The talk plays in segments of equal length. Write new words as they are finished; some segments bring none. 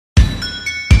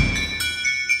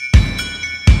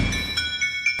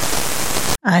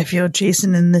I feel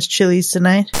Jason in this Chili's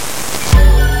tonight.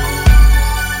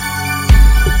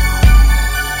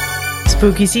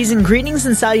 Spooky season greetings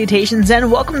and salutations,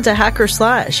 and welcome to Hacker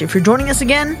Slash. If you're joining us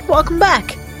again, welcome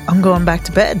back. I'm going back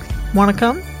to bed. Wanna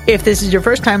come? If this is your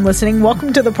first time listening,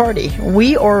 welcome to the party.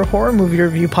 We are a horror movie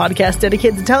review podcast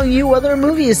dedicated to telling you whether a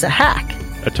movie is a hack,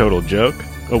 a total joke,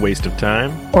 a waste of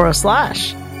time, or a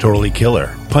slash. Totally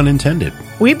killer, pun intended.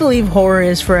 We believe horror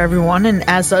is for everyone, and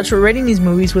as such, we're rating these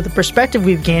movies with the perspective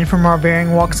we've gained from our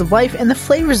varying walks of life and the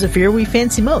flavors of fear we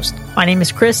fancy most. My name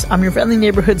is Chris. I'm your friendly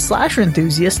neighborhood slasher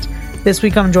enthusiast. This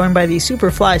week I'm joined by the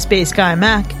super fly space guy,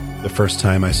 Mac. The first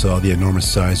time I saw the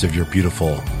enormous size of your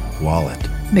beautiful wallet.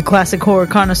 The classic horror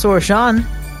connoisseur, Sean.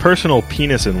 Personal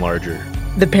penis enlarger.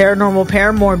 The paranormal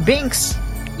paramour, Binks.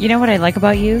 You know what I like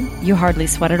about you? You hardly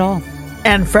sweat at all.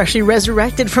 And freshly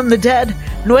resurrected from the dead,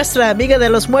 nuestra amiga de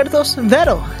los muertos,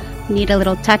 Vero. Need a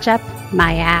little touch-up?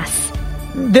 My ass.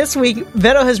 This week,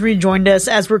 Vero has rejoined us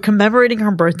as we're commemorating her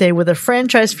birthday with a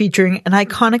franchise featuring an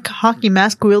iconic hockey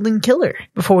mask-wielding killer.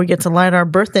 Before we get to light our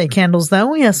birthday candles, though,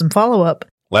 we have some follow-up.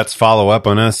 Let's follow up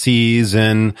on a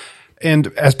season. And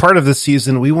as part of this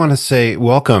season, we want to say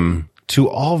welcome to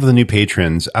all of the new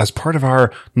patrons as part of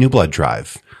our New Blood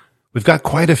Drive. We've got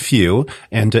quite a few.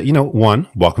 And, one,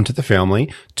 welcome to the family.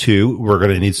 Two, we're going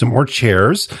to need some more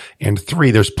chairs. And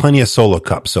three, there's plenty of solo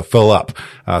cups, so fill up.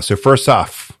 So first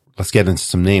off, let's get into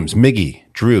some names. Miggy,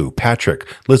 Drew, Patrick,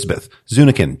 Elizabeth,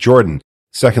 Zunikin, Jordan.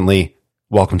 Secondly,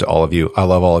 welcome to all of you. I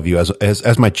love all of you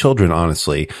as my children,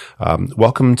 honestly.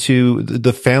 Welcome to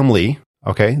the family,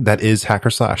 okay, that is Hacker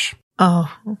Slash. Oh,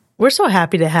 we're so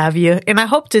happy to have you. And I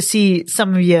hope to see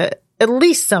some of you, at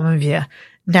least some of you,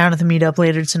 down at the meetup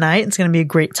later tonight. It's going to be a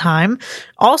great time.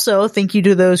 Also, thank you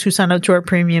to those who signed up to our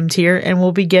premium tier, and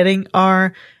we'll be getting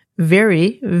our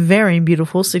very, very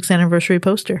beautiful 6th anniversary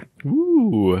poster.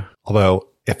 Ooh. Although,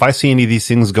 if I see any of these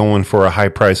things going for a high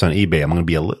price on eBay, I'm going to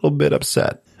be a little bit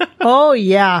upset. Oh,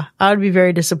 yeah. I would be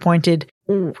very disappointed.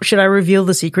 Should I reveal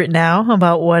the secret now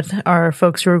about what our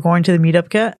folks who are going to the meetup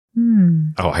get?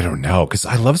 Oh, I don't know, because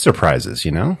I love surprises,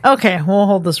 you know? Okay, we'll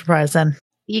hold the surprise then.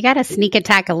 You gotta sneak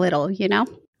attack a little, you know?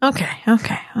 Okay.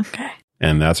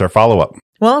 And that's our follow-up.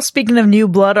 Well, speaking of new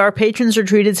blood, our patrons are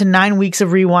treated to 9 weeks of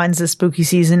rewinds this spooky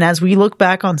season as we look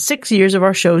back on 6 years of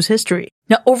our show's history.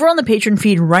 Now, over on the patron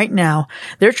feed right now,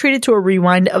 they're treated to a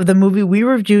rewind of the movie we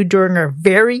reviewed during our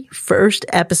very first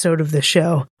episode of the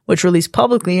show, which released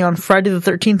publicly on Friday the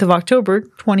 13th of October,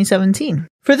 2017.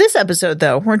 For this episode,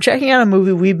 though, we're checking out a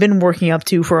movie we've been working up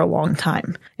to for a long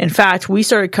time. In fact, we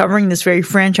started covering this very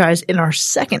franchise in our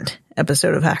second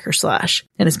episode of Hacker Slash,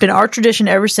 and it's been our tradition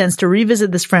ever since to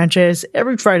revisit this franchise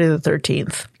every Friday the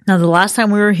 13th. Now, the last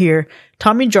time we were here,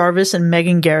 Tommy Jarvis and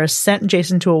Megan Garris sent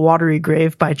Jason to a watery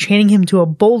grave by chaining him to a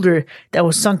boulder that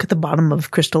was sunk at the bottom of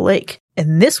Crystal Lake.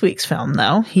 In this week's film,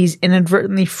 though, he's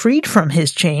inadvertently freed from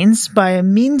his chains by a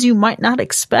means you might not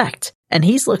expect, and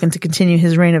he's looking to continue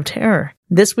his reign of terror.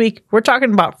 This week, we're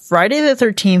talking about Friday the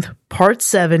 13th, Part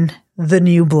 7, The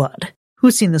New Blood.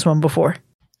 Who's seen this one before?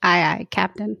 Aye,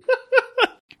 Captain.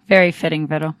 Very fitting,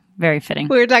 Vito. Very fitting.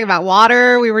 We were talking about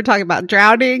water. We were talking about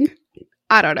drowning.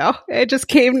 I don't know. It just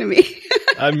came to me.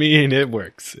 I mean, it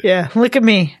works. Yeah, look at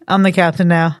me. I'm the captain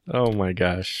now. Oh my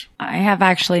gosh. I have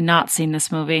actually not seen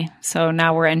this movie, so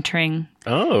now we're entering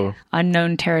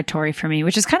unknown territory for me,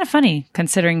 which is kind of funny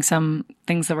considering some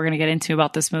things that we're going to get into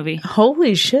about this movie.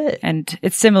 Holy shit. And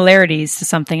its similarities to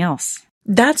something else.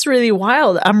 That's really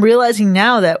wild. I'm realizing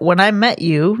now that when I met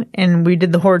you and we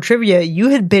did the horror trivia, you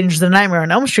had binged the Nightmare on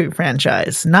Elm Street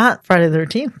franchise, not Friday the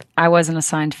 13th. I wasn't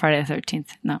assigned Friday the 13th,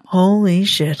 no. Holy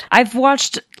shit. I've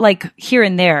watched, like, here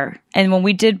and there. And when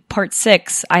we did Part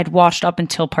 6, I'd watched up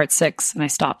until Part 6, and I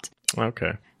stopped.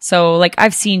 Okay. So, like,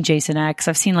 I've seen Jason X.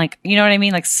 I've seen, like, you know what I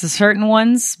mean? Like, certain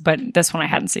ones, but this one I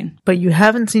hadn't seen. But you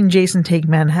haven't seen Jason Take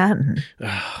Manhattan.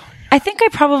 I think I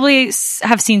probably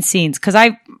have seen scenes because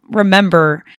I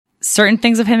remember certain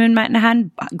things of him in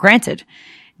Manhattan. Granted,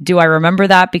 do I remember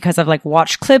that because I've like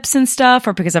watched clips and stuff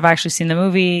or because I've actually seen the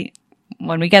movie?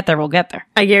 When we get there, we'll get there.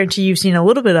 I guarantee you've seen a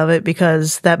little bit of it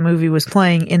because that movie was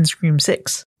playing in Scream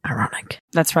 6. Ironic.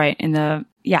 That's right.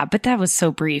 But that was so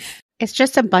brief. It's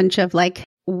just a bunch of like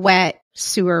wet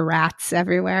sewer rats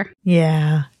everywhere.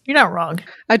 Yeah, you're not wrong.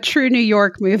 A true New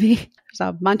York movie. There's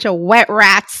a bunch of wet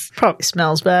rats. Probably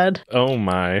smells bad. Oh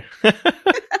my.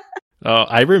 Oh,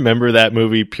 I remember that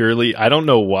movie purely. I don't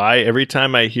know why. Every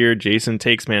time I hear Jason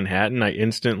Takes Manhattan, I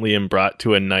instantly am brought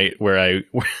to a night where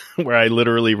I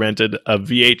literally rented a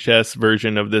VHS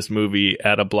version of this movie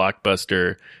at a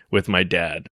Blockbuster with my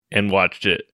dad and watched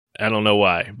it I don't know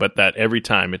why, but that every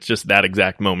time, it's just that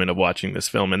exact moment of watching this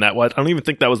film. And I don't even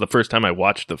think that was the first time I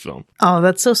watched the film. Oh,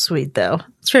 that's so sweet, though.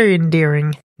 It's very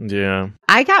endearing. Yeah.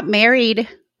 I got married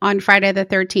on Friday the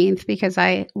 13th because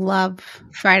I love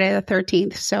Friday the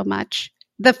 13th so much.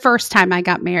 The first time I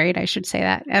got married, I should say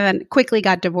that, and then quickly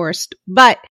got divorced.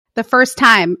 But the first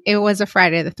time, it was a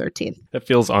Friday the 13th. That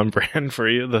feels on brand for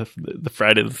you, the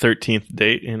Friday the 13th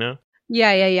date, you know?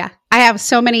 Yeah. I have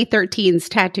so many 13s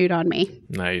tattooed on me.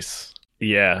 Nice.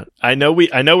 Yeah, I know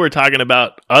we're talking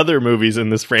about other movies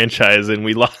in this franchise, and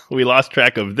we lost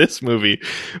track of this movie,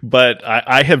 but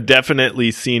I have definitely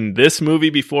seen this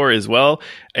movie before as well.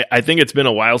 I think it's been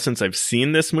a while since I've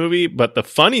seen this movie, but the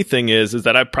funny thing is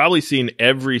that I've probably seen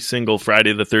every single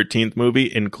Friday the 13th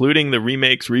movie, including the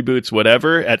remakes, reboots,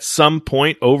 whatever, at some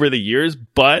point over the years,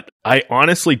 but I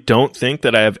honestly don't think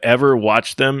that I have ever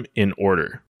watched them in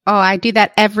order. Oh, I do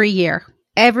that every year.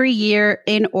 Every year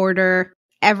in order.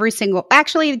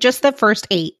 Actually, just the first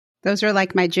 8. Those are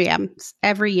like my jams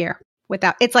every year.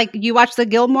 It's like you watch the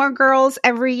Gilmore Girls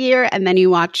every year, and then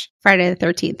you watch Friday the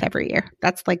 13th every year.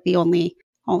 That's like the only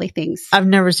things. I've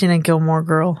never seen a Gilmore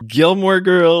Girl. Gilmore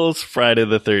Girls, Friday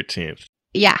the 13th.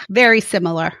 Yeah, very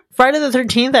similar. Friday the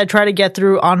 13th, I try to get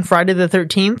through on Friday the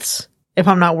 13th if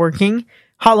I'm not working.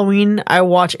 Halloween, I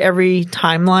watch every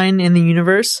timeline in the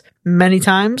universe many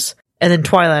times. And then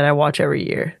Twilight, I watch every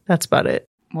year. That's about it.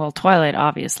 Well, Twilight,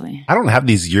 obviously. I don't have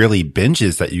these yearly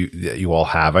binges that you all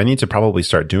have. I need to probably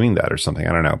start doing that or something.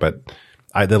 I don't know. But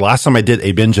the last time I did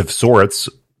a binge of sorts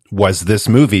was this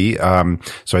movie.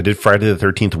 So I did Friday the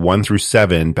 13th, 1 through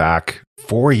 7 back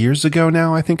 4 years ago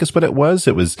now, I think is what it was.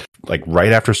 It was like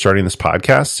right after starting this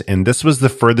podcast. And this was the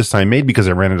furthest I made because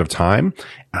I ran out of time.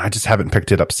 And I just haven't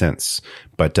picked it up since.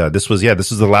 But this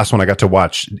is the last one I got to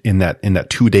watch in that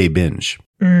 2-day binge.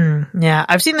 Yeah,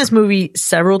 I've seen this movie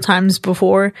several times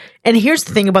before. And here's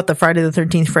the thing about the Friday the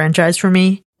 13th franchise for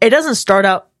me. It doesn't start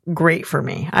out great for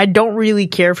me. I don't really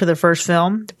care for the first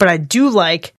film, but I do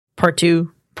like part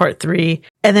 2, part 3.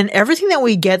 And then everything that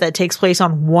we get that takes place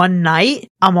on one night,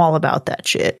 I'm all about that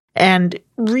shit. And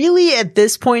really at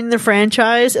this point in the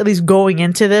franchise, at least going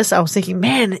into this, I was thinking,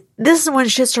 man, this is when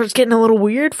shit starts getting a little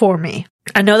weird for me.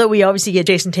 I know that we obviously get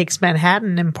Jason Takes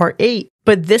Manhattan in part 8,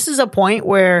 but this is a point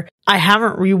where I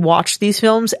haven't rewatched these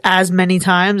films as many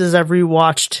times as I've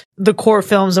rewatched the core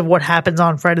films of what happens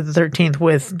on Friday the 13th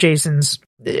with Jason's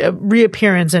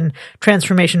reappearance and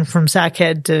transformation from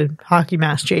Sackhead to Hockey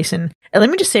Mask Jason. And let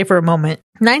me just say for a moment,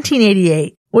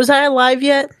 1988. Was I alive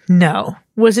yet? No.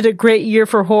 Was it a great year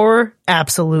for horror?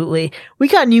 Absolutely. We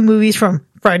got new movies from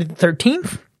Friday the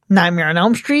 13th, Nightmare on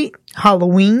Elm Street,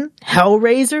 Halloween,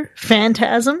 Hellraiser,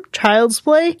 Phantasm, Child's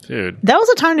Play. Dude. That was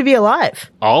a time to be alive.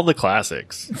 All the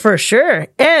classics. For sure.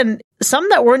 And some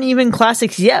that weren't even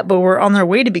classics yet, but were on their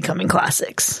way to becoming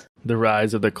classics. The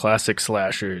rise of the classic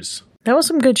slashers. That was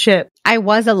some good shit. I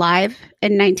was alive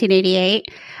in 1988.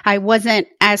 I wasn't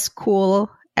as cool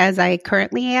as I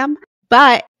currently am,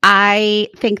 but I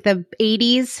think the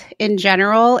 80s in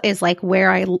general is like where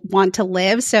I want to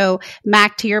live. So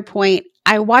Mac, to your point,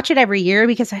 I watch it every year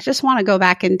because I just want to go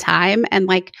back in time and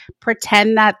like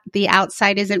pretend that the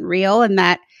outside isn't real and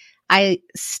that I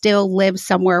still live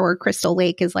somewhere where Crystal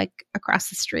Lake is like across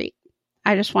the street.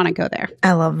 I just want to go there.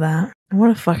 I love that. What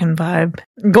a fucking vibe.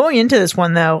 Going into this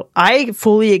one, though, I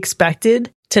fully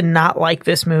expected to not like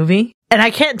this movie. And I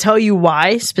can't tell you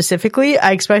why specifically.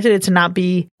 I expected it to not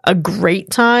be a great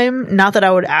time. Not that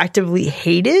I would actively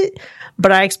hate it,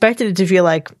 but I expected it to feel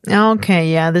like,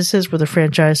 okay, yeah, this is where the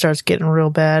franchise starts getting real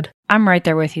bad. I'm right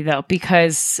there with you, though,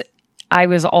 because I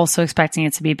was also expecting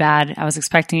it to be bad. I was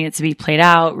expecting it to be played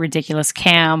out, ridiculous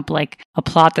camp, like a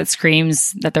plot that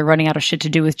screams that they're running out of shit to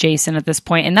do with Jason at this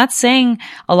point. And that's saying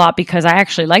a lot because I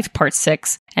actually liked part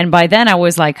 6. And by then I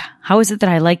was like, how is it that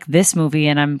I like this movie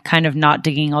and I'm kind of not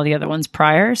digging all the other ones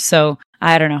prior? So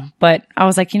I don't know. But I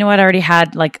was like, you know what? I already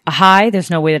had like a high.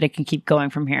 There's no way that it can keep going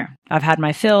from here. I've had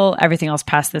my fill. Everything else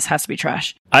past this has to be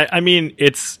trash. I mean,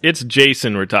 it's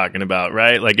Jason we're talking about,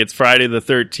 right? Like it's Friday the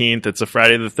 13th. It's a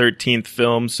Friday the 13th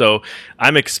film. So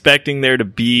I'm expecting there to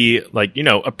be like, you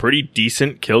know, a pretty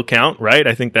decent kill count, right?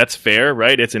 I think that's fair,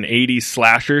 right? It's an 80s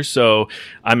slasher. So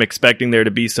I'm expecting there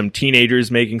to be some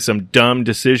teenagers making some dumb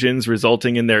decisions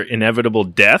resulting in their inevitable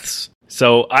deaths.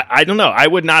 So I don't know. I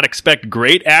would not expect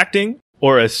great acting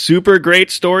or a super great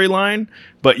storyline,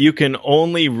 but you can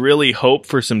only really hope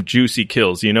for some juicy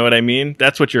kills. You know what I mean?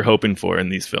 That's what you're hoping for in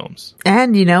these films.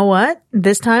 And you know what?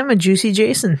 This time, a juicy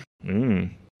Jason.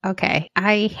 Okay,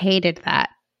 I hated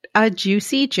that. A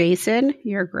juicy Jason?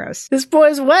 You're gross. This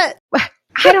boy's wet.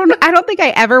 I don't think I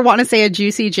ever want to say a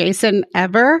juicy Jason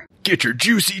ever. Get your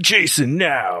juicy Jason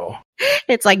now.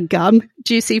 It's like gum,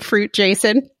 juicy fruit,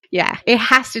 Jason. Yeah, it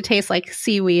has to taste like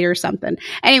seaweed or something.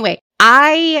 Anyway,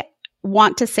 I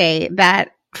want to say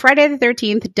that Friday the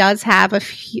 13th does have a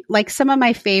few, like some of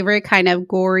my favorite kind of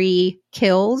gory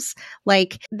kills.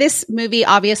 Like this movie,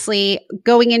 obviously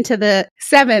going into the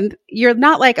 7th, you're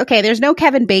not like, okay, there's no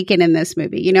Kevin Bacon in this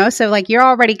movie, you know? So like you're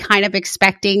already kind of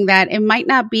expecting that it might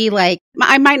not be like,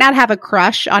 I might not have a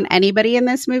crush on anybody in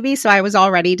this movie. So I was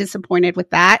already disappointed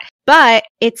with that, but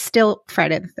it's still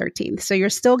Friday the 13th. So you're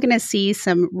still going to see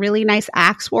some really nice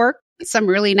axe work, some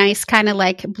really nice kind of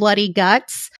like bloody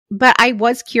guts. But I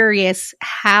was curious,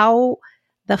 how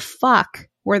the fuck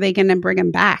were they going to bring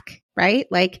him back? Right?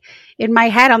 Like in my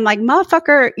head, I'm like,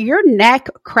 motherfucker, your neck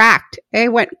cracked.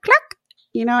 It went clack.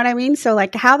 You know what I mean? So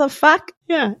like, how the fuck?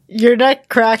 Yeah. Your neck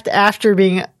cracked after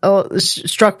being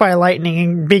struck by lightning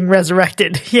and being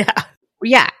resurrected. Yeah.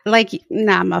 Yeah. Like,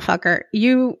 nah, motherfucker.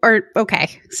 You are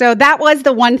okay. So that was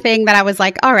the one thing that I was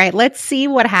like, all right, let's see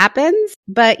what happens.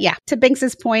 But yeah, to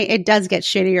Binks's point, it does get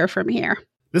shittier from here.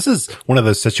 This is one of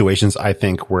those situations, I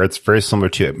think, where it's very similar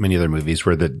to many other movies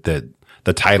where the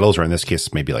titles, or in this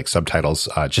case, maybe like subtitles,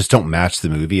 just don't match the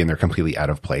movie and they're completely out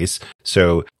of place.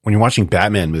 So when you're watching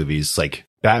Batman movies, like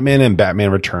Batman and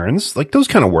Batman Returns, like those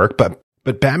kind of work, but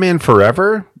Batman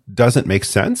Forever doesn't make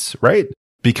sense, right?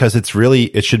 Because it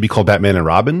should be called Batman and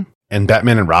Robin. And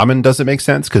Batman and Robin doesn't make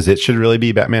sense because it should really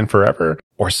be Batman Forever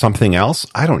or something else.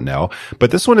 I don't know.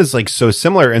 But this one is like so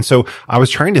similar. And so I was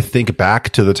trying to think back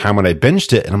to the time when I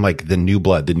binged it and I'm like, the new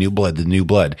blood.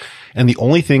 And the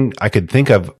only thing I could think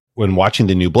of when watching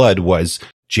The New Blood was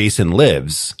Jason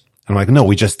Lives. I'm like, no,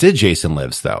 we just did Jason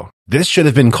Lives though. This should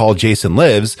have been called Jason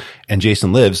Lives and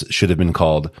Jason Lives should have been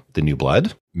called The New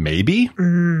Blood. Maybe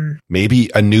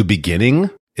A New Beginning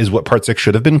is what Part 6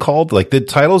 should have been called. Like the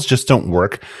titles just don't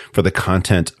work for the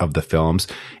content of the films.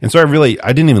 And so I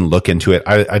didn't even look into it.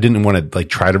 I didn't want to like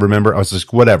try to remember. I was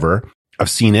just, whatever. I've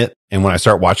seen it. And when I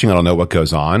start watching, I'll know what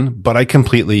goes on. But I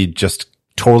completely just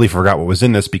totally forgot what was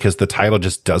in this because the title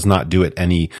just does not do it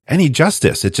any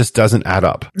justice. It just doesn't add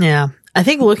up. Yeah. I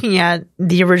think looking at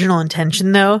the original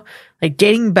intention though, like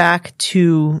dating back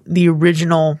to the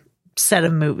original set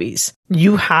of movies,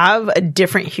 you have a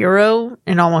different hero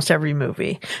in almost every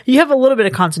movie. You have a little bit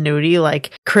of continuity,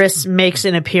 like Chris makes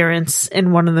an appearance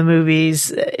in one of the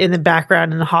movies in the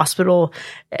background in the hospital.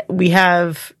 We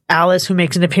have Alice who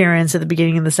makes an appearance at the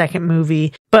beginning of the second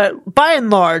movie, but by and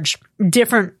large,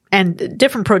 different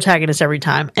protagonists every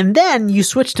time. And then you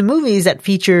switch to movies that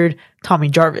featured Tommy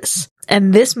Jarvis.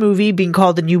 And this movie, being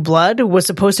called The New Blood, was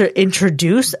supposed to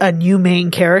introduce a new main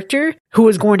character who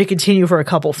was going to continue for a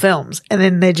couple films. And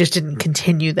then they just didn't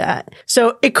continue that.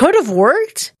 So it could have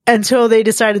worked until they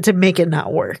decided to make it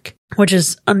not work, which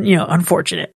is,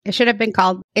 unfortunate. It should have been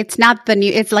called, it's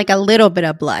like a little bit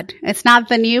of blood. It's not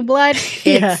the new blood.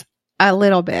 It's a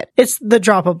little bit. It's the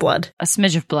drop of blood. A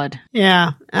smidge of blood.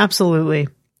 Yeah, absolutely.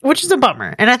 Which is a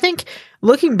bummer. And I think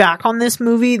looking back on this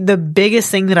movie, the biggest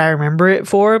thing that I remember it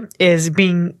for is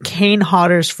being Kane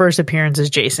Hodder's first appearance as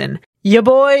Jason. Your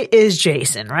boy is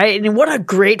Jason, right? And what a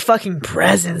great fucking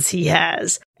presence he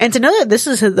has. And to know that this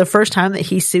is the first time that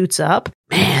he suits up,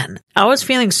 man, I was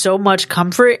feeling so much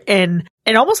comfort and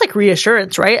almost like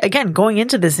reassurance, right? Again, going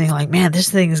into this thing like, man, this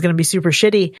thing is going to be super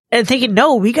shitty. And thinking,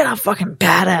 no, we got a fucking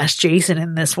badass Jason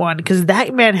in this one because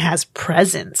that man has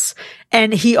presence.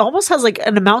 And he almost has like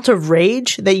an amount of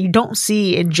rage that you don't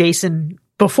see in Jason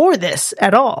before this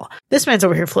at all. This man's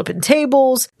over here flipping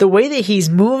tables. The way that he's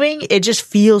moving, it just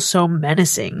feels so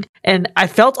menacing. And I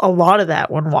felt a lot of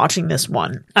that when watching this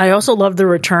one. I also love the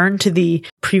return to the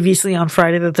previously on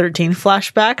Friday the 13th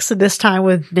flashbacks, this time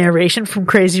with narration from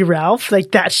Crazy Ralph.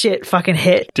 Like that shit fucking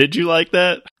hit. Did you like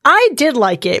that? I did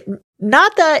like it.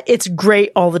 Not that it's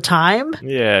great all the time.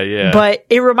 Yeah. But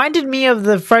it reminded me of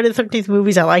the Friday the 13th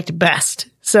movies I liked best.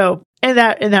 So in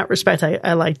that respect,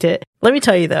 I liked it. Let me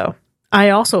tell you though,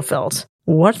 I also felt,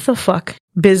 what the fuck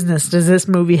business does this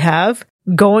movie have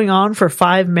going on for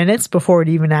 5 minutes before it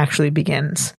even actually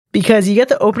begins? Because you get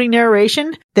the opening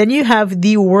narration, then you have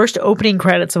the worst opening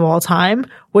credits of all time,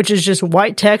 which is just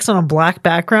white text on a black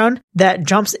background that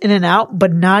jumps in and out,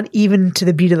 but not even to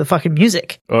the beat of the fucking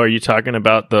music. Oh, are you talking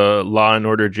about the Law and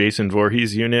Order Jason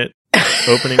Voorhees unit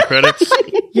opening credits?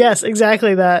 Yes,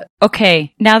 exactly that.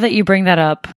 Okay, now that you bring that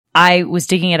up, I was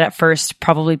digging it at first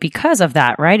probably because of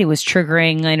that, right? It was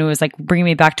triggering and it was like bringing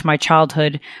me back to my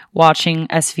childhood watching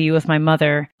SVU with my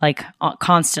mother, like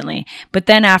constantly. But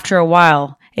then after a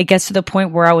while, it gets to the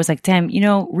point where I was like, damn,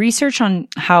 research on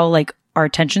how like our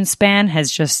attention span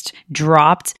has just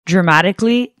dropped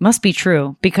dramatically must be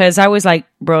true, because I was like,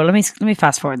 bro, let me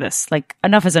fast forward this. Like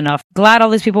enough is enough. Glad all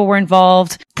these people were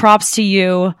involved. Props to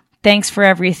you. thanks for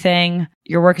everything.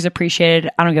 Your work is appreciated.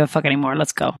 I don't give a fuck anymore.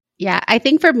 Let's go. Yeah, I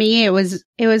think for me, it was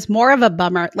more of a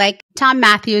bummer. Like Tom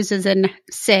Matthews is in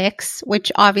 6,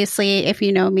 which obviously, if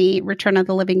you know me, Return of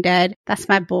the Living Dead, that's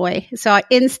my boy. So I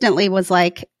instantly was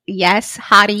like, yes,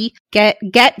 hottie, get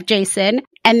Jason.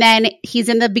 And then he's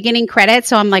in the beginning credits.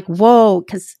 So I'm like, whoa,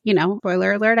 because,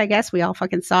 spoiler alert, I guess we all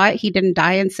fucking saw it. He didn't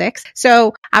die in 6.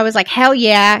 So I was like, hell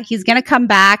yeah, he's going to come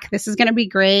back. This is going to be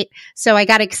great. So I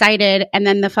got excited. And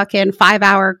then the fucking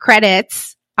 5-hour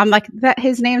credits, I'm like, that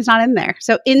his name's not in there.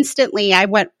 So instantly I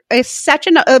went, it's such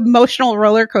an emotional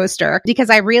roller coaster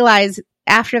because I realized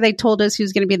after they told us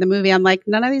who's going to be in the movie, I'm like,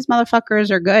 none of these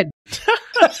motherfuckers are good.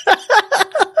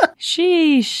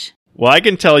 Sheesh. Well, I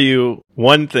can tell you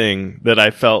one thing that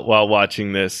I felt while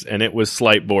watching this, and it was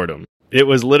slight boredom. It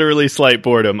was literally slight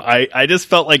boredom. I just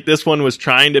felt like this one was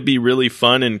trying to be really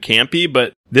fun and campy,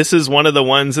 but this is one of the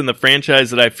ones in the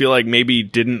franchise that I feel like maybe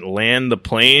didn't land the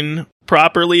plane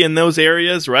properly in those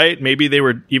areas, right? Maybe they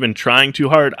were even trying too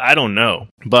hard. I don't know.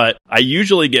 But I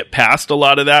usually get past a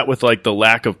lot of that with like the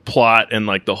lack of plot and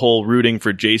like the whole rooting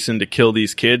for Jason to kill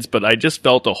these kids. But I just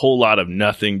felt a whole lot of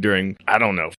nothing during, I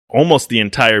don't know, almost the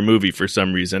entire movie for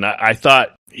some reason. I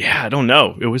thought, yeah, I don't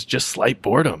know. It was just slight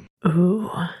boredom. Ooh.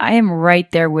 I am right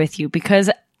there with you because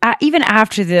even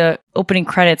after the opening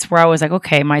credits where I was like,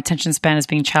 okay, my attention span is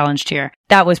being challenged here.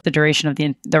 That was the duration of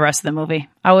the rest of the movie.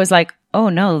 I was like, oh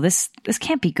no, this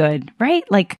can't be good, right?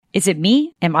 Like, is it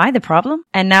me? Am I the problem?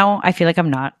 And now I feel like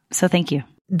I'm not. So thank you.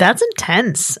 That's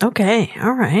intense. Okay.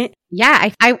 All right. Yeah,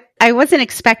 I wasn't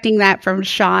expecting that from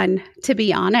Sean, to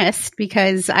be honest,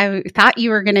 because I thought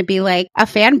you were going to be like a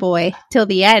fanboy till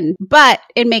the end, but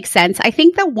it makes sense. I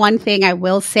think the one thing I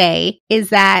will say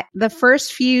is that the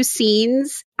first few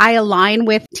scenes, I align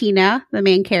with Tina, the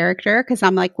main character, because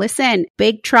I'm like, listen,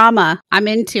 big trauma. I'm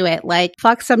into it. Like,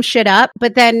 fuck some shit up.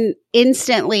 But then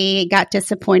instantly got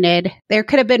disappointed. There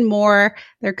could have been more.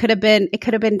 It could have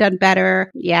been done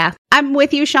better. Yeah. I'm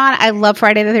with you, Sean. I love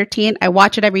Friday the 13th. I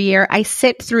watch it every year. I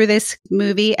sit through this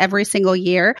movie every single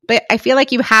year, but I feel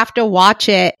like you have to watch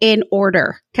it in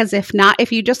order. Because if not,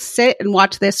 if you just sit and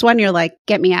watch this one, you're like,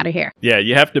 get me out of here. Yeah,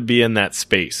 you have to be in that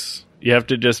space. You have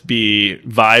to just be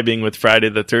vibing with Friday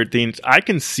the 13th. I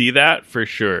can see that for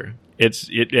sure.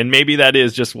 And maybe that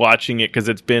is just watching it because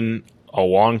it's been a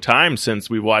long time since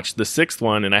we watched the 6th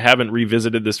one, and I haven't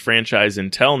revisited this franchise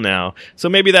until now. So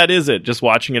maybe that is it, just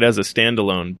watching it as a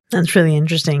standalone. That's really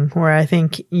interesting, where I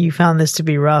think you found this to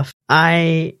be rough.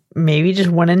 I maybe just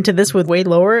went into this with way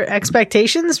lower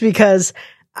expectations because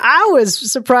I was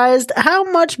surprised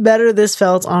how much better this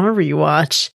felt on a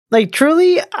rewatch. Like,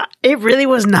 truly, it really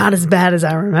was not as bad as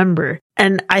I remember.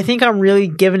 And I think I'm really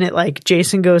giving it like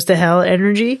Jason Goes to Hell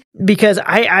energy because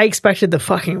I expected the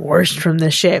fucking worst from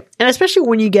this shit. And especially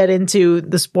when you get into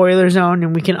the spoiler zone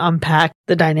and we can unpack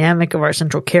the dynamic of our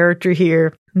central character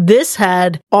here. This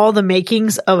had all the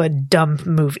makings of a dumb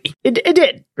movie. It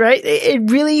did, right?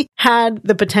 It really had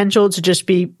the potential to just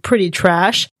be pretty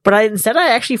trash, but instead I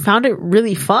actually found it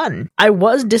really fun. I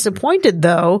was disappointed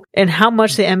though in how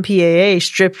much the MPAA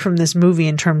stripped from this movie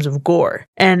in terms of gore.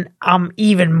 And I'm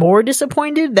even more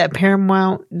disappointed that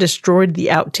Paramount destroyed the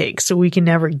outtakes so we can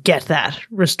never get that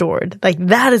restored. Like,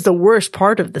 that is the worst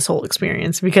part of this whole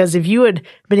experience, because if you had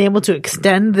been able to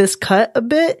extend this cut a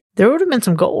bit, there would have been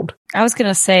some gold. I was going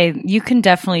to say, you can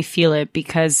definitely feel it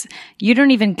because you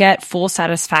don't even get full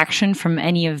satisfaction from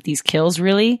any of these kills,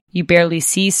 really. You barely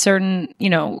see certain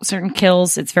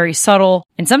kills. It's very subtle.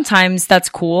 And sometimes that's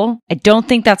cool. I don't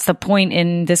think that's the point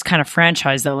in this kind of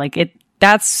franchise, though. Like,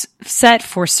 that's set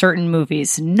for certain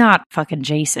movies, not fucking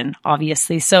Jason,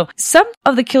 obviously. So some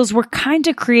of the kills were kind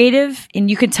of creative,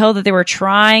 and you could tell that they were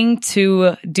trying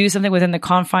to do something within the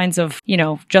confines of,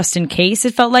 just in case.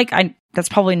 It felt like that's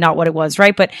probably not what it was,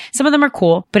 right? But some of them are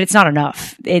cool, but it's not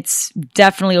enough. It's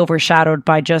definitely overshadowed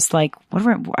by just like,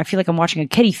 I feel like I'm watching a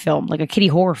kiddie film, like a kiddie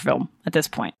horror film at this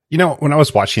point. When I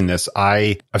was watching this,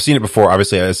 I've seen it before,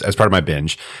 obviously, as part of my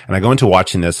binge, and I go into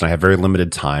watching this and I have very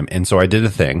limited time. And so I did a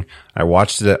thing. I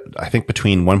watched it, I think,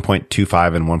 between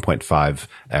 1.25 and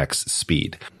 1.5x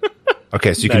speed.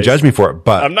 Okay, so you can judge me for it,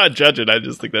 but I'm not judging. I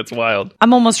just think that's wild.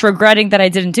 I'm almost regretting that I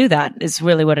didn't do that, is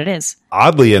really what it is.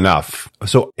 Oddly enough,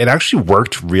 so it actually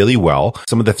worked really well.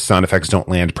 Some of the sound effects don't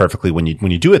land perfectly when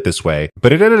you do it this way,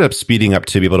 but it ended up speeding up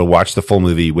to be able to watch the full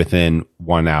movie within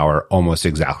 1 hour almost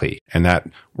exactly. And that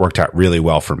worked out really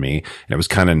well for me. And it was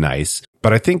kind of nice.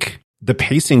 But I think the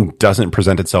pacing doesn't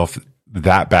present itself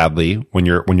that badly when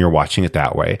you're watching it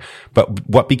that way. But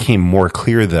what became more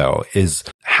clear though is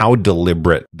how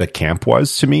deliberate the camp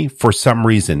was to me. For some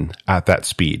reason at that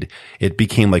speed, it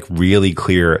became like really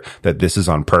clear that this is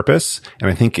on purpose. And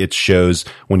I think it shows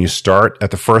when you start at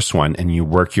the first one and you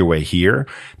work your way here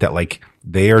that like,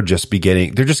 they're just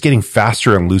getting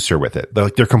faster and looser with it.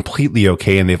 They're completely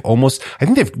okay. And I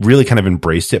think they've really kind of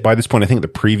embraced it by this point. I think the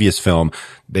previous film,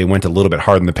 they went a little bit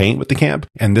hard in the paint with the camp.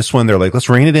 And this one, they're like, let's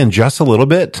rein it in just a little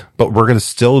bit, but we're going to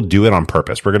still do it on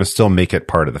purpose. We're going to still make it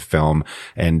part of the film.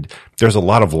 And there's a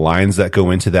lot of lines that go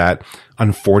into that.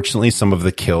 Unfortunately, some of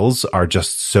the kills are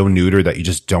just so neuter that you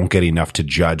just don't get enough to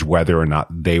judge whether or not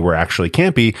they were actually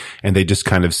campy. And they just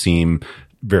kind of seem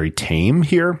very tame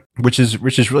here, which is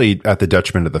really at the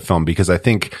detriment of the film, because I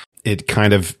think it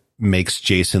kind of makes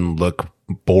Jason look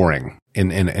boring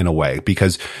in a way,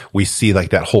 because we see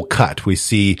like that whole cut. We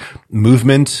see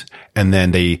movement and then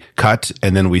they cut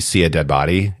and then we see a dead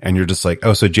body and you're just like,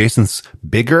 oh, so Jason's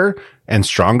bigger and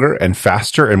stronger and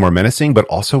faster and more menacing, but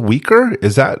also weaker?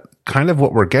 Is that kind of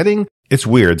what we're getting? It's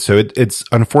weird. So it's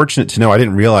unfortunate to know. I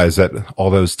didn't realize that all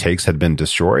those takes had been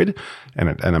destroyed,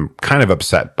 and I'm kind of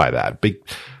upset by that. But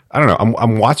I don't know.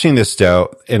 I'm watching this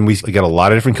though, and we get a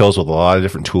lot of different kills with a lot of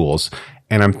different tools,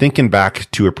 and I'm thinking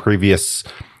back to a previous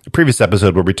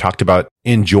episode where we talked about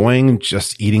enjoying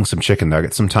just eating some chicken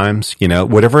nuggets sometimes. You know,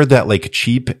 whatever that like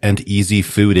cheap and easy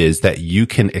food is that you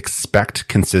can expect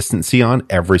consistency on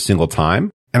every single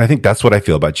time. And I think that's what I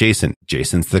feel about Jason.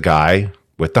 Jason's the guy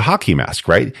with the hockey mask,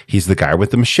 right? He's the guy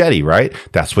with the machete, right?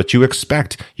 That's what you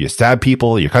expect. You stab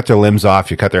people, you cut their limbs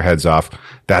off, you cut their heads off.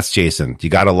 That's Jason.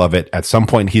 You gotta love it. At some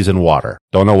point, he's in water.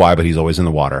 Don't know why, but he's always in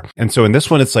the water. And so in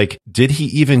this one, it's like, did he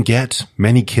even get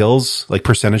many kills, like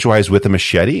percentage-wise with a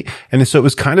machete? And so it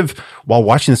was kind of, while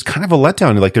watching this, kind of a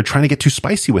letdown. Like they're trying to get too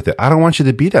spicy with it. I don't want you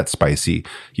to be that spicy.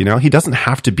 You know, he doesn't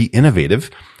have to be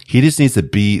innovative. He just needs to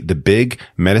be the big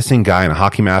menacing guy in a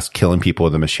hockey mask killing people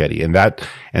with a machete. And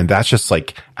that's just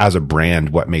like, as a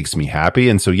brand, what makes me happy.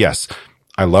 And so, yes,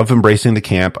 I love embracing the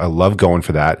camp. I love going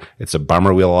for that. It's a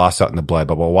bummer we lost out in the blood.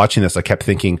 But while watching this, I kept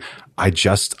thinking, I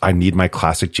need my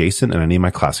classic Jason, and I need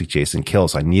my classic Jason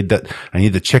kills. I need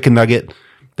the chicken nugget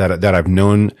that I've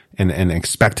known and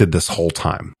expected this whole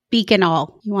time. Beak and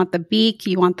all. You want the beak,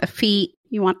 you want the feet,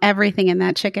 you want everything in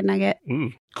that chicken nugget.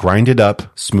 Grind it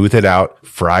up, smooth it out,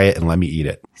 fry it, and let me eat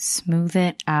it. Smooth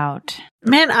it out.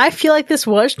 Man, I feel like this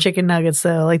was chicken nuggets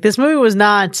though. Like this movie was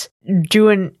not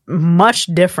doing much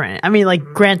different. I mean, like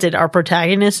granted, our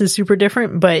protagonist is super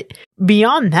different, but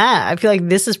beyond that, I feel like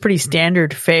this is pretty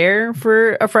standard fare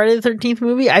for a Friday the 13th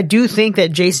movie. I do think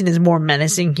that Jason is more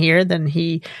menacing here than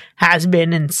he has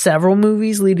been in several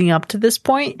movies leading up to this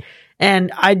point.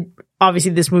 And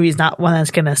obviously this movie is not one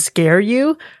that's going to scare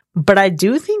you, but I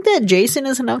do think that Jason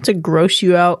is enough to gross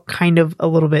you out kind of a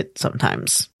little bit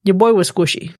sometimes. Your boy was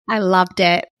squishy. I loved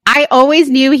it. I always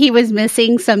knew he was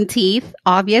missing some teeth,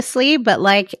 obviously, but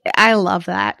like, I love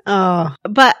that.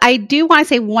 But I do want to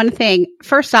say one thing.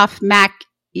 First off, Mac,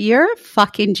 you're a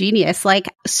fucking genius. Like,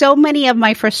 so many of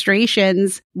my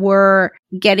frustrations were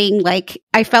getting like,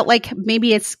 I felt like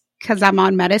maybe it's because I'm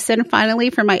on medicine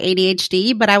finally for my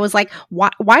ADHD, but I was like,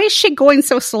 why is shit going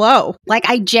so slow? Like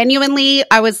I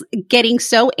was getting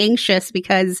so anxious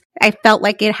because I felt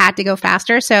like it had to go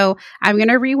faster. So I'm going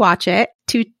to rewatch it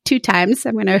two times.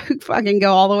 I'm going to fucking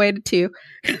go all the way to 2.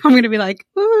 I'm going to be like,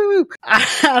 woo.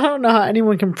 I don't know how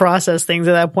anyone can process things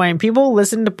at that point. People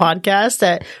listen to podcasts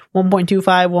at 1.25,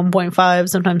 1.5,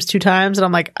 sometimes 2 times. And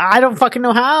I'm like, I don't fucking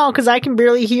know how, because I can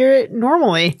barely hear it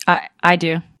normally. I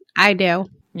do. I do.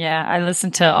 Yeah, I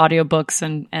listen to audiobooks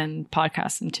and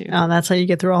podcasts and too. Oh, that's how you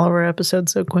get through all of our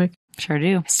episodes so quick. Sure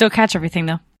do. Still catch everything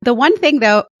though. The one thing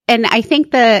though, and I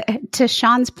think to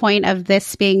Sean's point of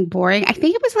this being boring, I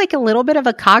think it was like a little bit of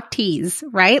a cock tease,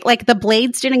 right? Like the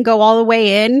blades didn't go all the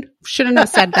way in. Shouldn't have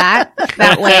said that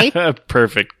way.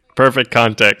 Perfect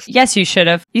context. Yes, you should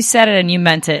have. You said it and you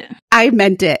meant it. I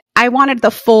meant it. I wanted the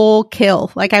full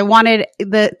kill. Like I wanted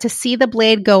to see the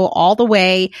blade go all the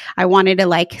way. I wanted to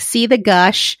like see the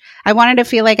gush. I wanted to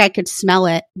feel like I could smell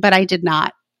it, but I did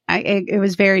not. It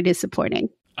was very disappointing.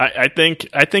 I think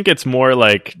it's more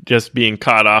like just being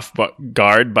caught off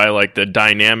guard by like the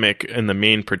dynamic and the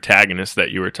main protagonist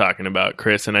that you were talking about,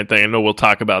 Chris. And I know we'll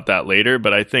talk about that later,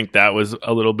 but I think that was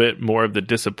a little bit more of the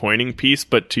disappointing piece.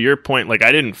 But to your point, like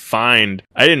I didn't find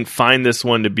this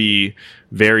one to be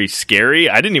very scary.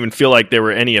 I didn't even feel like there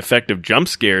were any effective jump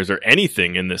scares or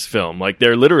anything in this film. Like,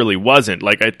 there literally wasn't.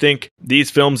 Like, I think these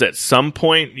films at some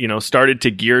point, started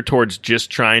to gear towards just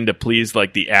trying to please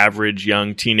like the average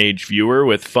young teenage viewer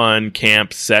with fun,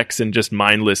 camp, sex, and just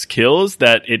mindless kills,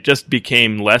 that it just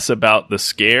became less about the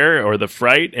scare or the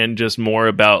fright and just more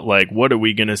about like, what are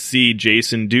we going to see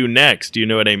Jason do next? You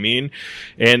know what I mean?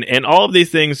 And all of these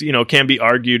things, can be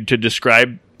argued to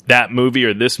describe that movie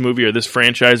or this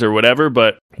franchise or whatever,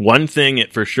 but one thing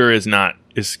it for sure is not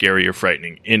is scary or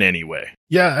frightening in any way.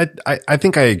 Yeah, I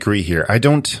think I agree here. I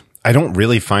don't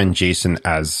really find Jason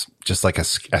as just like a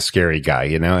scary guy,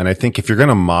 and I think if you're going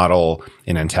to model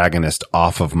an antagonist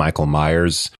off of Michael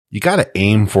Myers, you got to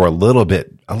aim for a little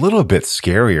bit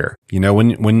scarier.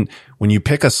 When you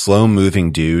pick a slow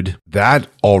moving dude, that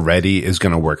already is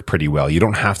going to work pretty well. You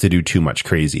don't have to do too much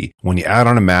crazy. When you add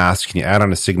on a mask and you add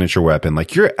on a signature weapon,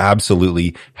 like, you're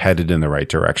absolutely headed in the right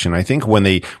direction. I think when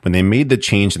they made the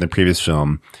change in the previous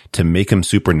film to make him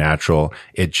supernatural,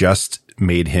 it just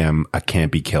made him a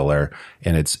campy killer,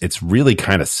 and it's really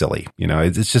kind of silly.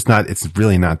 It's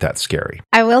really not that scary.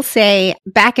 I will say,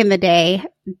 back in the day,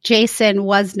 Jason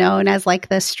was known as like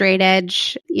the straight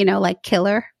edge, like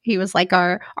killer. He was like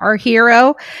our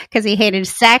hero because he hated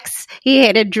sex. He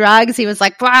hated drugs. He was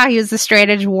like, wow, he was the straight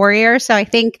edge warrior. So I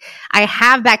think I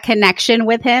have that connection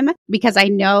with him because I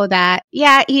know that,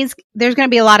 yeah, there's going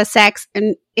to be a lot of sex.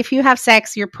 And if you have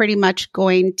sex, you're pretty much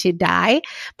going to die.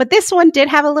 But this one did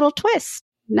have a little twist.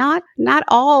 Not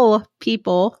all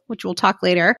people, which we'll talk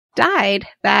later, died.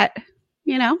 That,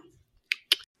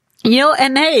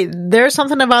 and hey, there's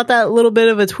something about that little bit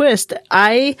of a twist.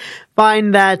 I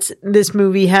find that this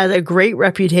movie has a great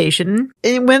reputation.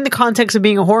 Within the context of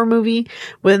being a horror movie,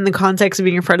 within the context of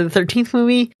being a Friday the 13th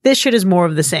movie, this shit is more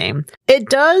of the same. It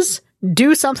does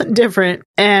do something different,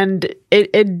 and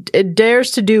it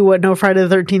dares to do what no Friday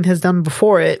the 13th has done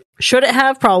before it. Should it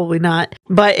have? Probably not.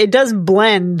 But it does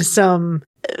blend some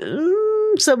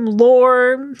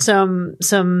lore,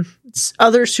 some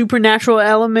other supernatural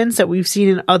elements that we've seen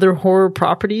in other horror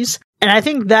properties. And I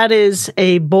think that is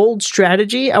a bold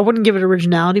strategy. I wouldn't give it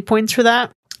originality points for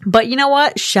that. But you know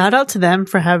what? Shout out to them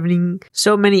for having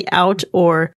so many out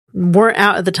or weren't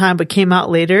out at the time but came out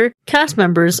later cast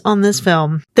members on this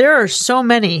film. There are so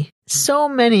many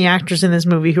actors in this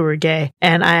movie who are gay,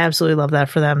 and I absolutely love that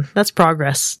for them. That's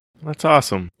progress. That's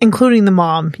awesome. Including the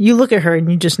mom. You look at her and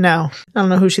you just know. I don't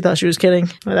know who she thought she was kidding.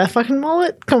 With that fucking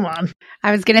mullet? Come on.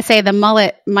 I was going to say the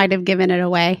mullet might have given it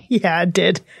away. Yeah, it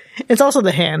did. It's also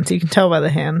the hands. You can tell by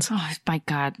the hands. Oh, my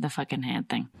God, the fucking hand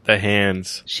thing. The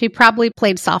hands. She probably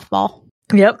played softball.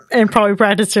 Yep, and probably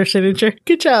practiced her signature.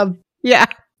 Good job. Yeah.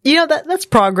 That's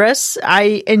progress.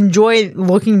 I enjoy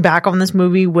looking back on this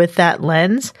movie with that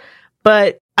lens,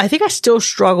 but I think I still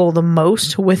struggle the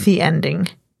most with the ending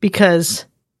because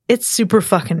it's super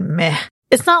fucking meh.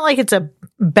 It's not like it's a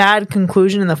bad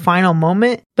conclusion in the final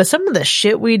moment, but some of the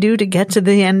shit we do to get to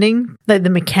the ending, like the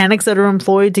mechanics that are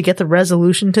employed to get the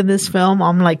resolution to this film,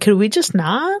 I'm like, could we just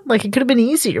not? Like, it could have been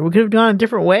easier. We could have gone a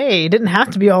different way. It didn't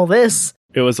have to be all this.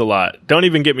 It was a lot. Don't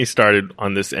even get me started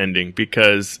on this ending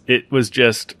because it was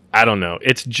just, I don't know.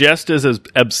 It's just as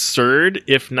absurd,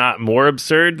 if not more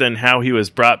absurd, than how he was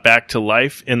brought back to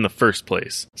life in the first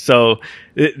place. So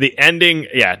the ending,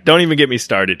 yeah, don't even get me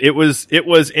started. It was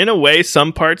in a way,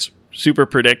 some parts super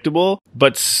predictable,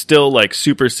 but still like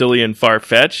super silly and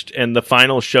far-fetched. And the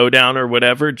final showdown or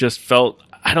whatever just felt,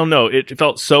 I don't know, it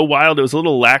felt so wild. It was a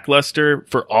little lackluster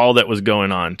for all that was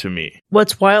going on to me.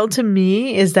 What's wild to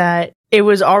me is that it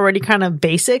was already kind of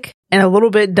basic and a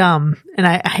little bit dumb. And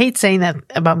I hate saying that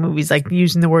about movies, like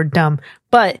using the word dumb,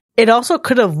 but it also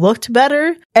could have looked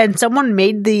better. And someone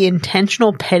made the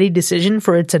intentional petty decision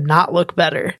for it to not look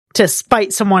better, to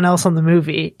spite someone else on the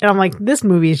movie. And I'm like, this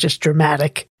movie is just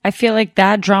dramatic. I feel like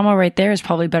that drama right there is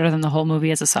probably better than the whole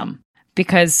movie as a sum.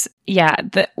 Because yeah,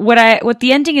 what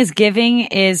the ending is giving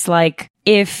is like,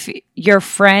 if your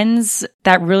friends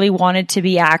that really wanted to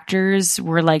be actors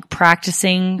were like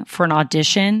practicing for an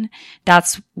audition,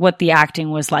 that's what the acting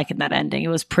was like in that ending. It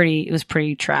was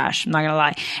pretty trash. I'm not gonna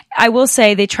lie. I will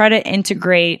say they try to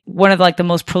integrate one of like the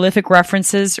most prolific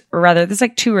references, or rather there's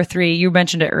like 2 or 3, you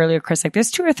mentioned it earlier, Chris, like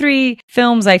there's 2 or 3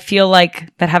 films I feel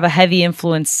like that have a heavy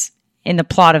influence in the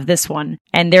plot of this one.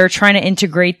 And they're trying to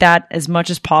integrate that as much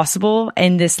as possible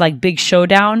in this like big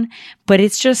showdown. But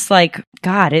it's just like,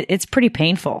 God, it's pretty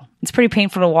painful. It's pretty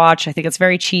painful to watch. I think it's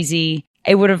very cheesy.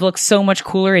 It would have looked so much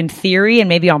cooler in theory and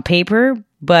maybe on paper,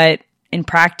 but in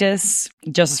practice,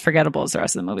 just as forgettable as the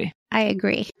rest of the movie. I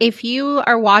agree. If you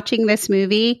are watching this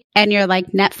movie and you're like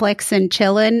Netflix and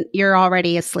chilling, you're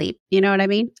already asleep. You know what I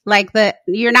mean? Like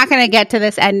you're not going to get to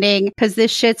this ending because this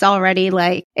shit's already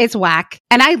like, it's whack.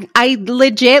 And I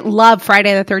legit love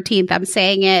Friday the 13th. I'm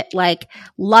saying it like,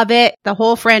 love it. The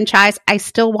whole franchise. I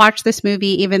still watch this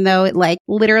movie, even though it like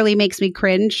literally makes me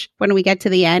cringe when we get to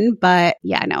the end. But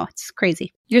yeah, no, it's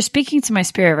crazy. You're speaking to my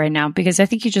spirit right now because I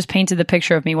think you just painted the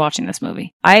picture of me watching this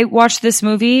movie. I watched this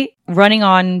movie running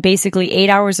on basically 8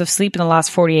 hours of sleep in the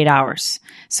last 48 hours.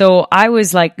 So I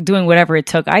was like doing whatever it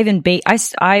took. I even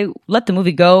I let the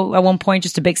movie go at one point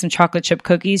just to bake some chocolate chip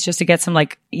cookies just to get some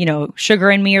like,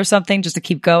 sugar in me or something just to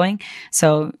keep going.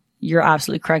 So you're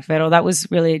absolutely correct, Vito. That was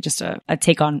really just a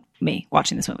take on me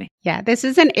watching this movie. Yeah,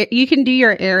 you can do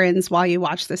your errands while you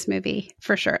watch this movie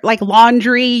for sure. Like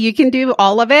laundry, you can do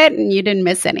all of it and you didn't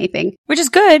miss anything. Which is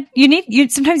good.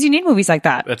 Sometimes you need movies like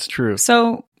that. That's true.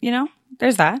 So,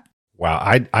 there's that. Wow,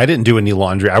 I didn't do any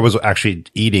laundry. I was actually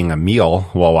eating a meal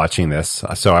while watching this.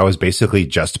 So I was basically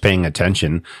just paying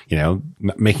attention,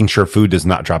 making sure food is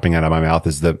not dropping out of my mouth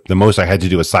is the most I had to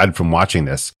do aside from watching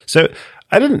this. So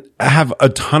I didn't have a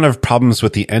ton of problems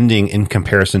with the ending in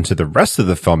comparison to the rest of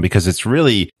the film because it's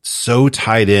really so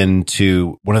tied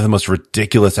into one of the most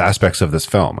ridiculous aspects of this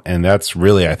film. And that's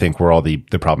really, I think, where all the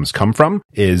problems come from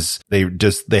is they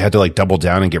had to like double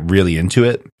down and get really into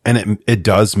it. And it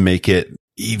does make it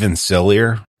even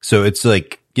sillier. So it's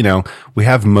like, we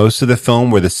have most of the film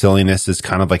where the silliness is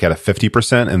kind of like at a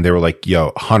 50% and they were like,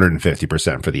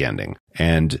 150% for the ending.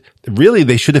 And really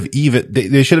they should have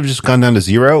they should have just gone down to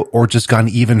 0 or just gone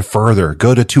even further,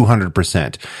 go to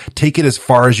 200%, take it as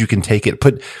far as you can take it,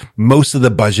 put most of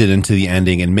the budget into the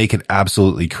ending and make it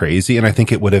absolutely crazy. And I think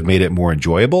it would have made it more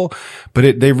enjoyable,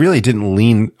 but they really didn't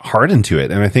lean hard into it.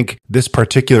 And I think this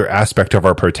particular aspect of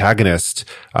our protagonist,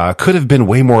 could have been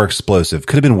way more explosive,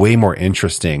 could have been way more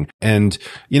interesting. And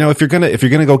if you're going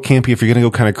to go campy, if you're going to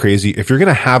go kind of crazy, if you're going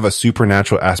to have a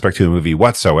supernatural aspect to the movie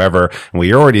whatsoever, and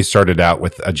we already started out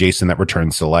with a Jason that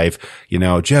returns to life,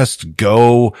 just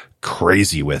go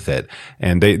crazy with it.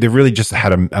 And they really just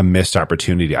had a missed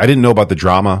opportunity. I didn't know about the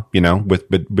drama,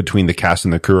 between the cast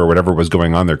and the crew or whatever was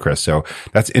going on there, Chris. So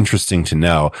that's interesting to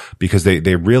know because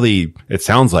they really, it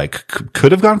sounds like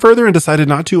could have gone further and decided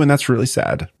not to. And that's really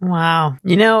sad. Wow.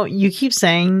 You keep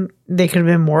saying they could have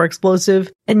been more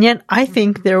explosive. And yet I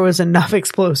think there was enough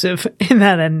explosive in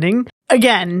that ending.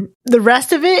 Again, the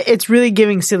rest of it, it's really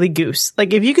giving Silly Goose.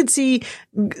 Like if you could see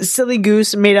Silly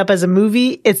Goose made up as a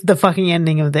movie, it's the fucking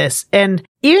ending of this. And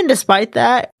even despite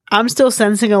that, I'm still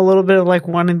sensing a little bit of like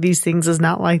one of these things is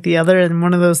not like the other. And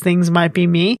one of those things might be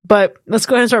me. But let's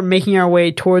go ahead and start making our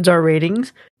way towards our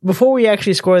ratings. Before we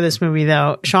actually score this movie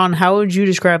though, Sean, how would you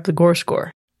describe the gore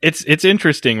score? It's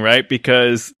interesting, right?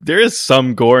 Because there is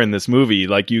some gore in this movie.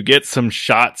 Like you get some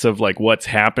shots of like what's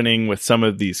happening with some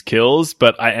of these kills,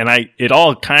 but it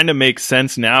all kind of makes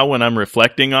sense now when I'm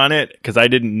reflecting on it because I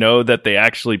didn't know that they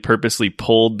actually purposely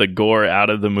pulled the gore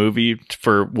out of the movie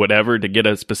for whatever to get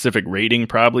a specific rating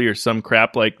probably or some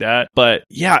crap like that. But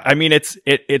yeah, I mean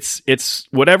it's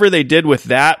whatever they did with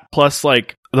that plus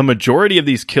like the majority of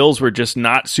these kills were just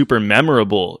not super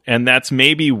memorable. And that's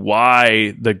maybe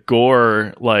why the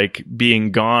gore, like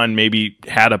being gone, maybe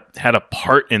had a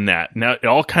part in that. Now it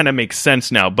all kind of makes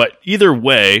sense now, but either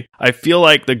way, I feel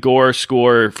like the gore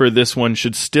score for this one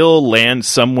should still land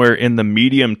somewhere in the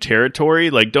medium territory.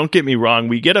 Like, don't get me wrong.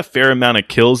 We get a fair amount of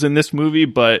kills in this movie,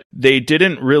 but they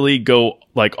didn't really go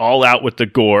like all out with the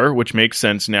gore, which makes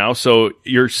sense now. So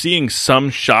you're seeing some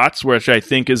shots, which I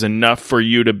think is enough for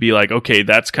you to be like, okay,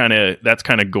 that's kind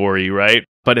of gory, right?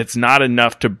 But it's not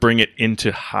enough to bring it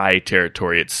into high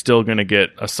territory. It's still going to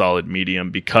get a solid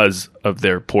medium because of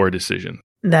their poor decision.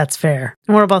 That's fair.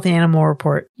 And what about the animal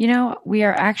report? We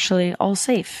are actually all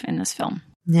safe in this film.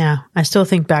 Yeah, I still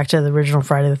think back to the original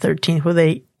Friday the 13th where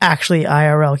they actually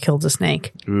IRL killed a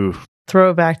snake. Ooh.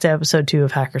 Throw it back to episode 2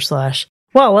 of Hacker Slash.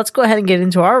 Well, let's go ahead and get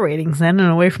into our ratings then,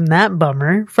 and away from that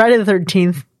bummer. Friday the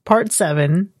 13th, Part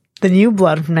 7, The New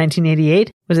Blood from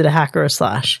 1988. Was it a hack or a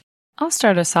slash? I'll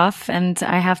start us off, and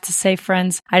I have to say,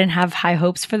 friends, I didn't have high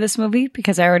hopes for this movie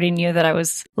because I already knew that I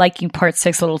was liking Part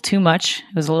 6 a little too much.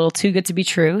 It was a little too good to be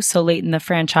true so late in the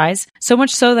franchise. So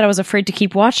much so that I was afraid to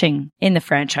keep watching in the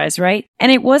franchise, right?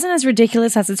 And it wasn't as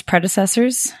ridiculous as its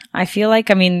predecessors. I feel like,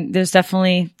 there's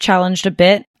definitely challenged a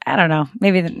bit. I don't know.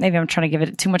 Maybe I'm trying to give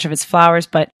it too much of its flowers,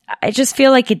 but I just feel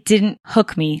like it didn't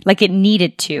hook me like it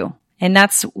needed to. And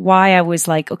that's why I was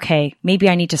like, okay, maybe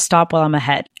I need to stop while I'm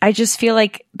ahead. I just feel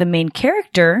like the main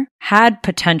character had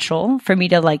potential for me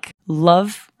to like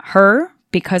love her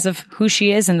because of who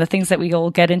she is and the things that we will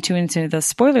get into the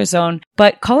spoiler zone.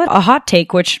 But call it a hot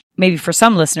take, which maybe for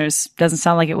some listeners doesn't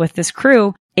sound like it with this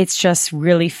crew. It's just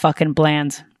really fucking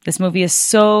bland. This movie is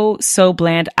so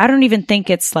bland. I don't even think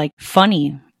it's like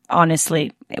funny,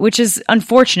 honestly, which is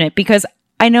unfortunate because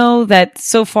I know that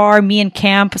so far, me and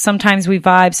camp, sometimes we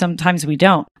vibe, sometimes we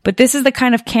don't. But this is the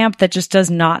kind of camp that just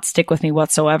does not stick with me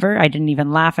whatsoever. I didn't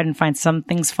even laugh. I didn't find some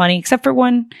things funny, except for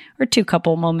one or two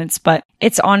couple moments. But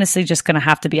it's honestly just going to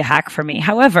have to be a hack for me.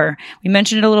 However, we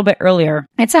mentioned it a little bit earlier.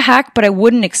 It's a hack, but I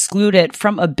wouldn't exclude it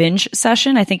from a binge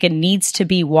session. I think it needs to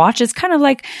be watched. It's kind of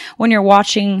like when you're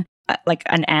watching like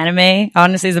an anime,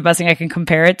 honestly, is the best thing I can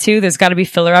compare it to. There's got to be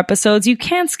filler episodes. You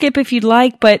can skip if you'd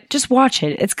like, but just watch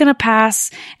it. It's going to pass.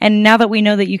 And now that we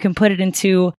know that you can put it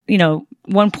into,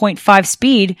 1.5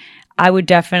 speed, I would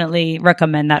definitely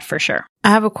recommend that for sure. I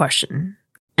have a question,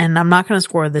 and I'm not going to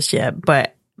score this yet,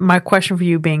 but my question for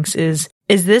you, Binks, is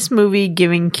this movie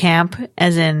giving camp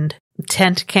as in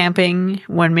tent camping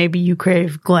when maybe you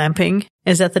crave glamping?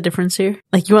 Is that the difference here?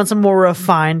 Like you want some more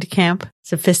refined camp,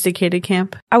 sophisticated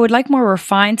camp? I would like more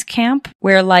refined camp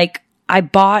where like I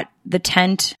bought the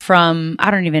tent from,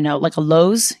 I don't even know, like a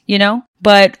Lowe's,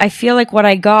 but I feel like what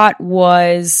I got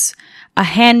was a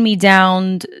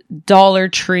hand-me-down Dollar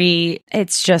Tree.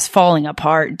 It's just falling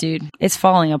apart, dude. It's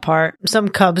falling apart. Some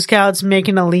Cub Scouts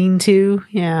making a lean-to.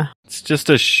 Yeah. It's just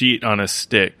a sheet on a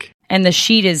stick. And the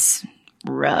sheet is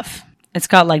rough. It's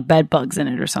got like bed bugs in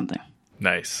it or something.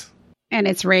 Nice. And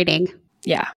it's raining.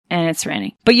 Yeah, and it's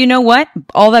raining. But you know what?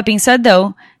 All that being said,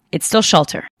 though, it's still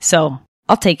shelter. So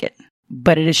I'll take it.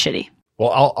 But it is shitty.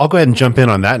 Well, I'll go ahead and jump in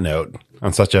on that note,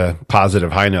 on such a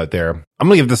positive high note there. I'm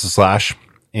going to give this a slash.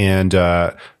 And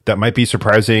that might be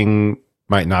surprising,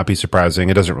 might not be surprising.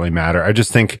 It doesn't really matter. I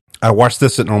just think I watched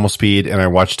this at normal speed and I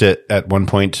watched it at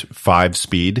 1.5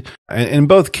 speed. And in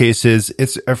both cases,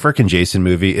 it's a freaking Jason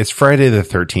movie. It's Friday the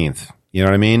 13th. You know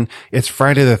what I mean? It's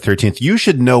Friday the 13th. You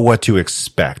should know what to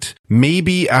expect.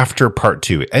 Maybe after part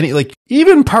 2,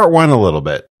 even part 1 a little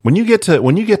bit. When you get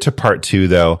to part 2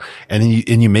 though, and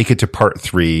then you make it to part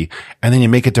 3, and then you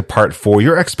make it to part 4,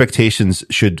 your expectations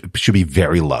should be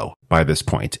very low by this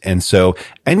point. And so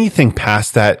anything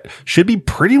past that should be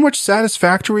pretty much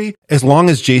satisfactory as long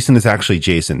as Jason is actually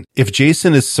Jason. If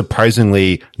Jason is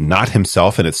surprisingly not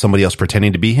himself and it's somebody else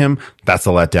pretending to be him, that's a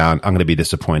letdown. I'm going to be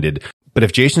disappointed. But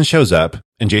if Jason shows up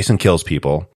and Jason kills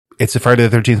people, it's a Friday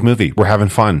the 13th movie. We're having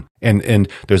fun. And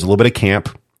there's a little bit of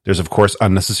camp. There's, of course,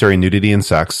 unnecessary nudity and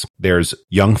sex. There's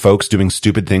young folks doing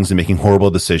stupid things and making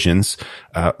horrible decisions.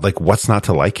 What's not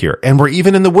to like here? And we're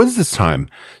even in the woods this time.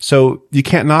 So you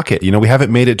can't knock it. We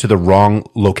haven't made it to the wrong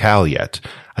locale yet.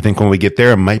 I think when we get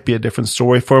there, it might be a different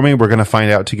story for me. We're going to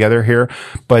find out together here.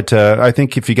 But I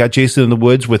think if you got Jason in the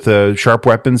woods with sharp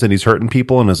weapons and he's hurting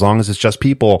people, and as long as it's just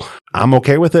people, I'm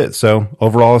okay with it. So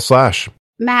overall, a slash.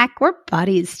 Mac, we're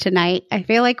buddies tonight. I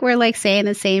feel like we're like saying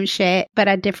the same shit, but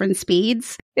at different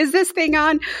speeds. Is this thing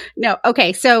on? No.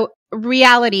 Okay. So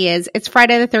reality is it's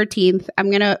Friday the 13th.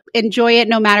 I'm going to enjoy it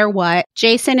no matter what.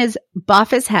 Jason is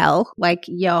buff as hell. Like,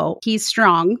 he's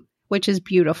strong, which is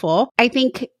beautiful. I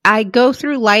think I go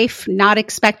through life not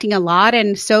expecting a lot.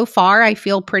 And so far I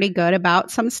feel pretty good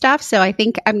about some stuff. So I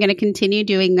think I'm going to continue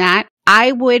doing that.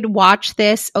 I would watch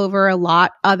this over a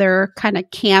lot other kind of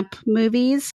camp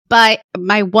movies. But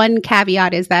my one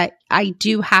caveat is that I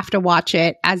do have to watch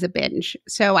it as a binge.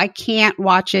 So I can't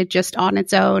watch it just on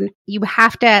its own. You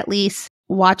have to at least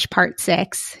watch part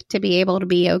 6 to be able to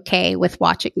be okay with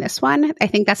watching this one. I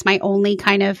think that's my only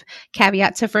kind of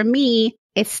caveat. So for me,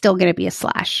 it's still going to be a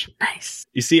slash. Nice.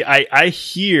 You see, I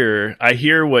hear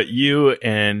what you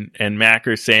and Mac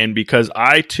are saying, because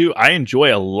I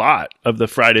enjoy a lot of the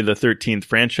Friday the 13th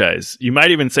franchise. You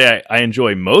might even say I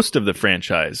enjoy most of the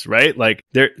franchise, right? Like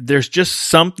there's just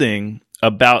something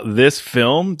about this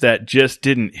film that just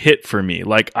didn't hit for me.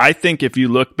 Like, I think if you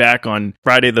look back on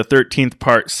Friday the 13th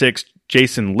part 6,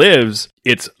 Jason Lives,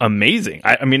 it's amazing.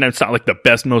 I mean, it's not like the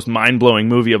best, most mind-blowing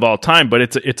movie of all time, but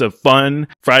it's a fun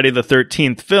Friday the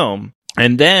 13th film.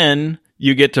 And then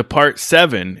you get to part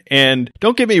 7, and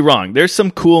don't get me wrong, there's some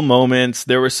cool moments.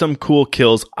 There were some cool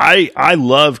kills. I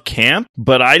love camp,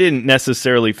 but I didn't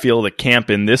necessarily feel the camp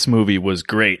in this movie was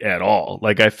great at all.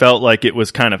 Like, I felt like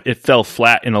it fell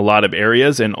flat in a lot of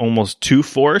areas and almost too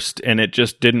forced, and it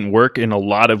just didn't work in a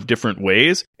lot of different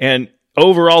ways. And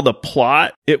overall, the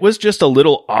plot, it was just a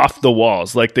little off the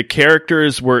walls. Like, the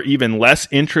characters were even less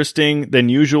interesting than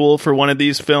usual for one of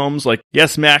these films. Like,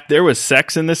 yes, Mac, there was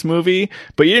sex in this movie,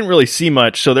 but you didn't really see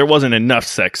much, so there wasn't enough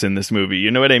sex in this movie.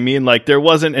 You know what I mean? Like, there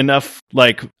wasn't enough,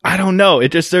 like, I don't know.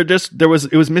 It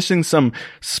was missing some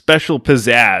special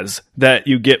pizzazz that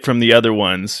you get from the other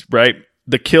ones, right?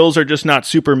 the kills are just not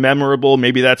super memorable.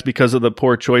 Maybe that's because of the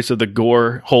poor choice of the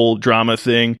gore whole drama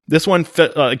thing. This one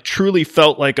truly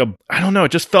felt like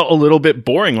it just felt a little bit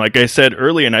boring, like I said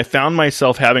earlier, and I found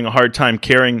myself having a hard time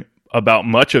caring about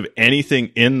much of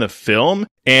anything in the film.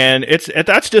 And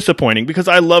that's disappointing because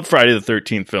I love Friday the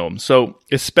 13th films. So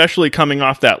especially coming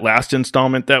off that last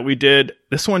installment that we did,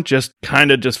 this one just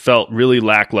kind of just felt really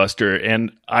lackluster.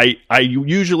 And I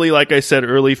usually, like I said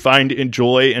early, find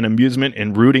joy and amusement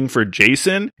in rooting for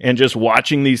Jason and just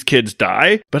watching these kids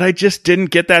die. But I just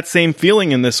didn't get that same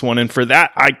feeling in this one. And for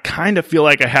that, I kind of feel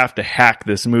like I have to hack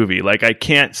this movie. Like I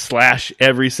can't slash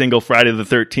every single Friday the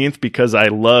 13th because I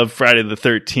love Friday the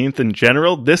 13th in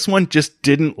general. This one just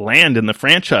didn't land in the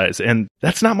franchise, and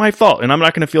that's not my fault, and I'm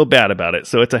not going to feel bad about it,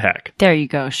 so it's a hack. There you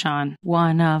go, Sean.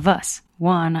 One of us.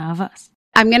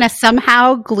 I'm going to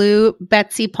somehow glue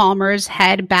Betsy Palmer's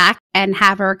head back and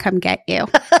have her come get you.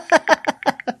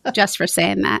 Just for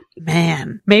saying that.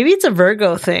 Man, maybe it's a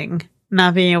Virgo thing,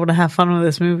 not being able to have fun with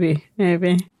this movie,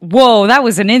 maybe. Whoa, that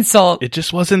was an insult. It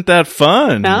just wasn't that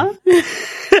fun. No?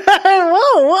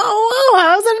 Whoa.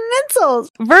 How is that an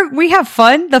insult? We have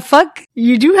fun? The fuck?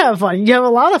 You do have fun. You have a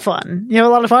lot of fun. You have a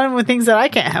lot of fun with things that I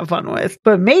can't have fun with.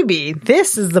 But maybe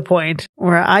this is the point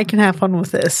where I can have fun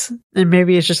with this. And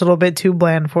maybe it's just a little bit too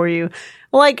bland for you.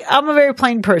 Like, I'm a very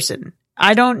plain person.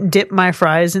 I don't dip my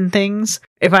fries in things.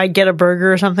 If I get a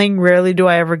burger or something, rarely do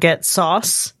I ever get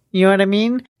sauce. You know what I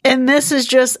mean? And this is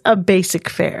just a basic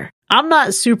fare. I'm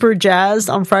not super jazzed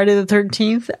on Friday the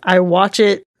 13th. I watch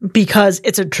it because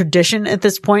it's a tradition at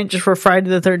this point, just for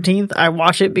Friday the 13th. I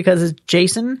watch it because it's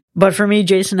Jason. But for me,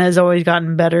 Jason has always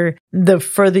gotten better. The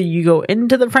further you go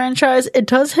into the franchise, it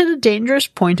does hit a dangerous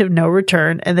point of no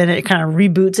return, and then it kind of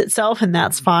reboots itself, and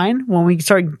that's fine. When we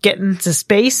start getting to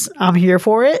space, I'm here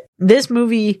for it. This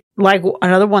movie, like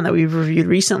another one that we've reviewed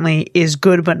recently, is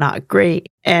good but not great.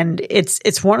 And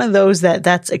it's one of those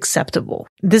that's acceptable.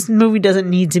 This movie doesn't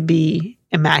need to be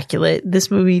immaculate. This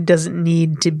movie doesn't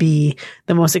need to be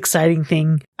the most exciting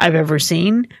thing I've ever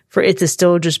seen for it to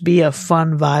still just be a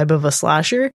fun vibe of a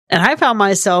slasher. And I found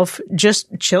myself just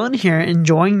chilling here,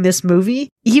 enjoying this movie,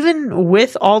 even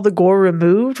with all the gore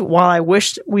removed. While I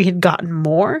wished we had gotten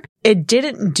more, it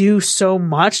didn't do so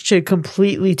much to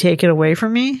completely take it away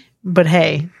from me. But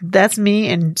hey, that's me,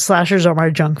 and slashers are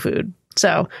my junk food.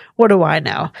 So what do I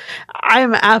know?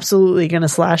 I'm absolutely going to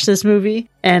slash this movie.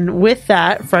 And with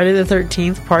that, Friday the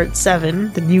 13th, Part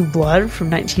 7, The New Blood from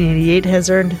 1988 has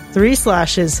earned 3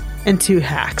 slashes and 2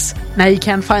 hacks. Now you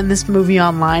can find this movie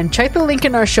online. Check the link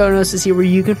in our show notes to see where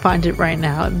you can find it right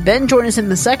now. Then join us in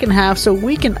the second half so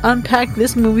we can unpack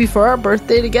this movie for our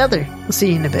birthday together. We'll see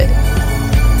you in a bit.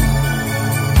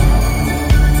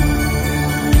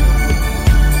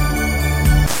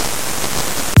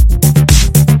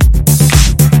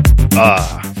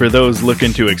 For those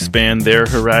looking to expand their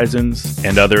horizons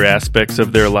and other aspects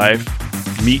of their life,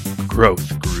 meet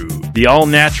Growth Groove, the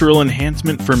all-natural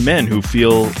enhancement for men who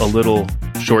feel a little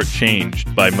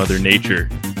shortchanged by Mother Nature.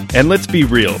 And let's be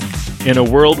real, in a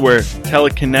world where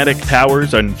telekinetic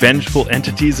powers and vengeful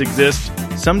entities exist,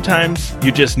 sometimes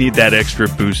you just need that extra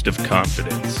boost of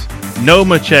confidence. No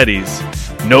machetes,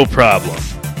 no problem.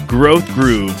 Growth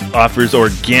Groove offers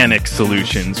organic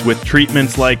solutions with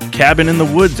treatments like Cabin in the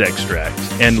Woods extract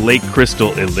and Lake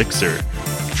Crystal elixir.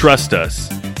 Trust us,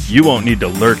 you won't need to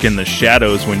lurk in the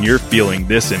shadows when you're feeling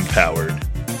this empowered.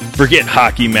 Forget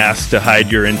hockey masks to hide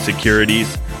your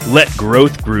insecurities. Let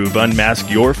Growth Groove unmask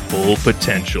your full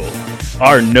potential.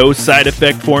 Our no side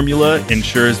effect formula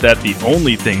ensures that the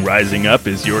only thing rising up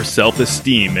is your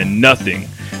self-esteem and nothing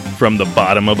from the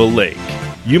bottom of a lake.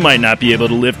 You might not be able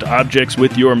to lift objects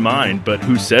with your mind, but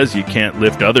who says you can't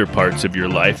lift other parts of your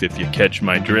life if you catch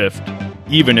my drift?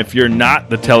 Even if you're not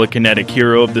the telekinetic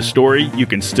hero of the story, you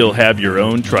can still have your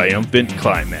own triumphant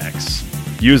climax.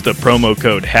 Use the promo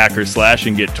code HackerSlash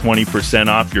and get 20%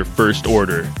 off your first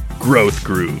order. Growth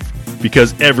Groove.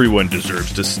 Because everyone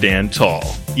deserves to stand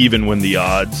tall, even when the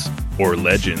odds, or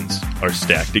legends, are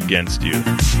stacked against you.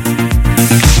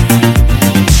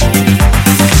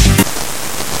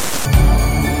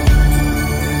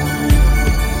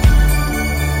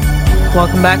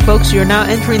 Welcome back, folks. You're now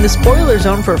entering the spoiler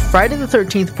zone for Friday the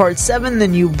 13th, Part 7, The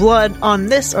New Blood, on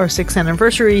this, our 6th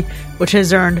anniversary, which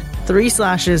has earned 3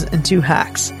 slashes and 2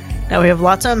 hacks. Now, we have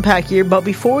lots to unpack here, but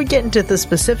before we get into the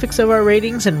specifics of our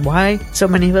ratings and why so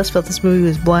many of us felt this movie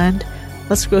was bland,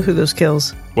 let's go through those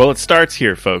kills. Well, it starts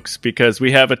here, folks, because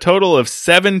we have a total of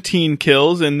 17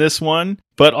 kills in this one,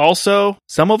 but also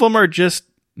some of them are just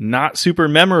not super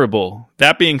memorable.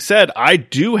 That being said, I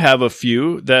do have a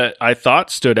few that I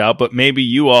thought stood out, but maybe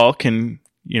you all can,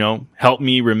 help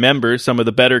me remember some of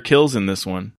the better kills in this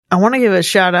one. I want to give a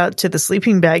shout out to the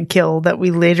sleeping bag kill that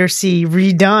we later see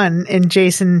redone in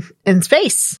Jason in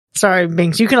space. Sorry,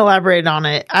 Binks, you can elaborate on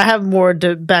it. I have more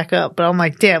to back up, but I'm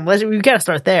like, damn, we've got to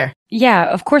start there.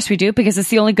 Yeah, of course we do, because it's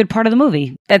the only good part of the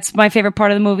movie. That's my favorite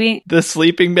part of the movie. The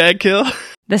sleeping bag kill?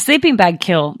 The sleeping bag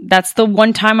kill. That's the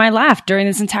one time I laughed during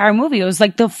this entire movie. It was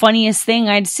like the funniest thing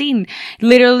I'd seen.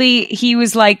 Literally, he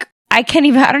was like, I don't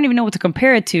even know what to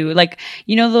compare it to. Like,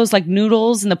 you know, those like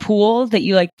noodles in the pool that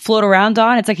you like float around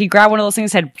on? It's like he grabbed one of those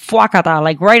things and said, fuakata,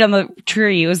 like right on the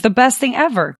tree. It was the best thing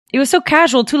ever. It was so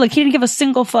casual too. Like he didn't give a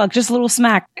single fuck, just a little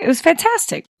smack. It was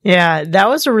fantastic. Yeah, that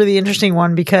was a really interesting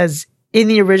one because in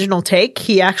the original take,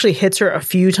 he actually hits her a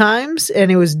few times and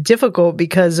it was difficult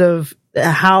because of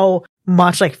how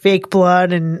much like fake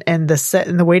blood and the set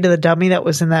and the weight of the dummy that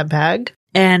was in that bag.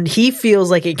 And he feels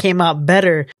like it came out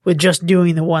better with just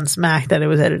doing the one smack that it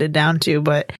was edited down to.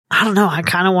 But I don't know. I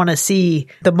kind of want to see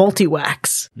the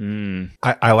multi-wax.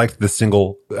 I liked the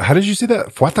single. How did you say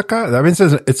that? Fuataka? I mean,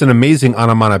 it's an amazing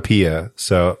onomatopoeia.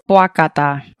 So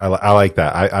Fuakata. I like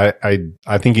that.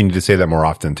 I think you need to say that more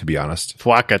often, to be honest.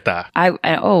 Fuakata.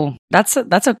 I'll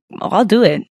do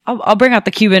it. I'll bring out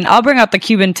the Cuban. I'll bring out the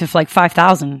Cuban to like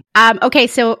 5,000. Okay,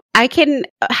 so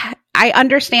I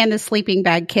understand the sleeping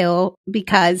bag kill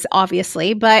because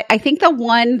obviously, but I think the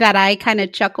one that I kind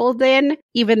of chuckled in,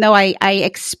 even though I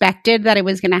expected that it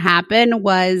was going to happen,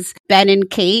 was Ben and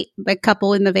Kate, the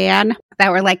couple in the van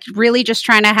that were like really just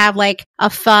trying to have like a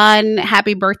fun,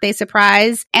 happy birthday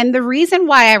surprise. And the reason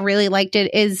why I really liked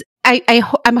it is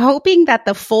I'm hoping that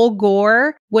the full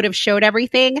gore would have showed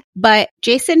everything, but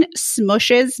Jason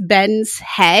smushes Ben's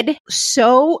head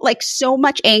so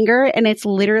much anger, and it's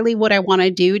literally what I want to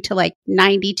do to like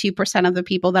 92% of the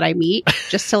people that I meet,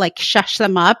 just to like shush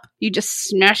them up. You just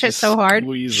smash it so hard.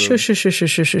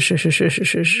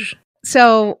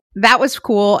 So that was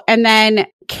cool. And then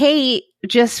Kate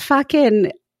just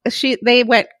fucking they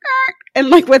went and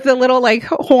like with a little like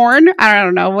horn, I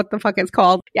don't know what the fuck it's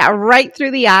called. Yeah, right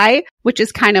through the eye, which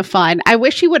is kind of fun. I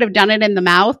wish he would have done it in the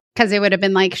mouth because it would have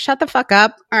been like, shut the fuck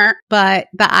up. But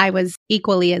the eye was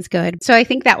equally as good. So I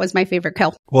think that was my favorite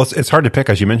kill. Well, it's hard to pick,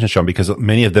 as you mentioned, Sean, because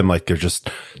many of them, like, they're just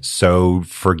so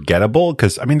forgettable.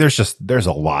 Because, I mean, there's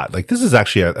a lot. Like, this is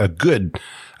actually a good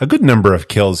number of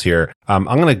kills here. I'm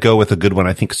going to go with a good one,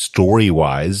 I think,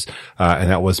 story-wise, and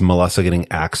that was Melissa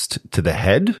getting axed to the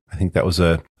head. I think that was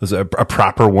a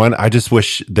proper one. I just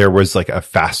wish there was like a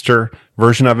faster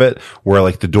version of it where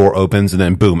like the door opens and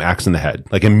then boom, axe in the head,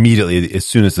 like immediately as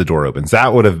soon as the door opens.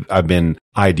 That would have been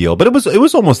ideal, but it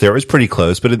was almost there. It was pretty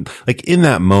close, but like in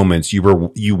that moment,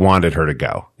 you wanted her to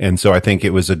go, and so I think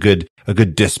it was a good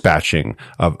dispatching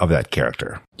of that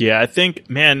character. Yeah, I think,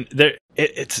 man,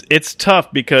 it's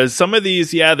tough because some of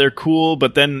these, yeah, they're cool,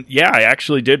 but then, yeah, I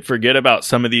actually did forget about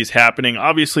some of these happening.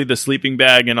 Obviously, the sleeping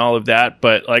bag and all of that,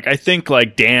 but like I think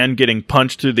like Dan getting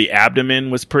punched through the abdomen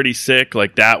was pretty sick.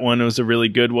 Like that one was a really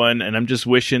good one, and I'm just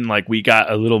wishing like we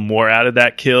got a little more out of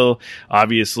that kill.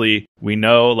 Obviously, we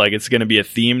know like it's going to be a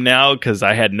theme now because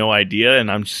I had no idea,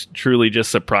 and I'm truly just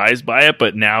surprised by it.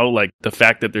 But now, like the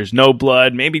fact that there's no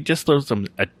blood, maybe just there's some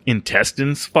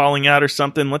intestines falling out or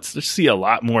something. Let's just see a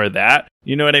lot more of that.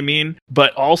 You know what I mean?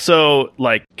 But also,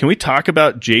 like, can we talk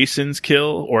about Jason's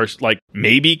kill or like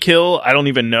maybe kill? I don't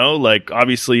even know. Like,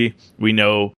 obviously, we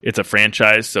know it's a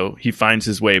franchise, so he finds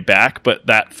his way back. But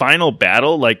that final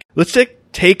battle, like, let's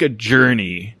take a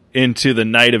journey into the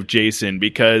night of Jason,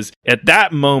 because at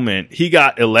that moment he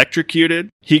got electrocuted,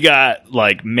 he got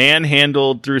like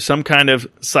manhandled through some kind of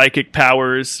psychic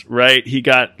powers, right? He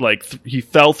got like he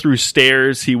fell through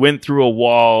stairs, he went through a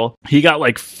wall, he got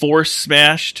like force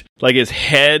smashed, like his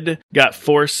head got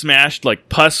force smashed, like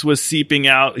pus was seeping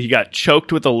out, he got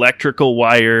choked with electrical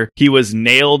wire, he was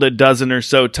nailed a dozen or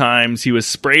so times, he was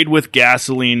sprayed with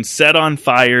gasoline, set on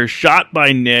fire, shot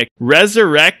by Nick,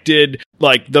 resurrected,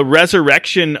 like the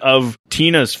resurrection of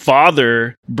Tina's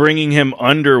father, bringing him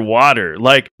underwater.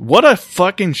 Like, what a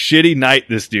fucking shitty night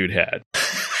this dude had.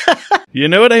 You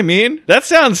know what I mean? That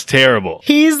sounds terrible.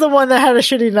 He's the one that had a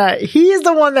shitty night. He's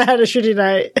the one that had a shitty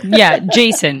night. Yeah,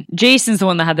 Jason. Jason's the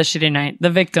one that had the shitty night. The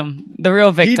victim. The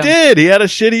real victim. He did. He had a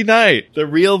shitty night. The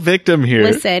real victim here.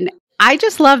 Listen, I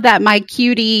just love that my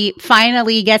cutie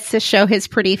finally gets to show his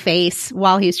pretty face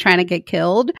while he's trying to get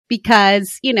killed,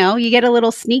 because, you know, you get a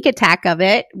little sneak attack of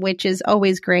it, which is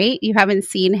always great. You haven't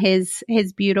seen his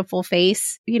beautiful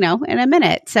face, you know, in a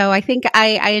minute. So I think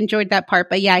I enjoyed that part.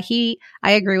 But yeah,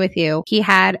 I agree with you. He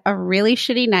had a really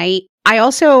shitty night. I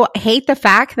also hate the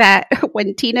fact that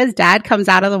when Tina's dad comes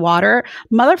out of the water,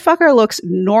 motherfucker looks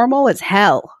normal as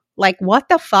hell. Like, what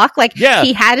the fuck? Like, Yeah.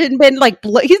 he hadn't been like,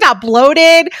 he's not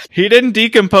bloated. He didn't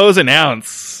decompose an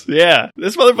ounce. Yeah.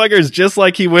 This motherfucker is just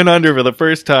like he went under for the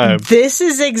first time. This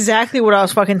is exactly what I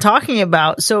was fucking talking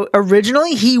about. So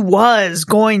originally he was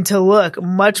going to look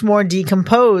much more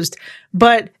decomposed,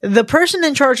 but the person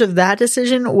in charge of that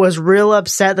decision was real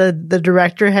upset that the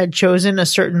director had chosen a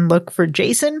certain look for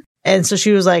Jason. And so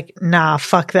she was like, nah,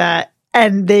 fuck that.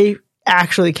 And they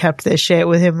actually kept this shit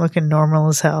with him looking normal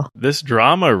as hell. This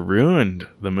drama ruined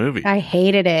the movie. I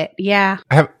hated it. Yeah.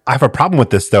 I have a problem with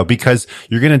this though, because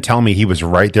you're going to tell me he was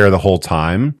right there the whole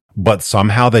time, but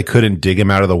somehow they couldn't dig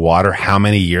him out of the water how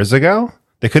many years ago?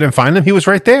 They couldn't find him? He was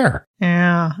right there.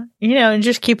 Yeah. You know,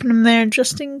 just keeping him there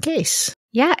just in case.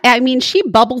 Yeah. I mean, she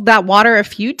bubbled that water a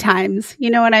few times.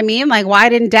 You know what I mean? Like, why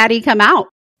didn't Daddy come out?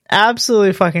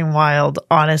 Absolutely fucking wild,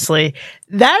 honestly.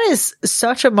 That is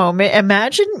such a moment.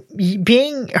 Imagine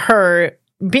being her,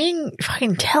 being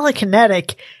fucking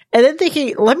telekinetic, and then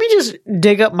thinking, let me just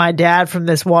dig up my dad from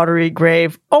this watery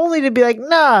grave, only to be like,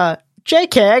 nah,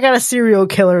 JK, I got a serial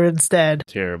killer instead.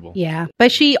 Terrible. Yeah.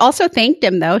 But she also thanked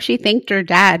him, though. She thanked her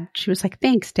dad. She was like,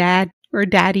 thanks, Dad. Or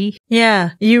Daddy.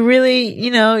 Yeah, you really,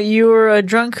 you were a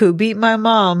drunk who beat my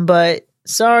mom, but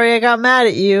sorry I got mad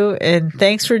at you, and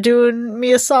thanks for doing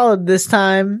me a solid this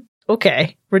time.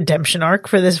 Okay, redemption arc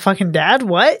for this fucking dad?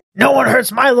 What? No one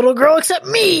hurts my little girl except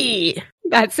me!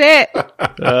 That's it.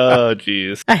 Oh,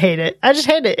 jeez. I hate it. I just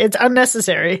hate it. It's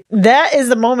unnecessary. That is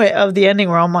the moment of the ending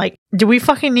where I'm like, do we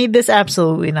fucking need this?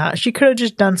 Absolutely not. She could have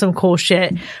just done some cool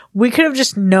shit. We could have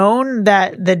just known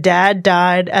that the dad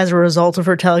died as a result of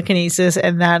her telekinesis,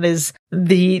 and that is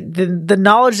the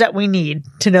knowledge that we need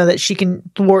to know that she can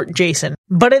thwart Jason.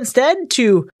 But instead,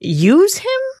 to use him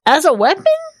as a weapon?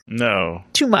 No.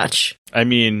 Too much. I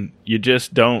mean, you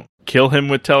just don't kill him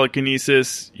with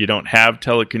telekinesis, you don't have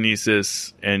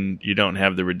telekinesis, and you don't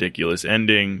have the ridiculous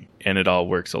ending, and it all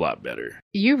works a lot better.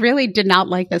 You really did not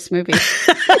like this movie.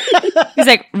 He's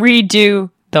like,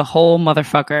 redo the whole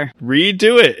motherfucker.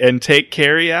 Redo it and take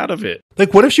Carrie out of it.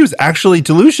 Like, what if she was actually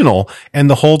delusional and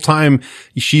the whole time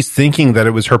she's thinking that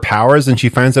it was her powers, and she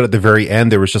finds out at the very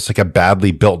end there was just like a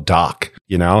badly built dock,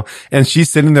 and she's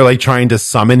sitting there like trying to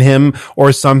summon him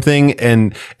or something,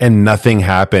 and nothing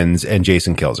happens, and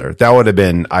Jason kills her. That would have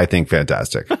been, I think,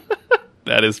 fantastic.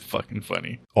 That is fucking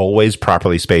funny. Always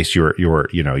properly space your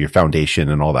foundation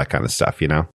and all that kind of stuff,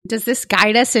 Does this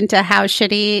guide us into how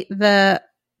shitty the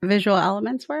visual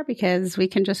elements were? Because we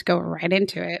can just go right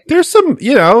into it. There's some,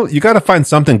 you got to find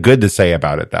something good to say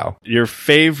about it, though. Your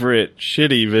favorite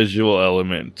shitty visual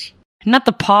element. Not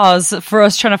the pause for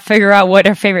us trying to figure out what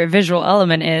our favorite visual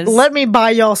element is. Let me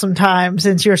buy y'all some time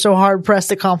since you're so hard pressed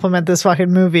to compliment this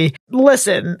fucking movie.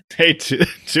 Listen. Hey,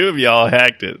 two of y'all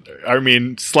hacked it.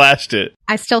 Slashed it.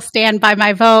 I still stand by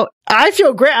my vote. I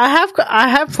feel great. I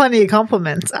have plenty of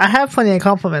compliments.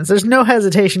 There's no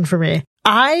hesitation for me.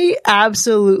 I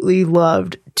absolutely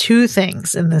loved two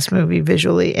things in this movie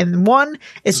visually. And one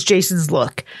is Jason's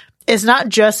look. It's not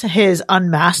just his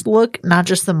unmasked look, not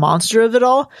just the monster of it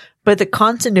all, but the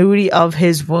continuity of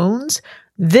his wounds.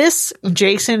 This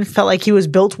Jason felt like he was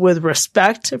built with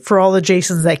respect for all the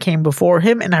Jasons that came before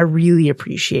him. And I really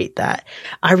appreciate that.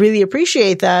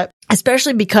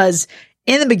 Especially because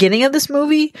in the beginning of this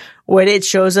movie, when it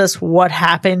shows us what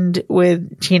happened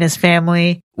with Tina's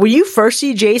family, when you first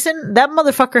see Jason, that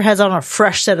motherfucker has on a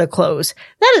fresh set of clothes.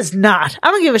 That is not,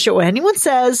 I don't give a shit what anyone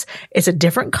says. It's a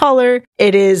different color.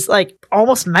 It is like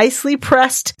almost nicely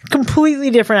pressed, completely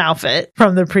different outfit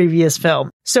from the previous film.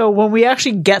 So when we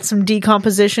actually get some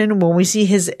decomposition, when we see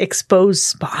his exposed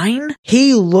spine,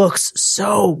 he looks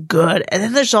so good. And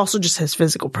then there's also just his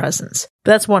physical presence.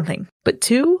 That's one thing. But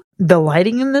two, the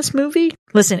lighting in this movie,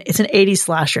 listen, it's an 80s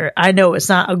slasher. I know it's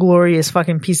not a glorious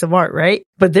fucking piece of art, right?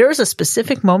 But there is a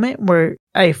specific moment where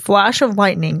a flash of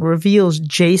lightning reveals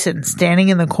Jason standing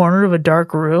in the corner of a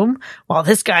dark room while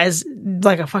this guy's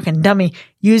like a fucking dummy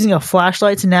using a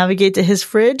flashlight to navigate to his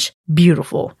fridge.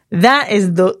 Beautiful. That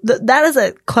is that is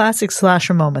a classic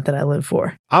slasher moment that I live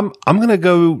for. I'm going to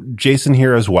go Jason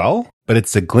here as well, but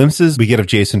it's the glimpses we get of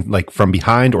Jason like from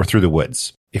behind or through the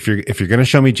woods. If you're going to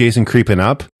show me Jason creeping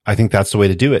up, I think that's the way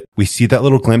to do it. We see that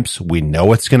little glimpse. We know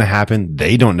what's going to happen.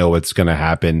 They don't know what's going to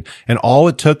happen. And all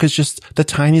it took is just the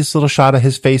tiniest little shot of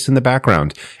his face in the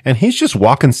background. And he's just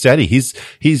walking steady.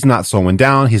 He's not slowing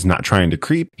down. He's not trying to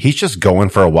creep. He's just going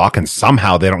for a walk. And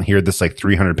somehow they don't hear this like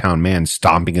 300-pound man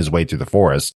stomping his way through the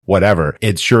forest. Whatever.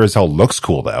 It sure as hell looks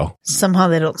cool though. Somehow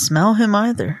they don't smell him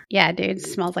either. Yeah, dude, it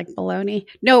smells like bologna.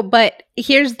 No, but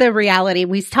here's the reality.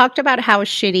 We talked about how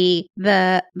shitty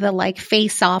the like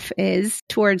face off is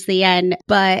towards towards the end.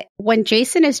 But when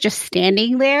Jason is just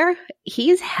standing there,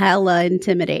 he's hella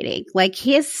intimidating. Like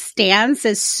his stance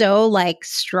is so like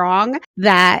strong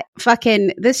that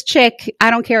fucking this chick,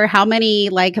 I don't care how many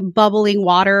like bubbling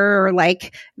water or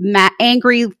like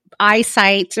angry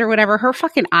eyesight or whatever, her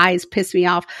fucking eyes piss me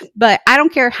off. But I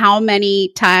don't care how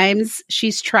many times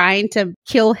she's trying to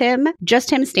kill him.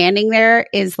 Just him standing there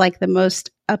is like the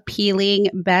most appealing,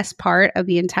 best part of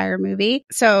the entire movie.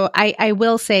 So I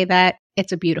will say that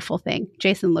it's a beautiful thing.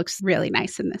 Jason looks really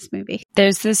nice in this movie.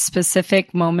 There's this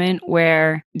specific moment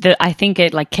where I think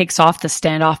it like kicks off the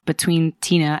standoff between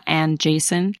Tina and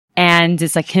Jason. And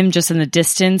it's like him just in the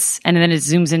distance, and then it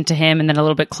zooms into him and then a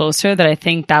little bit closer, that I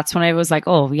think that's when I was like,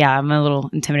 oh yeah, I'm a little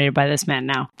intimidated by this man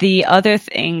now. The other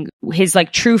thing, his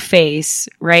like true face,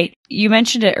 right? You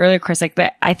mentioned it earlier, Chris, like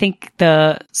that. I think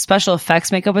the special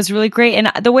effects makeup was really great.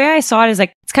 And the way I saw it is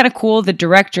like, it's kind of cool. The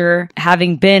director,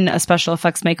 having been a special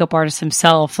effects makeup artist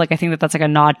himself, like I think that that's like a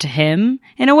nod to him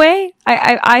in a way.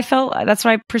 I felt that's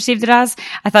what I perceived it as.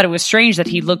 I thought it was strange that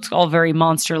he looked all very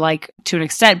monster-like to an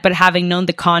extent, but having known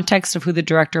the context of who the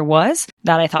director was,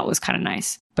 that I thought was kind of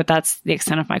nice. But that's the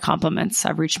extent of my compliments.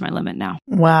 I've reached my limit now.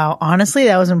 Wow. Honestly,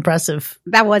 that was impressive.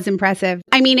 That was impressive.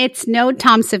 I mean, it's no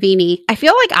Tom Savini. I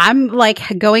feel like I'm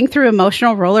like going through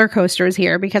emotional roller coasters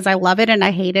here because I love it and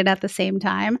I hate it at the same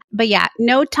time. But yeah,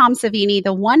 no Tom Savini.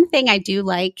 The one thing I do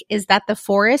like is that the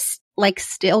forest like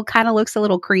still kind of looks a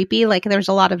little creepy. Like there's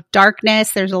a lot of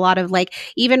darkness. There's a lot of like,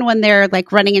 even when they're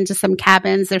like running into some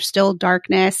cabins, there's still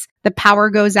darkness. The power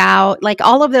goes out, like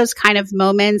all of those kind of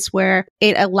moments where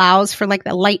it allows for like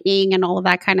the lightning and all of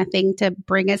that kind of thing to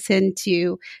bring us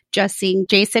into just seeing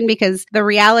Jason, because the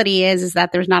reality is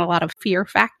that there's not a lot of fear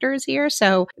factors here.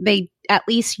 So they at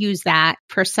least use that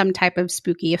for some type of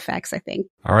spooky effects, I think.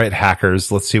 All right,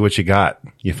 hackers, let's see what you got.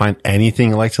 You find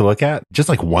anything you like to look at? Just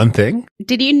like one thing?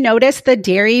 Did you notice the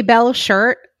Dairy Bell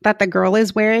shirt that the girl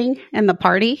is wearing in the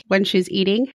party when she's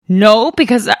eating? No,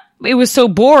 because it was so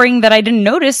boring that I didn't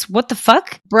notice. What the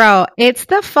fuck? Bro, it's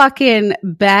the fucking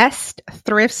best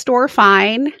thrift store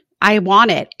find. I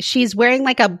want it. She's wearing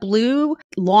like a blue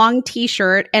long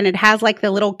t-shirt and it has like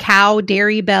the little cow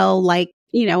Dairy Bell, like,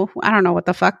 you know, I don't know what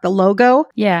the fuck, the logo.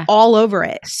 Yeah. All over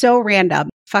it. So random.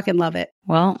 Fucking love it.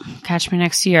 Well, catch me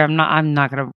next year. I'm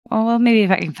not gonna, oh, well, maybe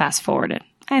if I can fast forward it.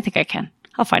 I think I can.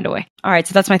 I'll find a way. All right.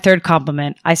 So that's my third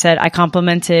compliment. I said I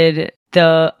complimented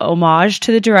the homage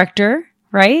to the director,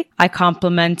 right? I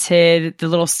complimented the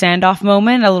little standoff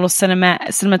moment, a little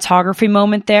cinematography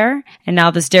moment there. And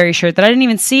now this dairy shirt that I didn't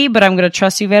even see, but I'm going to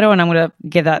trust you, Vero, and I'm going to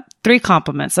give that 3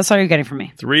 compliments. That's all you're getting from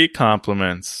me. 3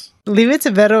 compliments. Leave it to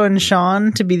Vero and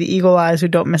Sean to be the eagle eyes who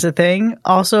don't miss a thing.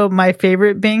 Also, my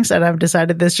favorite Binks, and I've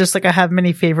decided this just like I have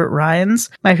many favorite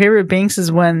Ryans. My favorite Binks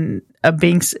is when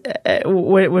Binks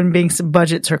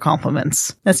budgets her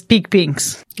compliments. That's peak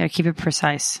Binks. Gotta keep it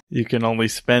precise. You can only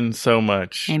spend so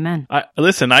much. Amen.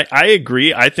 Listen, I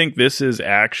agree. I think this is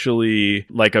actually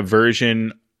like a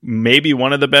version, maybe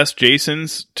one of the best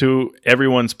Jasons, to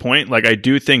everyone's point. Like, I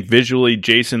do think visually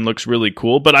Jason looks really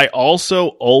cool, but I also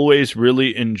always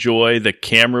really enjoy the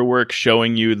camera work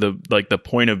showing you the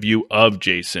point of view of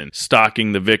Jason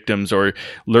stalking the victims or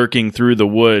lurking through the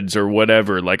woods or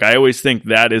whatever. Like, I always think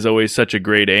that is always such a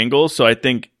great angle. So I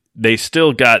think they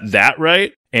still got that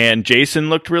right, and Jason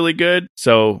looked really good.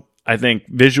 So I think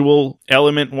visual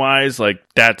element wise, like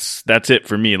that's it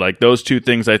for me. Like those 2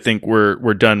 things I think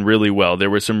were done really well. There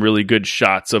were some really good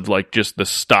shots of like just the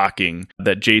stalking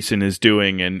that Jason is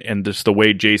doing and just the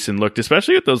way Jason looked,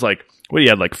 especially with those like, what he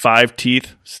had, like 5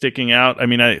 teeth sticking out. I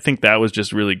mean, I think that was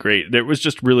just really great. There was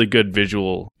just really good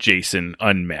visual Jason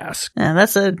unmasked. Yeah,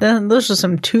 those are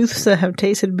some tooths that have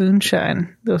tasted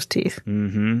moonshine, those teeth.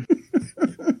 Mm-hmm.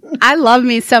 I love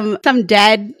me some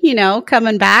dead, you know,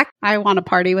 coming back. I want to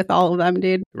party with all of them,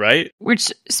 dude. Right?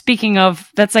 Which, speaking of,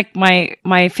 that's like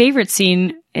my favorite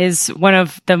scene is one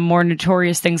of the more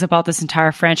notorious things about this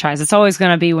entire franchise. It's always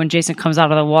going to be when Jason comes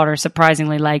out of the water,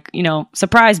 surprisingly, like, you know,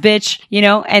 surprise, bitch, you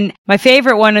know? And my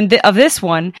favorite one of this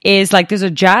one is like, there's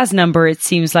a jazz number, it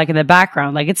seems like, in the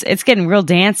background. Like, it's getting real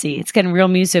dancey. It's getting real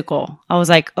musical. I was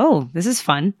like, oh, this is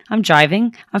fun. I'm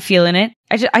jiving. I'm feeling it.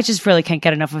 I just really can't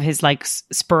get enough of his like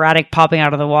sporadic popping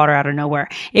out of the water out of nowhere.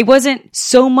 It wasn't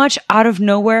so much out of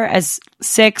nowhere as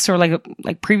 6 or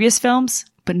like previous films,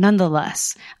 but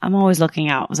nonetheless, I'm always looking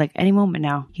out. I was like, any moment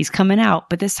now, he's coming out.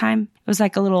 But this time, it was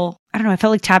like a little, I don't know, I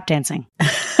felt like tap dancing.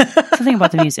 Something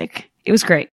about the music. It was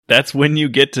great. That's when you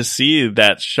get to see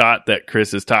that shot that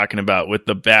Chris is talking about with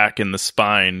the back and the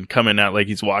spine coming out like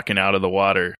he's walking out of the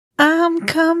water. I'm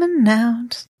coming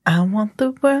out. I want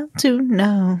the world to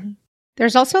know.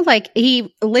 There's also like,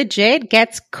 he legit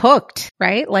gets cooked,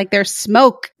 right? Like there's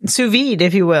smoke Sous vide,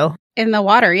 if you will. in the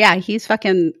water. Yeah, he's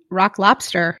fucking rock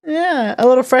lobster. Yeah, a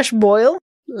little fresh boil.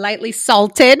 Lightly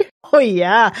salted. Oh,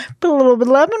 yeah. Put a little bit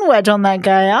of lemon wedge on that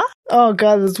guy, huh? Oh,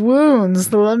 God, those wounds.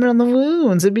 The lemon on the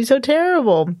wounds. It'd be so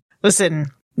terrible.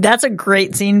 Listen, that's a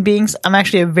great scene, Binks. I'm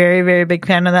actually a very, very big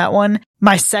fan of that one.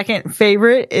 My second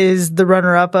favorite is the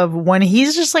runner-up of when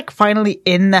he's just like finally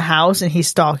in the house and he's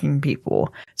stalking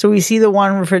people. So we see the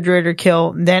one refrigerator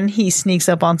kill, then he sneaks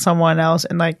up on someone else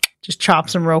and like just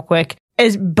chops him real quick.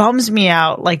 It bums me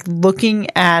out, like looking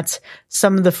at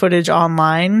some of the footage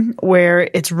online where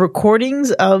it's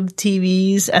recordings of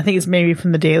TVs. I think it's maybe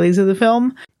from the dailies of the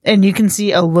film. And you can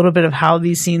see a little bit of how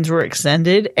these scenes were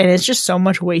extended. And it's just so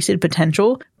much wasted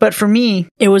potential. But for me,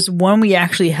 it was when we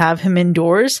actually have him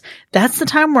indoors. That's the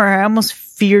time where I almost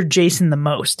feared Jason the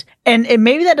most. And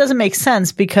maybe that doesn't make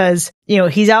sense because, you know,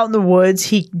 he's out in the woods,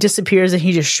 he disappears and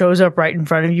he just shows up right in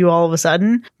front of you all of a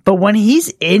sudden. But when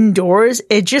he's indoors,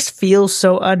 it just feels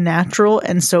so unnatural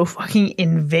and so fucking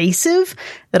invasive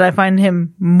that I find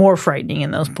him more frightening in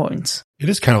those points. It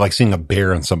is kind of like seeing a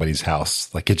bear in somebody's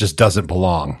house. Like it just doesn't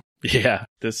belong. Yeah,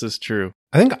 this is true.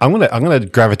 I think I'm gonna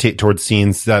gravitate towards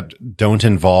scenes that don't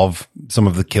involve some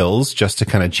of the kills just to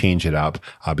kind of change it up,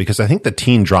 because I think the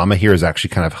teen drama here is actually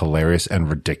kind of hilarious and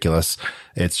ridiculous.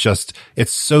 It's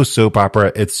so soap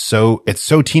opera. It's so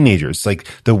teenagers. Like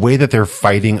the way that they're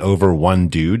fighting over one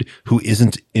dude who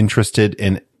isn't interested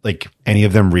in like any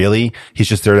of them really. He's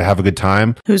just there to have a good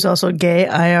time. Who's also gay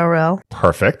IRL.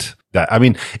 Perfect.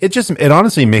 It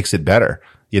honestly makes it better.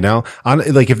 You know,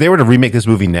 like if they were to remake this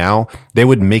movie now, they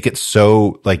would make it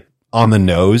so like on the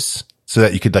nose so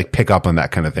that you could like pick up on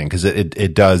that kind of thing. Cause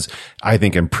it does, I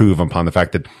think, improve upon the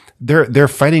fact that they're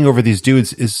fighting over these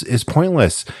dudes is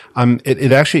pointless.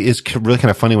 It actually is really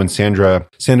kind of funny when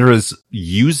Sandra's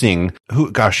using who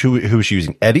is she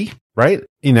using? Eddie, right?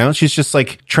 You know, she's just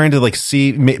like trying to like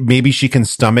see maybe she can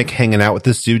stomach hanging out with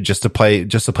this dude just to play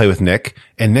with Nick.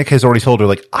 And Nick has already told her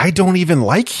like, I don't even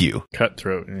like you.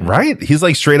 Cutthroat. Yeah. Right? He's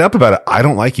like straight up about it. I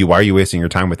don't like you. Why are you wasting your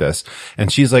time with this?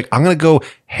 And she's like, I'm going to go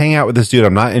hang out with this dude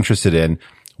I'm not interested in.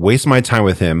 Waste my time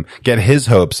with him, get his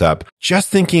hopes up, just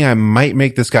thinking I might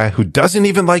make this guy who doesn't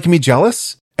even like me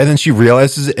jealous. And then she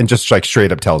realizes it and just like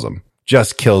straight up tells him,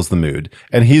 just kills the mood.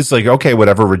 And he's like, okay,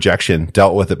 whatever, rejection,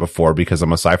 dealt with it before because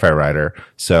I'm a sci-fi writer.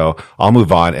 So I'll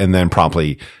move on. And then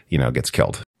promptly, you know, gets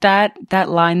killed. That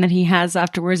line that he has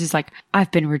afterwards is like, I've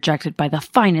been rejected by the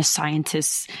finest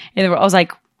scientists in the world. I was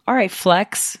like, all right,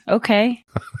 flex. Okay.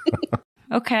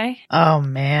 Okay. Oh,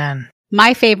 man.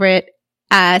 My favorite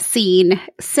scene,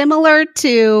 similar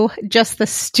to just the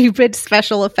stupid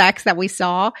special effects that we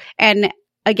saw. And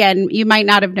again, you might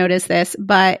not have noticed this,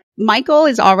 but Michael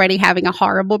is already having a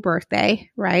horrible birthday,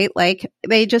 right? Like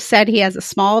they just said he has a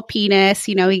small penis.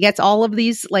 You know, he gets all of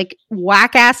these like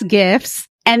whack ass gifts.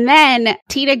 And then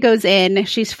Tina goes in,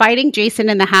 she's fighting Jason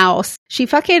in the house. She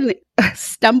fucking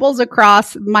stumbles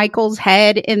across Michael's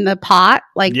head in the pot,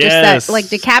 like just that like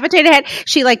decapitated head.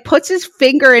 She like puts his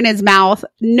finger in his mouth,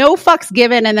 no fucks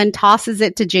given, and then tosses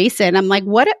it to Jason. I'm like,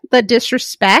 what the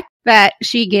disrespect that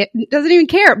she doesn't even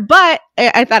care. But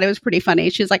I thought it was pretty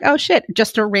funny. She's like, oh shit,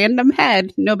 just a random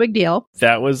head. No big deal.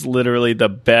 That was literally the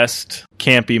best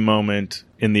campy moment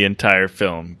in the entire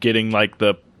film. Getting like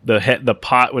the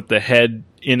pot with the head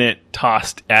in it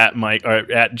tossed at Mike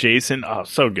or at Jason. Oh,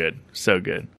 so good. So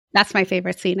good. That's my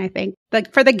favorite scene, I think.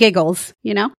 Like for the giggles,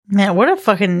 you know? Man, what a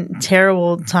fucking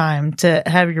terrible time to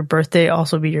have your birthday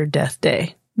also be your death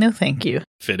day. No, thank you.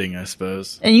 Fitting, I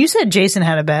suppose. And you said Jason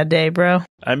had a bad day, bro.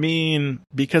 I mean,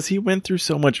 because he went through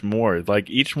so much more. Like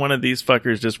each one of these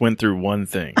fuckers just went through one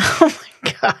thing. Oh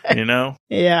my God. You know?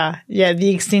 Yeah. Yeah. The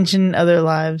extinction of their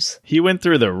lives. He went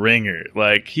through the ringer.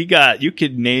 Like you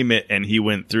could name it and he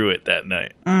went through it that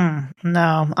night.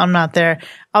 No, I'm not there.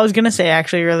 I was going to say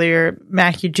actually earlier,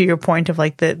 Mac, to your point of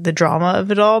like the drama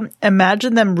of it all.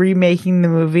 Imagine them remaking the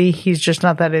movie He's Just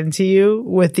Not That Into You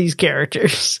with these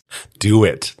characters. Do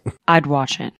it. I'd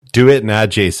watch it. Do it and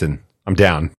add Jason. I'm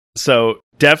down. So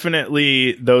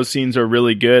definitely those scenes are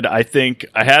really good. I think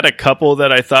I had a couple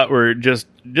that I thought were just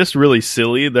really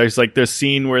silly. There's like this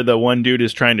scene where the one dude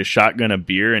is trying to shotgun a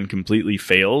beer and completely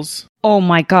fails. Oh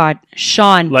my God,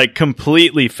 Sean. Like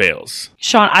completely fails.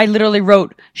 Sean, I literally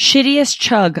wrote shittiest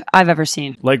chug I've ever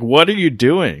seen. Like, what are you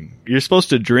doing? You're supposed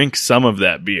to drink some of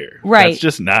that beer. Right. That's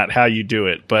just not how you do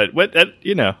it. But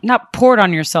you know. Not pour it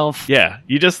on yourself. Yeah.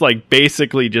 You just like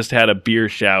basically just had a beer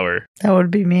shower. That would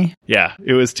be me. Yeah.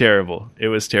 It was terrible. It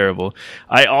was terrible.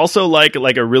 I also like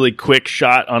a really quick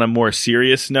shot on a more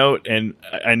serious note. And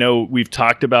I know we've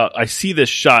talked about, I see this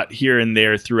shot here and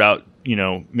there throughout,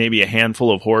 maybe a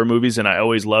handful of horror movies, and I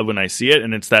always love when I see it.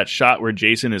 And it's that shot where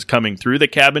Jason is coming through the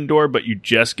cabin door, but you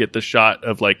just get the shot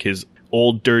of like his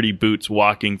old dirty boots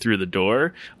walking through the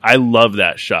door. I love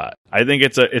that shot. I think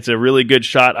it's a really good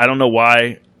shot. I don't know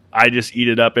why. I just eat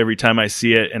it up every time I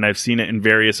see it, and I've seen it in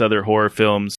various other horror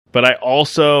films. But I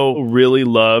also really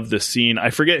love the scene. I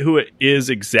forget who it is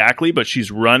exactly, but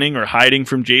she's running or hiding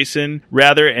from Jason,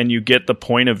 rather, and you get the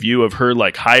point of view of her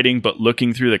like hiding, but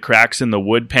looking through the cracks in the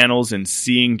wood panels and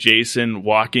seeing Jason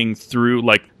walking through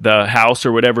like the house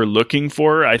or whatever looking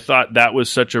for her. I thought that was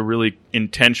such a really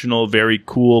intentional, very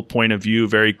cool point of view,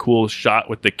 very cool shot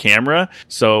with the camera.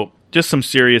 So just some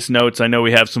serious notes. I know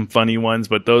we have some funny ones,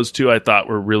 but those two I thought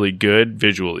were really good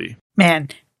visually. Man,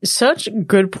 such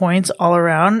good points all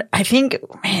around. I think,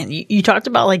 man, you talked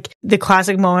about like the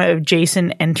classic moment of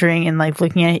Jason entering and like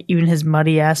looking at even his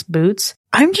muddy ass boots.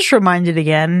 I'm just reminded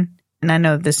again, and I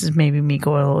know this is maybe me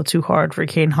going a little too hard for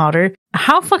Kane Hodder,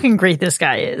 how fucking great this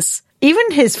guy is.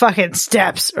 Even his fucking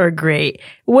steps are great,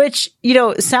 which,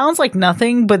 sounds like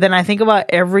nothing, but then I think about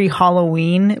every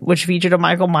Halloween, which featured a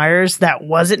Michael Myers that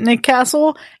wasn't Nick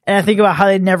Castle, and I think about how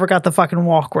they never got the fucking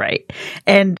walk right.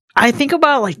 And I think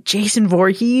about like Jason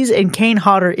Voorhees, and Kane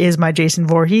Hodder is my Jason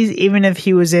Voorhees, even if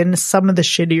he was in some of the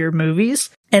shittier movies.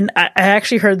 And I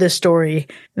actually heard this story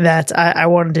that I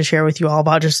wanted to share with you all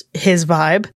about just his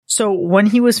vibe. So when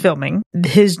he was filming,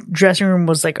 his dressing room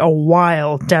was like a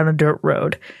while down a dirt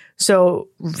road. So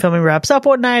filming wraps up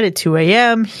one night at 2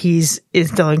 a.m. He's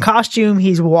still in costume.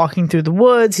 He's walking through the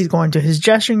woods. He's going to his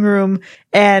dressing room.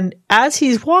 And as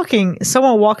he's walking,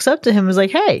 someone walks up to him and is like,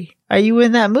 "Hey, are you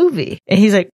in that movie?" And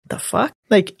he's like, "The fuck?"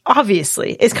 Like,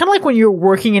 obviously. It's kind of like when you're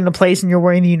working in a place and you're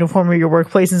wearing the uniform of your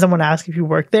workplace and someone asks if you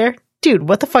work there. Dude,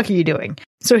 what the fuck are you doing?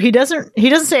 So he doesn't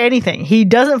say anything. He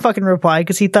doesn't fucking reply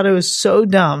because he thought it was so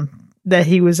dumb that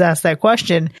he was asked that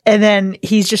question. And then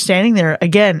he's just standing there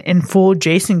again in full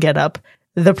Jason getup.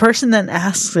 The person then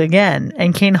asks again,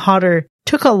 and Kane Hodder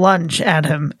took a lunge at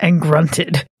him and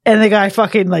grunted. And the guy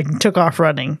fucking like took off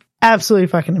running. Absolutely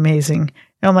fucking amazing.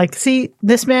 And I'm like, see,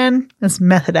 this man, that's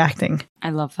method acting. I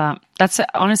love that. That's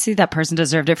honestly, that person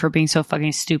deserved it for being so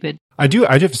fucking stupid. I do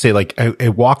have to say, like, a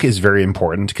walk is very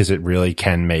important because it really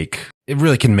can make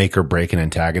or break an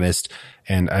antagonist.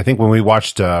 And I think when we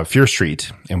watched Fear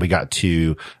Street and we got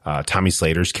to Tommy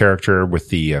Slater's character with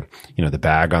the the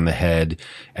bag on the head,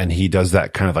 and he does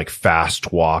that kind of like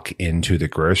fast walk into the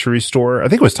grocery store. I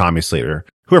think it was Tommy Slater,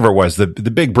 whoever it was, the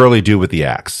big burly dude with the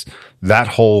axe. That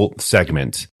whole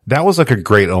segment, that was like a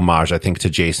great homage, I think,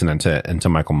 to Jason and to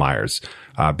Michael Myers.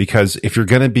 Because if you're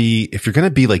gonna be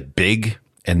like big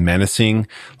and menacing,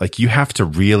 like you have to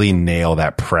really nail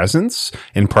that presence.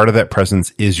 And part of that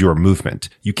presence is your movement.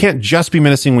 You can't just be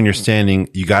menacing when you're standing.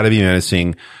 You got to be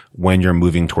menacing when you're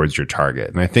moving towards your target.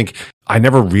 And I think I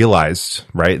never realized,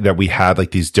 right, that we had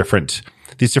like these different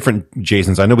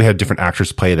Jasons. I know we had different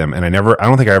actors play them, and I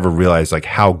don't think I ever realized like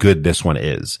how good this one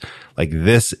is. Like,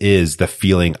 this is the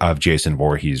feeling of Jason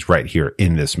Voorhees right here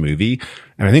in this movie.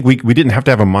 And I think we didn't have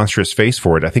to have a monstrous face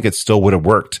for it. I think it still would have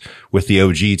worked with the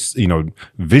OG,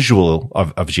 visual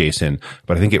of Jason,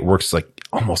 but I think it works like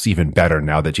almost even better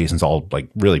now that Jason's all like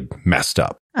really messed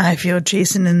up. I feel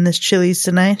Jason in this Chili's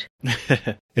tonight.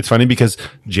 It's funny because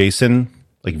Jason,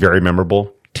 like, very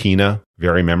memorable. Tina,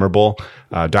 very memorable.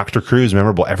 Dr. Cruz,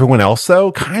 memorable. Everyone else,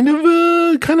 though, kind of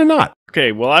not.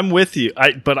 Okay, well, I'm with you.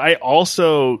 But I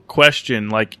also question,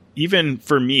 like, even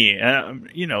for me,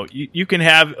 you can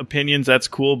have opinions, that's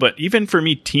cool. But even for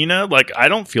me, Tina, like, I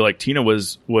don't feel like Tina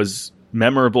was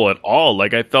memorable at all.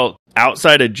 Like, I felt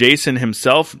outside of Jason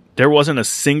himself, there wasn't a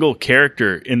single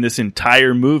character in this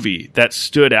entire movie that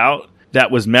stood out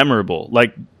that was memorable.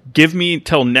 Like, give me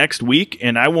till next week,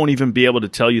 and I won't even be able to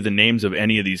tell you the names of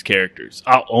any of these characters.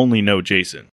 I'll only know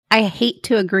Jason. I hate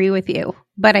to agree with you,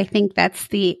 but I think that's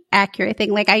the accurate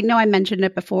thing. Like, I know I mentioned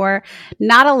it before,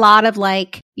 not a lot of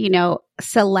like,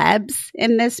 celebs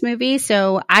in this movie.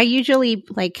 So I usually,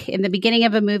 like, in the beginning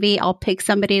of a movie, I'll pick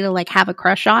somebody to like have a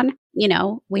crush on.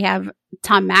 We have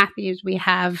Tom Matthews, we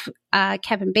have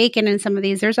Kevin Bacon in some of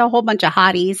these. There's a whole bunch of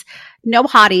hotties. No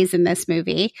hotties in this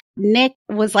movie. Nick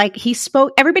was like,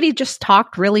 everybody just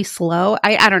talked really slow.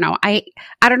 I don't know. I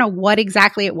don't know what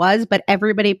exactly it was, but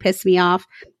everybody pissed me off,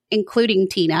 including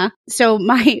Tina. So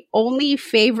my only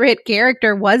favorite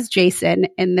character was Jason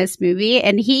in this movie,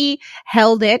 and he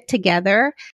held it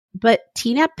together. But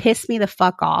Tina pissed me the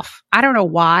fuck off. I don't know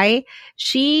why.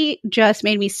 She just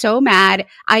made me so mad.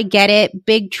 I get it.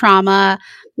 Big trauma.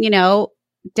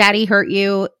 Daddy hurt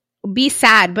you. be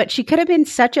sad, but she could have been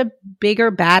such a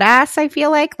bigger badass, I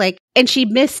feel like, and she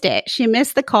missed it. She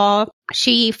missed the call.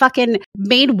 She fucking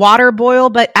made water boil.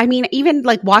 But I mean, even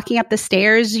like walking up the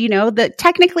stairs,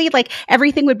 technically like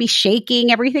everything would be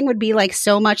shaking. Everything would be like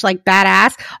so much like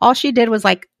badass. All she did was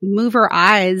like move her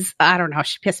eyes. I don't know.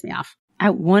 She pissed me off.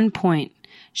 At one point,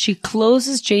 she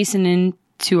closes Jason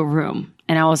into a room.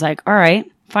 And I was like, all right,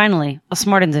 finally, a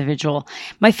smart individual.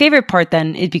 My favorite part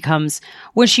then, it becomes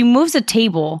when she moves a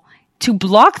table to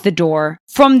block the door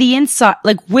from the inside,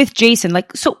 like with Jason.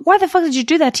 Like, so why the fuck did you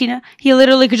do that, Tina? He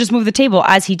literally could just move the table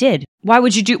as he did. Why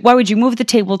would you move the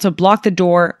table to block the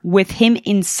door with him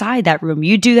inside that room?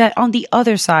 You do that on the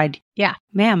other side. Yeah.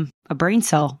 Ma'am, a brain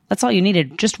cell. That's all you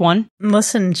needed. Just one.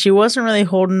 Listen, she wasn't really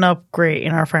holding up great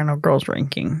in our final girls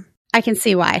ranking. I can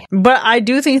see why. But I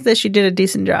do think that she did a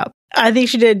decent job. I think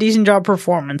she did a decent job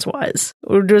performance-wise.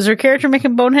 Was her character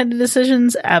making boneheaded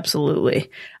decisions? Absolutely.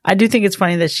 I do think it's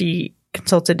funny that she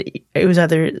consulted, it was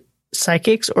either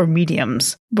psychics or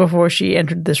mediums before she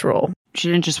entered this role. She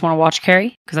didn't just want to watch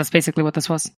Carrie? Because that's basically what this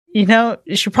was.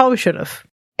 She probably should have.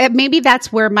 Maybe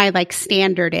that's where my like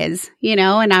standard is,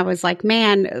 and I was like,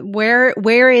 man,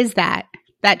 where is that?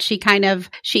 That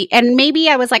and maybe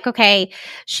I was like, okay,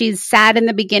 she's sad in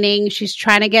the beginning. She's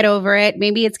trying to get over it.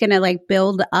 Maybe it's going to like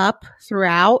build up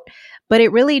throughout, but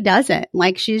it really doesn't.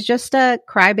 Like she's just a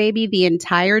crybaby the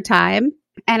entire time.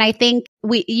 And I think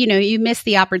you missed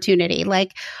the opportunity.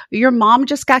 Like your mom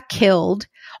just got killed.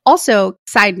 Also,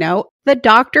 side note, the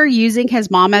doctor using his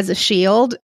mom as a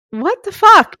shield. What the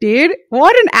fuck, dude?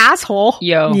 What an asshole.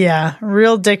 Yo. Yeah,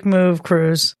 real dick move,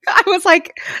 Cruz. I was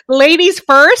like, ladies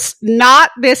first,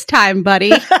 not this time,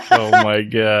 buddy. Oh my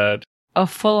God. A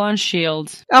full-on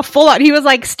shield. A full-on. He was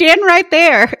like, stand right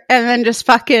there and then just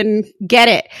fucking get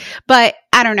it. But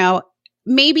I don't know.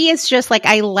 Maybe it's just like,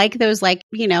 I like those, like,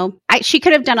 she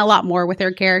could have done a lot more with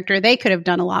her character. They could have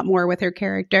done a lot more with her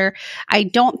character. I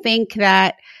don't think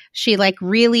that she like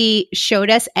really showed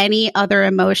us any other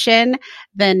emotion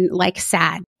than like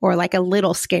sad or like a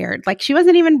little scared. Like she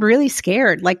wasn't even really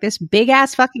scared. Like this big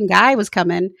ass fucking guy was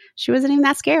coming. She wasn't even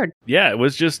that scared. Yeah, it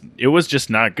was just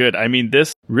not good. I mean,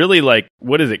 this really like,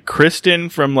 what is it? Kristen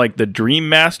from like the Dream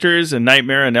Masters and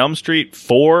Nightmare on Elm Street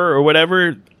 4 or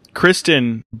whatever.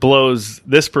 Kristen blows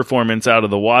this performance out of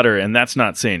the water, and that's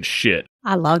not saying shit.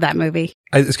 I love that movie.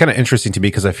 It's kind of interesting to me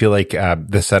because I feel like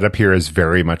the setup here is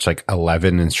very much like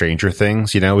 11 and Stranger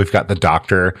Things. We've got the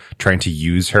doctor trying to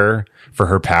use her for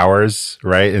her powers,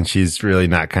 right? And she's really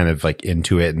not kind of like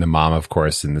into it. And the mom, of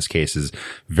course, in this case is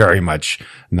very much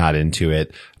not into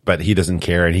it, but he doesn't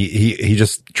care. And he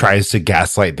just tries to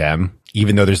gaslight them.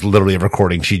 Even though there's literally a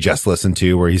recording she just listened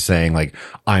to where he's saying like,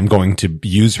 I'm going to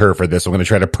use her for this. I'm going to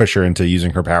try to push her into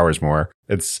using her powers more.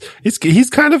 He's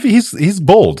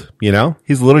bold,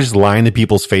 he's literally just lying to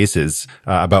people's faces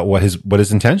about what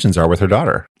his intentions are with her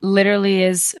daughter. Literally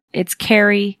it's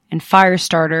Carrie and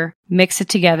Firestarter. Mix it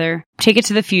together, take it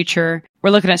to the future.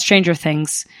 We're looking at Stranger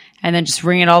Things and then just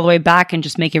bring it all the way back and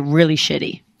just make it really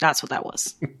shitty. That's what that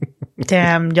was.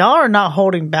 Damn, y'all are not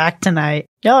holding back tonight.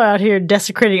 Y'all are out here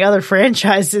desecrating other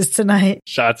franchises tonight.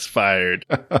 Shots fired.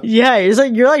 Yeah, it's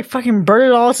like you're like fucking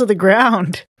burn it all to the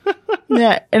ground.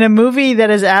 Yeah, in a movie that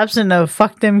is absent of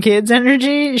fuck them kids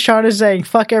energy, Sean is saying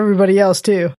fuck everybody else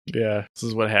too. Yeah, this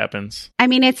is what happens. I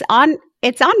mean, it's on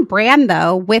brand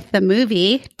though with the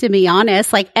movie, to be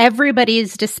honest. Like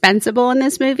everybody's dispensable in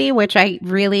this movie, which I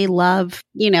really love,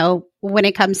 when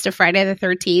it comes to Friday the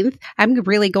 13th. I'm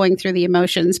really going through the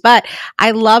emotions, but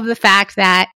I love the fact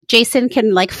that Jason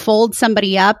can like fold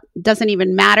somebody up. Doesn't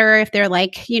even matter if they're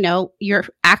like, your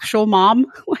actual mom,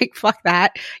 like fuck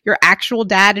that. Your actual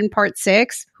dad in part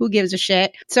 6, who gives a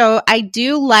shit? So I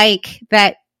do like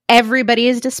that everybody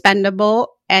is dispensable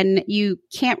and you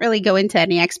can't really go into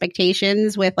any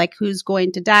expectations with like who's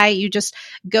going to die. You just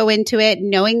go into it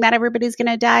knowing that everybody's going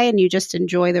to die and you just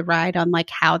enjoy the ride on like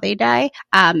how they die.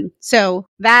 So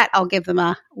that I'll give them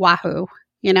a wahoo,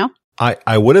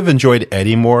 I would have enjoyed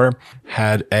Eddie more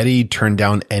had Eddie turned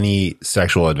down any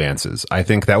sexual advances. I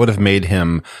think that would have made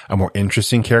him a more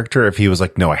interesting character if he was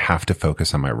like, no, I have to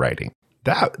focus on my writing.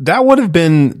 That would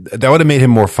have made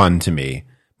him more fun to me.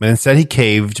 But instead he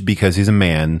caved because he's a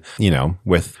man,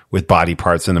 with body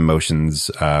parts and emotions,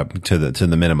 to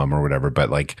the minimum or whatever.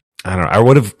 But like, I don't know. I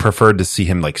would have preferred to see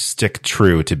him like stick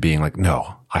true to being like,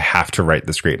 no, I have to write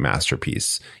this great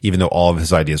masterpiece, even though all of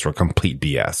his ideas were complete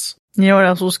BS. You know what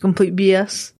else was complete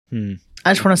BS?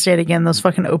 I just want to say it again. Those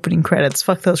fucking opening credits.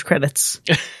 Fuck those credits.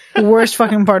 Worst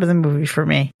fucking part of the movie for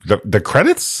me. The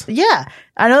credits? Yeah.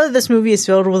 I know that this movie is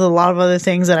filled with a lot of other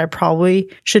things that I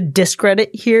probably should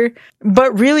discredit here,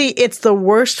 but really it's the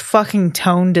worst fucking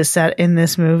tone to set in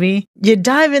this movie. You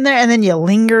dive in there and then you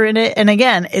linger in it. And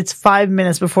again, it's 5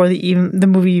 minutes before the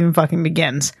movie even fucking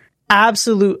begins.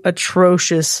 Absolute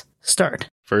atrocious start.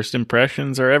 First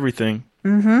impressions are everything.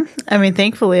 I mean,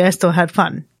 thankfully I still had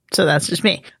fun. So that's just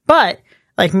me. But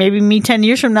like maybe me 10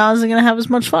 years from now isn't going to have as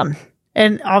much fun.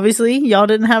 And obviously, y'all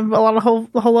didn't have a whole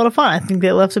lot of fun. I think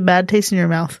they left a bad taste in your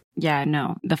mouth. Yeah,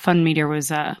 no, the fun meter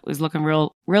was looking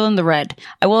real in the red.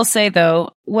 I will say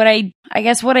though, what I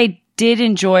did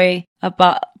enjoy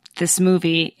about this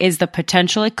movie is the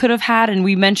potential it could have had, and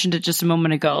we mentioned it just a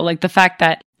moment ago, like the fact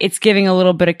that it's giving a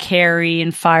little bit of Carrie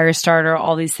and Firestarter,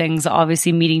 all these things,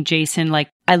 obviously meeting Jason. Like,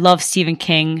 I love Stephen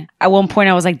King. At one point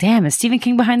I was like, damn, is Stephen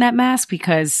King behind that mask?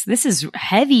 Because this is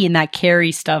heavy in that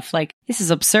Carrie stuff. Like, this is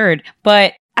absurd.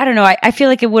 But I don't know. I feel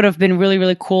like it would have been really,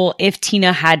 really cool if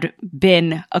Tina had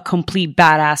been a complete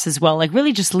badass as well. Like,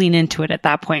 really just lean into it at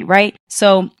that point, right?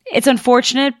 So it's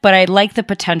unfortunate, but I like the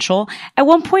potential. At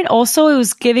one point also, it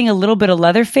was giving a little bit of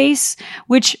Leatherface,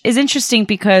 which is interesting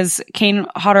because Kane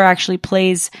Hodder actually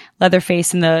plays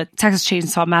Leatherface in the Texas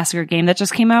Chainsaw Massacre game that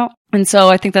just came out. And so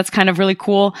I think that's kind of really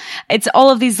cool. It's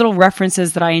all of these little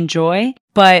references that I enjoy,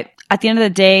 but at the end of the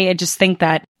day, I just think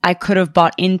that I could have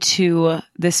bought into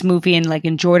this movie and like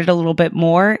enjoyed it a little bit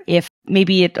more if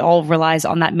maybe it all relies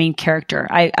on that main character.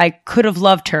 I could have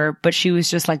loved her, but she was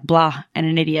just like blah and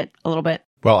an idiot a little bit.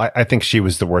 Well, I think she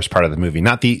was the worst part of the movie.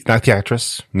 Not the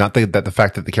actress, not the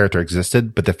fact that the character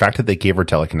existed, but the fact that they gave her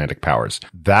telekinetic powers.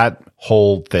 That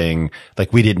whole thing,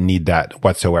 like, we didn't need that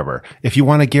whatsoever. If you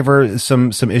want to give her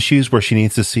some issues where she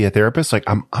needs to see a therapist, like,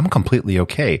 I'm completely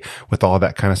okay with all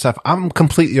that kind of stuff. I'm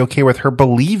completely okay with her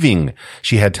believing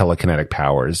she had telekinetic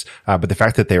powers. But the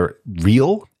fact that they're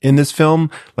real in this film,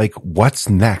 like, what's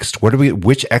next?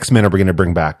 Which X-Men are we going to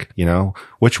bring back? You know,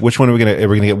 which one are we going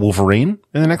to get Wolverine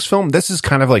in the next film? This is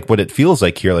kind of like what it feels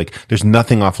like here. Like, there's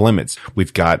nothing off limits.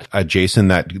 We've got a Jason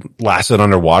that lasted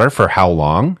underwater for how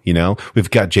long? You know, we've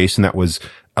got Jason that was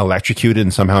electrocuted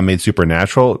and somehow made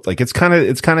supernatural. Like, it's kind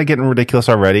of getting ridiculous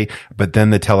already. But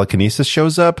then the telekinesis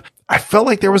shows up. I felt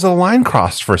like there was a line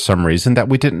crossed for some reason that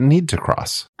we didn't need to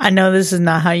cross. I know this is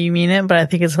not how you mean it, but I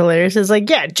think it's hilarious. It's like,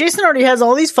 yeah, Jason already has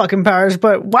all these fucking powers,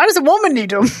 but why does a woman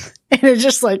need them? And it's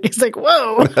just like, it's like,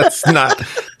 whoa. That's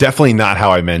definitely not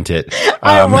how I meant it.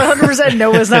 I 100%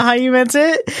 know it's not how you meant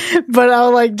it, but I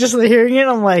was like, just hearing it,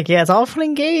 I'm like, yeah, it's all fun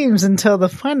and games until the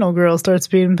final girl starts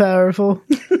being powerful.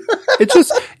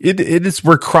 It is,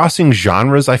 we're crossing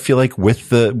genres, I feel like, with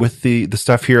the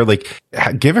stuff here. Like,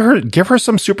 give her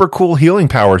some super cool healing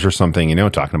powers or something, you know,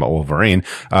 talking about Wolverine.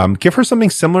 Give her something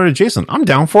similar to Jason. I'm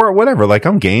down for it, whatever. Like,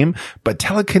 I'm game. But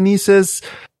telekinesis,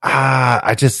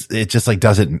 it just like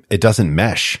doesn't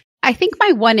mesh. I think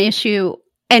my one issue,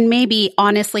 and maybe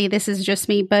honestly this is just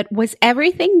me, but was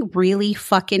everything really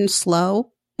fucking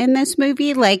slow in this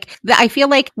movie? Like, I feel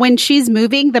like when she's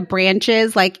moving the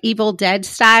branches, like Evil Dead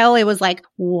style, it was like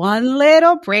one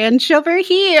little branch over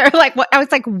here. Like, I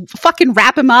was like, fucking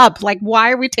wrap him up. Like,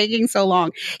 why are we taking so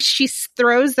long? She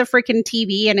throws the freaking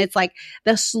TV and it's like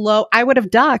I would have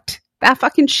ducked. That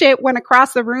fucking shit went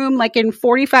across the room like in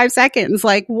 45 seconds.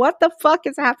 Like, what the fuck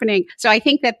is happening? So I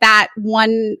think that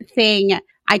one thing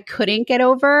I couldn't get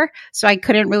over. So I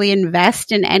couldn't really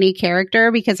invest in any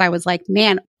character because I was like,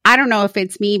 man, I don't know if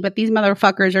it's me, but these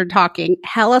motherfuckers are talking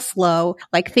hella slow.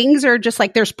 Like, things are just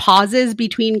like, there's pauses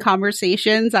between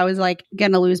conversations. I was like,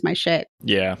 gonna lose my shit.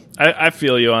 Yeah, I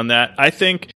feel you on that. I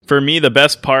think for me, the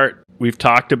best part, we've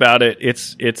talked about it.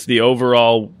 It's the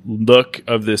overall look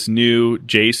of this new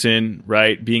Jason,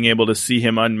 right? Being able to see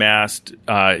him unmasked.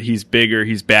 He's bigger,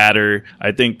 he's badder.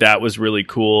 I think that was really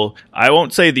cool. I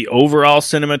won't say the overall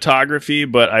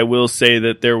cinematography, but I will say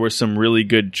that there were some really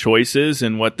good choices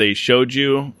in what they showed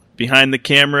you behind the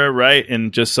camera, right?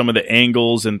 And just some of the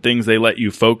angles and things they let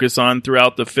you focus on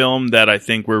throughout the film that I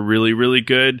think were really, really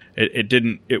good.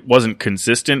 It wasn't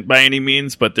consistent by any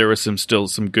means, but there were still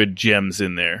some good gems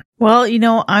in there. Well, you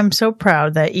know, I'm so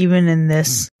proud that even in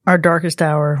this, our darkest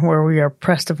hour, where we are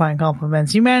pressed to find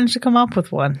compliments, you managed to come up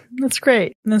with one. That's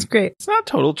great. That's great. It's not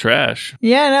total trash.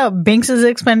 Yeah, no, Binks has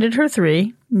expended her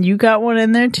 3. You got one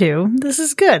in there too. This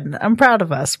is good. I'm proud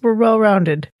of us. We're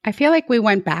well-rounded. I feel like we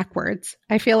went backwards.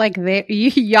 I feel like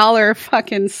y'all are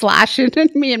fucking slashing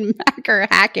and me and Mac are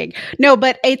hacking. No,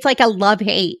 but it's like a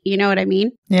love-hate. You know what I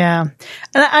mean? Yeah.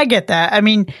 And I get that. I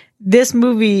mean, this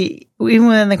movie, even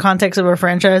within the context of a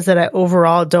franchise that I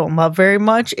overall don't love very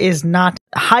much, is not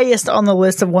highest on the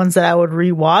list of ones that I would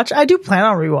rewatch. I do plan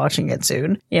on rewatching it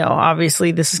soon. You know,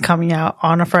 obviously this is coming out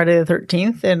on a Friday the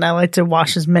 13th, and I like to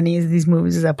watch as many of these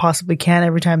movies as I possibly can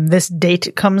every time this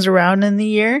date comes around in the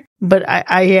year. But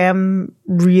I am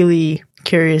really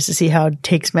curious to see how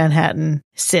Takes Manhattan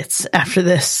sits after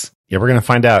this. Yeah, we're going to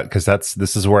find out, because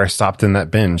this is where I stopped in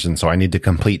that binge. And so I need to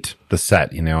complete the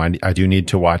set. You know, I do need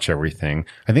to watch everything.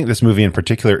 I think this movie in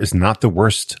particular is not the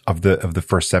worst of the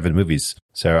first 7 movies.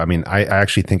 So, I mean, I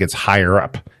actually think it's higher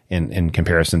up in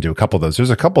comparison to a couple of those. There's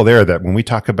a couple there that when we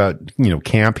talk about, you know,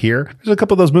 camp here, there's a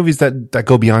couple of those movies that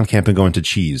go beyond camp and go into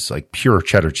cheese, like pure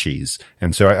cheddar cheese.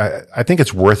 And so I think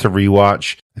it's worth a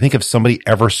rewatch. I think if somebody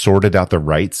ever sorted out the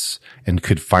rights and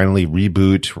could finally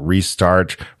reboot,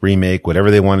 restart, remake, whatever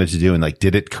they wanted to do, and like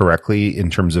did it correctly in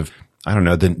terms of, I don't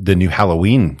know, the new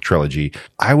Halloween trilogy,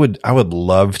 I would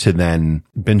love to then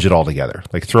binge it all together,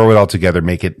 like throw it all together,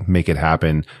 make it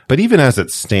happen. But even as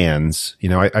it stands, you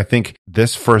know, I think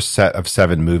this first set of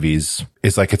 7 movies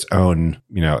is like its own,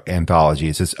 you know, anthology.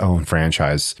 It's its own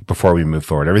franchise before we move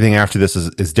forward. Everything after this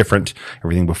is different.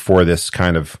 Everything before this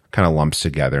kind of lumps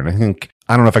together. And I think,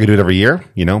 I don't know if I could do it every year,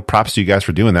 you know, props to you guys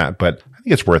for doing that, but I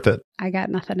think it's worth it. I got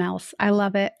nothing else. I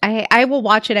love it. I will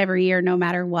watch it every year, no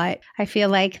matter what. I feel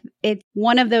like it's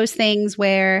one of those things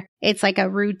where it's like a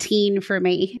routine for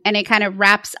me, and it kind of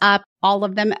wraps up all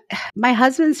of them. My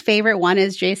husband's favorite one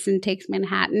is Jason Takes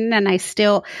Manhattan. And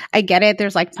I get it.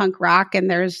 There's like punk rock and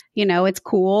there's, you know, it's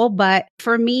cool. But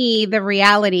for me, the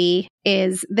reality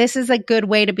is this is a good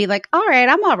way to be like, all right,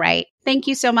 I'm all right. Thank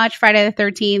you so much, Friday the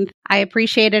 13th. I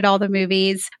appreciated all the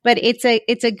movies, but it's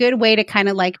a good way to kind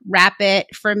of like wrap it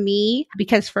for me,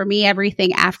 because for me,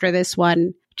 everything after this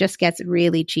one just gets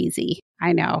really cheesy.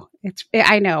 I know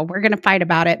we're going to fight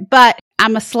about it, but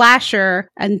I'm a slasher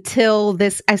until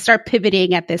I start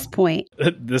pivoting at this point.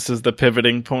 This is the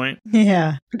pivoting point.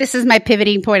 Yeah. This is my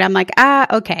pivoting point. I'm like,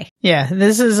 okay. Yeah.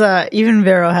 This is, even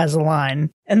Vero has a line,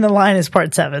 and the line is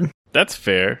part 7. That's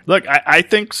fair. Look, I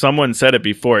think someone said it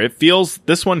before.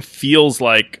 This one feels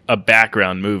like a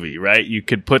background movie, right? You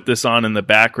could put this on in the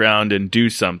background and do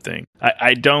something.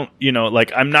 I don't, you know,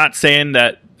 like, I'm not saying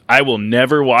that I will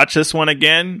never watch this one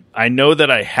again. I know that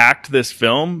I hacked this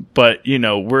film, but you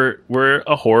know, we're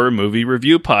a horror movie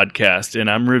review podcast, and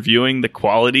I'm reviewing the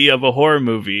quality of a horror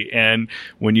movie. And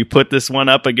when you put this one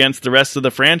up against the rest of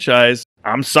the franchise,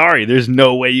 I'm sorry, there's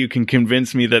no way you can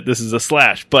convince me that this is a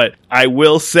slash. But I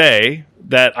will say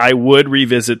that I would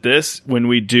revisit this when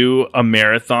we do a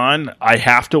marathon. I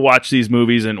have to watch these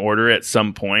movies in order at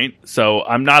some point, so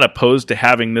I'm not opposed to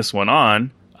having this one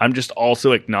on. I'm just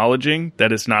also acknowledging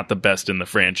that it's not the best in the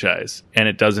franchise, and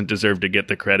it doesn't deserve to get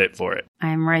the credit for it.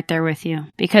 I'm right there with you,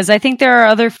 because I think there are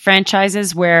other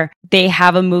franchises where they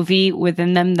have a movie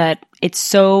within them that it's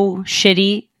so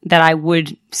shitty that I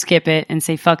would skip it and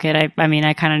say, fuck it. I mean,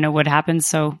 I kind of know what happens,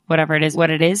 so whatever it is, what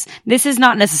it is. This is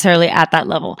not necessarily at that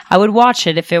level. I would watch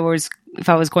it if I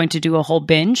was going to do a whole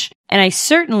binge. And I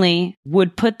certainly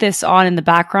would put this on in the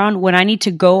background when I need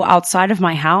to go outside of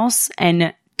my house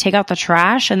and take out the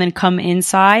trash and then come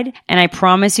inside. And I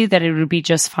promise you that it would be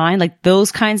just fine. Like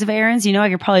those kinds of errands, you know, I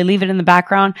could probably leave it in the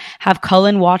background, have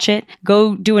Cullen watch it,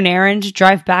 go do an errand,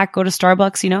 drive back, go to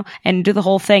Starbucks, you know, and do the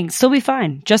whole thing. Still be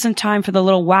fine. Just in time for the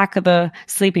little whack of the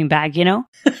sleeping bag, you know?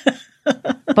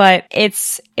 But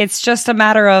it's just a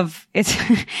matter of,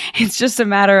 it's just a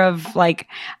matter of like,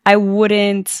 I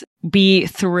wouldn't be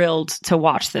thrilled to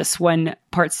watch this when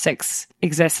part 6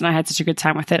 exists and I had such a good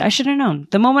time with it. I should have known.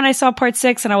 The moment I saw part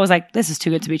 6 and I was like, this is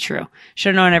too good to be true. Should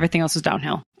have known everything else was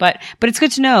downhill. But it's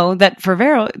good to know that for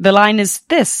Vero, the line is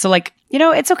this. So like, you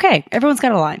know, it's okay. Everyone's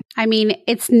got a line. I mean,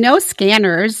 it's no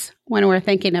Scanners when we're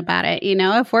thinking about it. You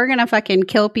know, if we're going to fucking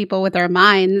kill people with our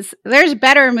minds, there's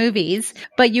better movies,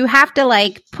 but you have to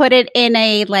like put it in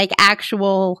a like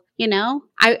actual, you know,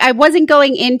 I wasn't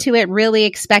going into it really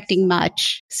expecting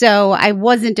much. So I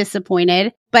wasn't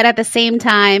disappointed, but at the same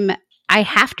time, I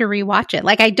have to rewatch it.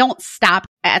 Like I don't stop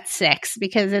at 6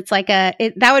 because it's like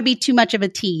that would be too much of a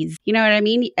tease. You know what I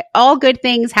mean? All good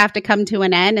things have to come to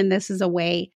an end. And this is a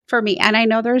way for me. And I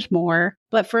know there's more,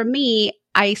 but for me,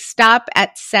 I stop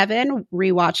at 7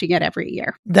 rewatching it every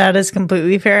year. That is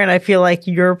completely fair. And I feel like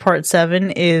your part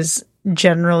 7 is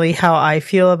generally how I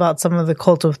feel about some of the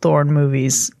Cult of Thorn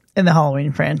movies in the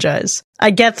Halloween franchise.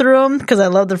 I get through them because I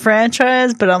love the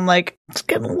franchise, but I'm like, it's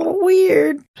getting a little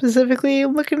weird. Specifically,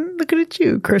 looking at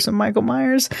you, Curse of Michael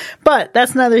Myers. But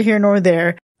that's neither here nor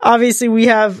there. Obviously, we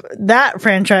have that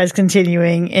franchise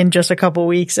continuing in just a couple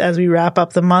weeks as we wrap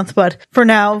up the month. But for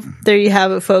now, there you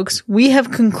have it, folks. We have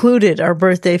concluded our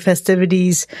birthday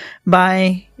festivities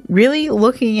by really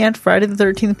looking at Friday the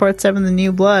 13th Part 7, The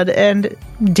New Blood, and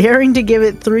daring to give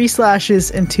it 3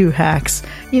 slashes and 2 hacks.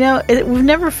 We've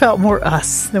never felt more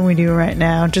us than we do right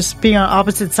now, just being on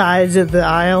opposite sides of the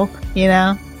aisle,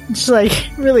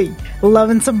 Just really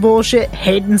loving some bullshit,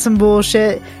 hating some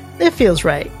bullshit. It feels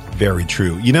right. Very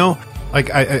true.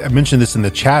 I mentioned this in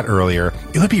the chat earlier.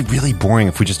 It would be really boring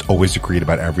if we just always agreed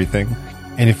about everything.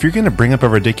 And if you're going to bring up a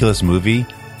ridiculous movie,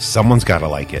 someone's got to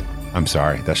like it. I'm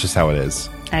sorry. That's just how it is.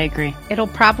 I agree. It'll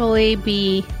probably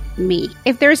be me.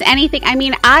 If there's anything,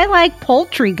 I like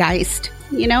Poultrygeist.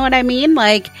 You know what I mean?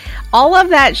 All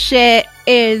of that shit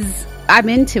I'm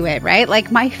into it, right?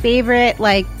 My favorite,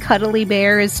 cuddly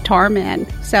bear is Tarman.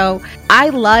 So I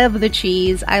love the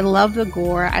cheese. I love the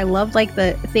gore. I love,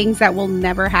 the things that will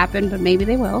never happen, but maybe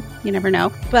they will. You never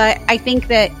know. But I think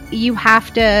that you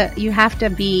have to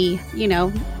be,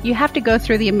 you have to go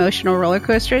through the emotional roller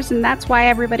coasters. And that's why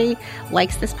everybody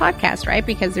likes this podcast, right?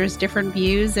 Because there's different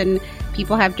views and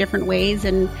people have different ways.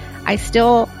 And I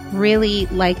still really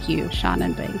like you, Sean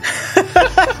and Bing.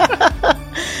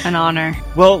 An honor.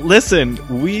 Well, listen,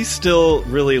 we still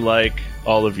really like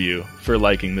all of you for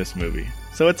liking this movie.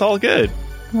 So it's all good.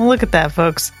 Well, look at that,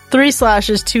 folks. 3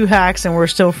 slashes, 2 hacks, and we're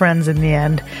still friends in the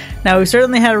end. Now, we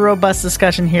certainly had a robust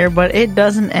discussion here, but it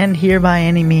doesn't end here by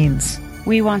any means.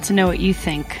 We want to know what you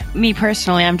think. Me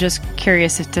personally, I'm just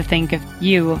curious to think if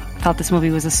you thought this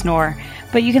movie was a snore.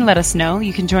 But you can let us know.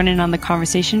 You can join in on the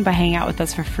conversation by hanging out with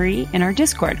us for free in our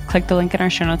Discord. Click the link in our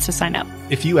show notes to sign up.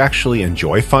 If you actually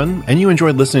enjoy fun and you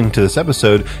enjoyed listening to this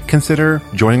episode, consider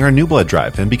joining our New Blood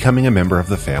Drive and becoming a member of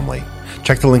the family.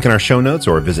 Check the link in our show notes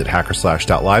or visit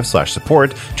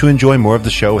hackerslash.live/support to enjoy more of the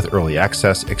show with early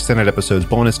access, extended episodes,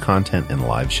 bonus content, and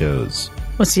live shows.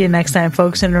 We'll see you next time,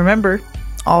 folks. And remember,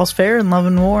 all's fair in love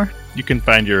and war. You can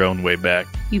find your own way back.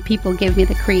 You people give me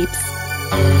the creeps.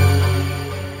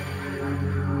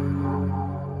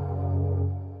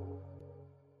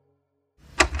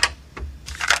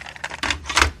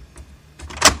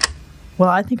 Well,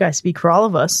 I think I speak for all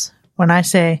of us when I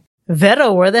say,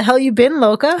 Vero, where the hell you been,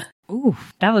 Loca? Ooh,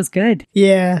 that was good.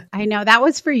 Yeah. I know. That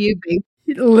was for you, babe.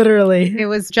 Literally. It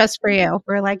was just for you.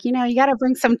 We're like, you got to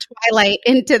bring some Twilight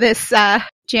into this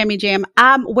jammy jam.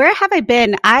 Where have I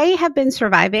been? I have been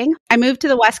surviving. I moved to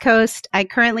the West Coast. I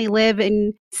currently live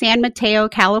in San Mateo,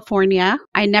 California.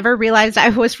 I never realized I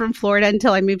was from Florida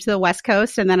until I moved to the West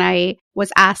Coast. And then I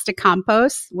was asked to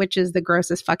compost, which is the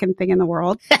grossest fucking thing in the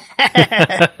world.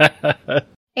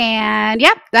 And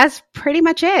yep, that's pretty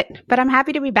much it. But I'm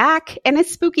happy to be back. And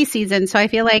it's spooky season. So I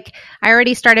feel like I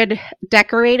already started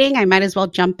decorating. I might as well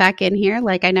jump back in here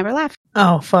like I never left.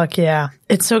 Oh, fuck yeah.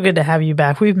 It's so good to have you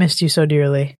back. We've missed you so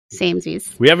dearly.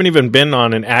 Samesies. We haven't even been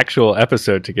on an actual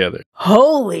episode together.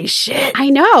 Holy shit. I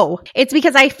know. It's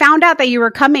because I found out that you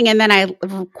were coming and then I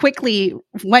quickly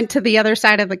went to the other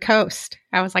side of the coast.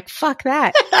 I was like, fuck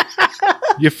that.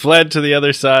 You fled to the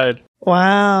other side.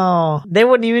 Wow. They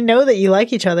wouldn't even know that you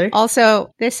like each other.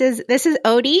 Also, this is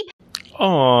Odie.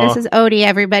 Aww. This is Odie,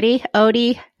 everybody.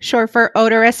 Odie, short for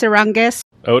Odorous Arungus.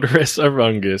 Odorous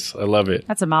Arungus. I love it.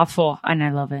 That's a mouthful, and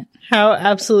I love it. How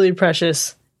absolutely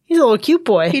precious. He's a little cute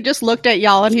boy. He just looked at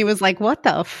y'all and he was like, what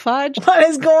the fudge? What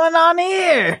is going on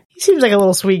here? He seems like a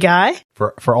little sweet guy.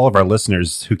 For all of our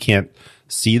listeners who can't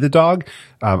see the dog,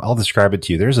 I'll describe it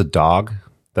to you. There's a dog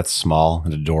that's small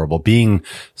and adorable, being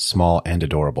small and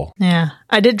adorable. Yeah.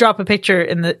 I did drop a picture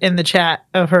in the chat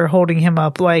of her holding him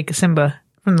up like Simba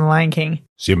from The Lion King.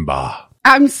 Simba.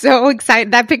 I'm so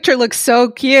excited. That picture looks so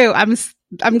cute.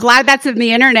 I'm glad that's in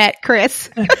the internet, Chris.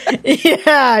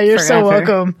 Yeah, you're so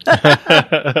welcome.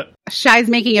 Shai's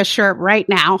making a shirt right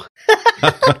now.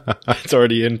 It's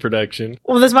already in production.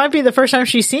 Well, this might be the first time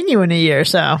she's seen you in a year,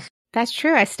 so. That's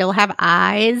true. I still have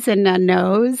eyes and a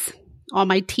nose. All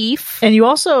my teeth. And you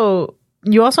also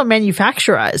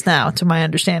manufacturize now, to my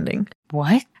understanding.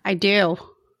 What? I do.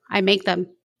 I make them.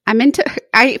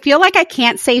 I feel like I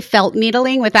can't say felt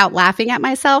needling without laughing at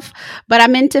myself, but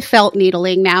I'm into felt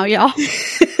needling now, y'all.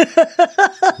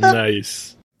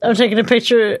 Nice. I'm taking a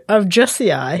picture of just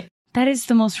the eye. That is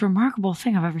the most remarkable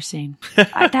thing I've ever seen.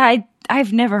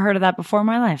 I've never heard of that before in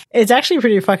my life. It's actually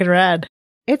pretty fucking rad.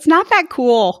 It's not that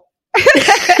cool.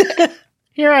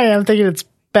 Here I am thinking it's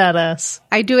badass.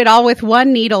 I do it all with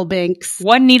one needle, Binks.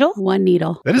 One needle? One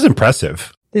needle. That is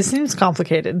impressive. This seems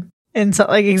complicated. And so,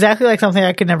 exactly like something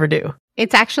I could never do.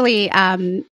 It's actually,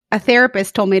 a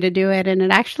therapist told me to do it and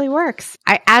it actually works.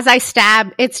 As I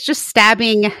stab, it's just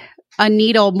stabbing a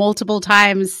needle multiple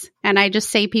times and I just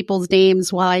say people's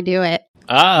names while I do it.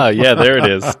 Ah, yeah, there it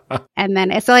is. And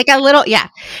then it's like a little,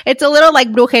 it's a little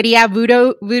like brujeria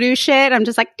voodoo shit. I'm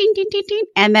just like, ding, ding, ding, ding.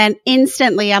 And then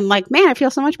instantly I'm like, man, I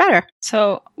feel so much better.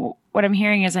 So what I'm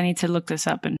hearing is I need to look this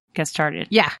up and get started.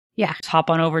 Yeah. Just hop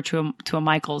on over to a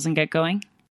Michael's and get going.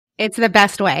 It's the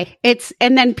best way.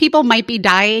 And then people might be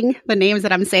dying the names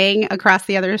that I'm saying across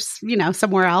the others,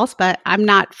 somewhere else, but I'm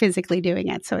not physically doing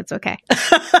it. So it's okay.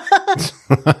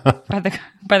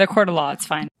 By the court of law, it's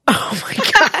fine. Oh my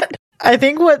God. I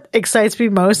think what excites me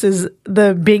most is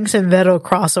the Binks and Veto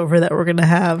crossover that we're going to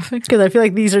have. Because I feel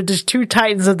like these are just two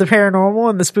titans of the paranormal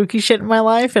and the spooky shit in my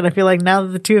life. And I feel like now that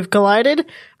the two have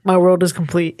collided, my world is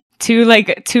complete. Two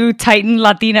Titan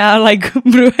Latina,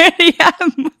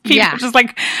 brujeria people,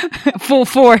 just full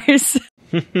force.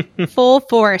 Full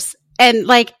force. And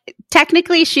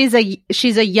technically she's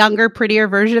a younger, prettier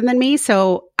version than me.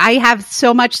 So I have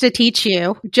so much to teach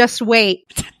you. Just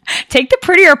wait. Take the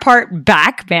prettier part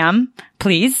back, ma'am,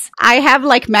 please. I have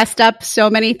messed up so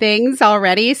many things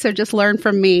already. So just learn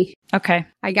from me. Okay.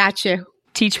 I got you.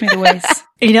 Teach me the ways.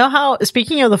 You know how,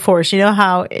 speaking of the Force, you know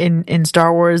how in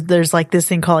Star Wars, there's this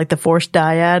thing called the Force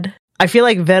dyad? I feel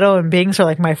like Veto and Binks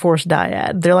are my Force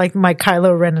dyad. They're like my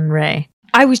Kylo Ren and Rey.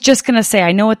 I was just going to say,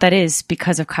 I know what that is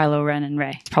because of Kylo Ren and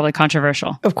Rey. It's probably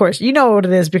controversial. Of course, you know what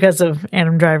it is because of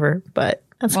Adam Driver, but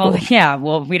that's cool. Yeah,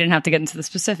 we didn't have to get into the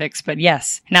specifics, but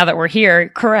yes, now that we're here,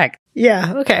 correct.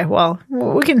 Yeah, okay, well,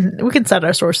 we can cite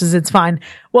our sources, it's fine.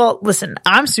 Well, listen,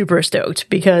 I'm super stoked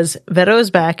because Veto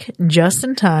is back just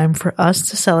in time for us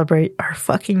to celebrate our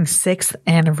fucking 6th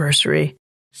anniversary.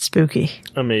 Spooky.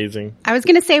 Amazing. I was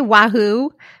going to say Wahoo,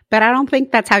 but I don't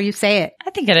think that's how you say it. I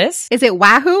think it is. Is it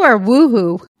Wahoo or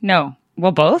Woohoo? No.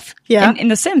 Well, both. Yeah. In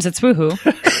The Sims, it's Woohoo.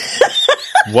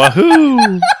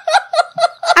 Wahoo!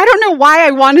 I don't know why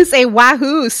I want to say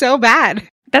Wahoo so bad.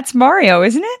 That's Mario,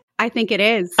 isn't it? I think it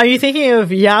is. Are you thinking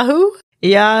of Yahoo?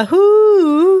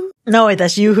 Yahoo! No, wait,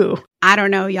 that's Yoo-hoo. I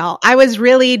don't know, y'all. I was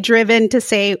really driven to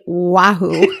say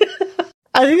Wahoo.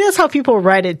 I think that's how people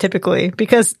write it typically,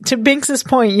 because to Binks's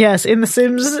point, yes, in The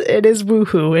Sims, it is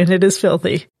woohoo and it is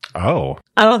filthy. Oh.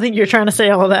 I don't think you're trying to say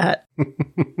all that.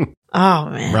 Oh,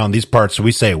 man. Around these parts,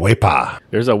 we say wepa.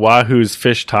 There's a Wahoo's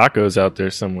fish tacos out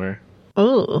there somewhere.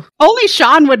 Ooh. Only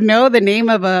Sean would know the name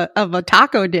of a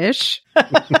taco dish.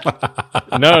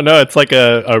 No, it's like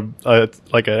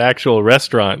an actual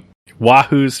restaurant.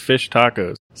 Wahoo's fish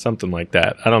tacos. Something like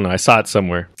that. I don't know. I saw it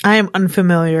somewhere. I am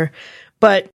unfamiliar,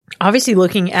 but obviously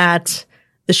looking at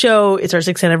the show, it's our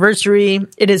 6th anniversary.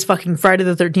 It is fucking Friday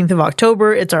the 13th of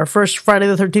October. It's our first Friday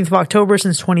the 13th of October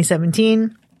since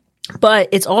 2017. But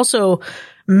it's also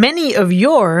many of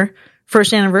your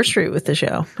first anniversary with the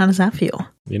show. How does that feel?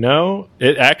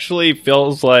 It actually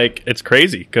feels like it's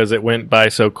crazy because it went by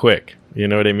so quick. You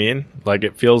know what I mean?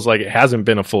 It feels like it hasn't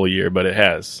been a full year, but it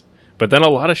has. But then a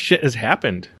lot of shit has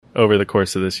happened over the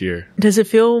course of this year. Does it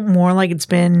feel more like it's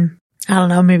been, I don't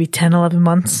know, maybe 10, 11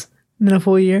 months than a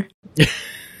full year?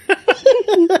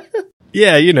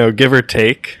 Yeah, give or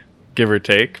take.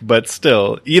 But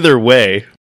still, either way,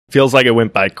 feels like it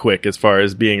went by quick as far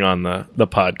as being on the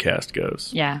podcast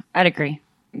goes. Yeah, I'd agree.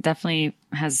 It definitely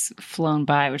has flown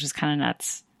by, which is kind of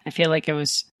nuts. I feel like it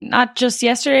was not just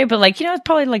yesterday, but it's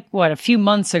probably a few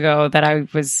months ago that I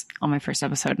was on my first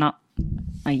episode, not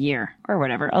a year or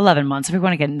whatever, 11 months. If we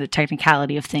want to get into the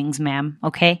technicality of things, ma'am.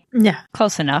 Okay. Yeah.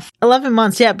 Close enough. 11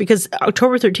 months. Yeah. Because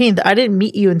October 13th, I didn't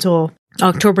meet you until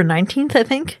October 19th, I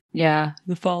think. Yeah.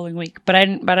 The following week. But I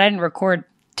didn't record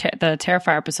the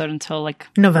Terrifier episode until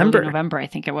November. November, I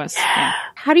think it was. Yeah.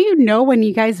 How do you know when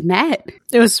you guys met?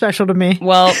 It was special to me.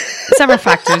 Well, several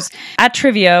factors. At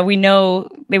trivia, we know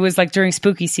it was during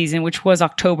spooky season, which was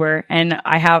October. And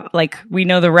I have we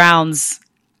know the rounds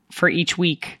for each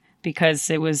week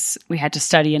because we had to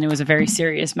study and it was a very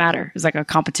serious matter. It was a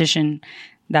competition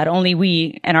that only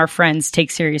we and our friends take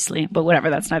seriously. But whatever,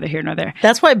 that's neither here nor there.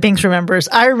 That's why Binks remembers.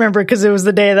 I remember because it was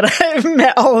the day that I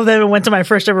met all of them and went to my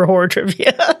first ever horror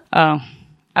trivia. Oh,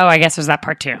 I guess there's that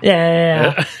part too.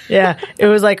 Yeah. It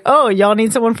was oh, y'all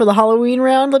need someone for the Halloween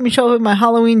round? Let me show up in my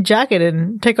Halloween jacket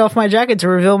and take off my jacket to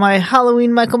reveal my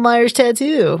Halloween Michael Myers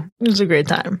tattoo. It was a great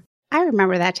time. I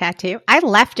remember that tattoo. I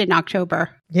left in October.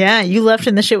 Yeah, you left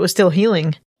and the shit was still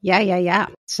healing. Yeah.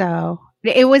 So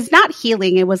it was not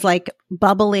healing. It was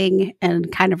bubbling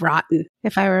and kind of rotten,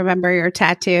 if I remember your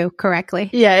tattoo correctly.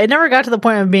 Yeah, it never got to the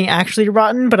point of being actually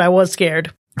rotten, but I was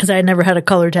scared because I had never had a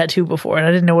color tattoo before and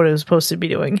I didn't know what it was supposed to be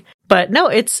doing. But no,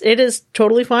 it is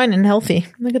totally fine and healthy.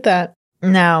 Look at that.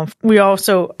 Now, we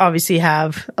also obviously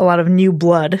have a lot of new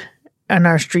blood on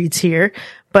our streets here.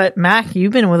 But Mac,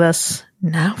 you've been with us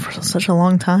now for such a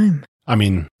long time. I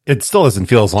mean, it still doesn't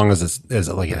feel as long as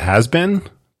it has been,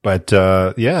 But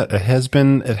yeah, it has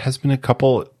been a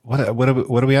couple. What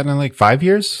are we at now? Like 5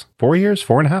 years, 4 years,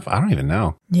 4.5? I don't even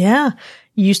know. Yeah.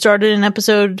 You started in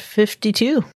episode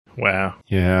 52. Wow.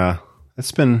 Yeah.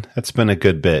 It's been a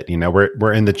good bit. You know,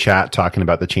 we're in the chat talking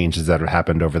about the changes that have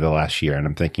happened over the last year, and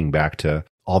I'm thinking back to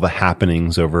all the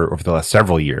happenings over the last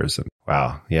several years. And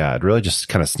wow, yeah, it really just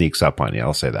kind of sneaks up on you.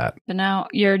 I'll say that. So now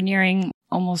you're nearing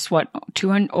almost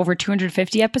over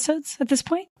 250 episodes at this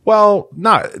point? Well,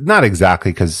 not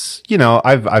exactly, because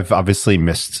I've obviously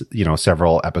missed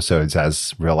several episodes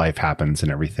as real life happens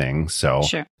and everything. So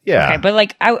Sure. Yeah, okay,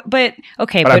 but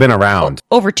I've been around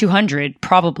over 200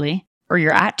 probably. Or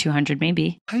you're at 200,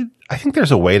 maybe. I think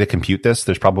there's a way to compute this.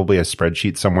 There's probably a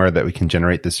spreadsheet somewhere that we can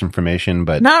generate this information,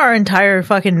 but not our entire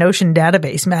fucking Notion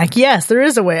database, Mac. Yes, there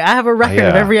is a way. I have a record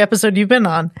of every episode you've been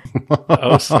on.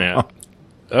 Oh, snap.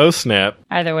 Oh, snap.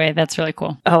 Either way, that's really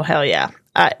cool. Oh, hell yeah.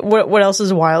 What else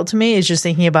is wild to me is just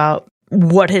thinking about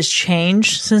what has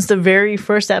changed since the very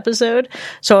first episode.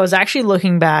 So I was actually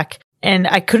looking back, and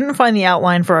I couldn't find the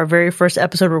outline for our very first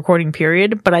episode recording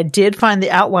period, but I did find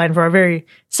the outline for our very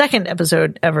second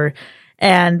episode ever.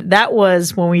 And that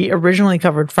was when we originally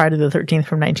covered Friday the 13th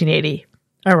from 1980.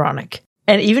 Ironic.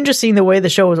 And even just seeing the way the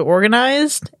show was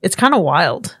organized, it's kind of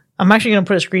wild. I'm actually going to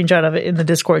put a screenshot of it in the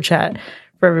Discord chat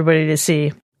for everybody to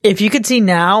see. If you could see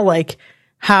now, like,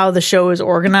 how the show is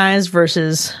organized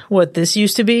versus what this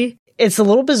used to be, it's a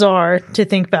little bizarre to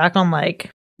think back on, like,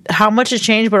 how much has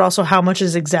changed, but also how much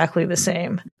is exactly the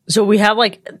same. So we have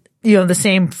the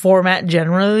same format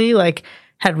generally, like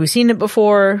had we seen it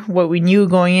before, what we knew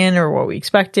going in or what we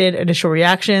expected, initial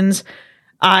reactions.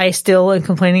 I still am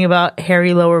complaining about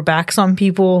hairy lower backs on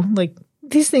people. Like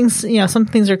these things, some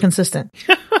things are consistent.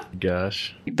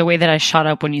 Gosh. The way that I shot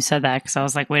up when you said that, because I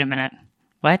was like, wait a minute.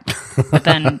 What? But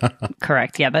then,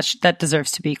 correct. Yeah, that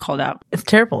deserves to be called out. It's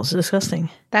terrible. It's disgusting.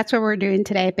 That's what we're doing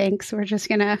today, Binks. We're just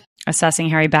going to... Assessing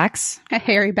hairy backs?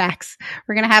 Hairy backs.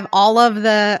 We're going to have all of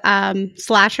the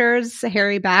slashers,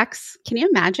 hairy backs. Can you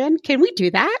imagine? Can we do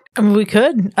that? I mean, we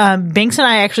could. Binks and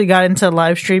I actually got into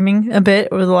live streaming a bit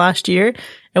over the last year,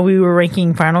 and we were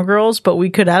ranking Final Girls, but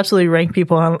we could absolutely rank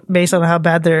people based on how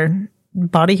bad their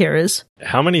body hair is.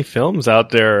 How many films out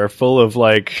there are full of,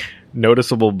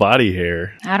 noticeable body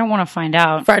hair? I don't want to find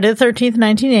out. Friday the 13th,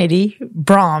 1980,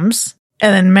 Brahms,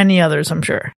 and then many others, I'm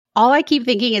sure. All I keep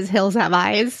thinking is Hills Have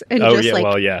Eyes. And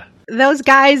yeah. Those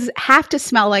guys have to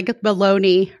smell like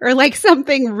baloney or like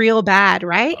something real bad,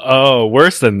 right? Oh,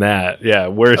 worse than that. Yeah,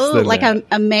 worse than like that.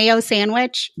 a mayo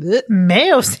sandwich.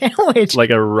 Mayo sandwich? Like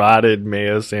a rotted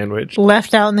mayo sandwich.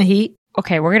 Left out in the heat?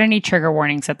 Okay, we're going to need trigger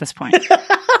warnings at this point.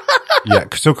 Yeah.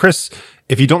 So, Chris,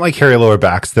 if you don't like hairy lower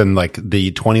backs, then like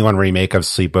the 21 remake of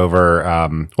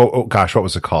Sleepover, what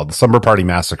was it called? The Slumber Party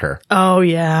Massacre. Oh,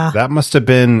 yeah. That must have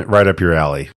been right up your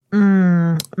alley.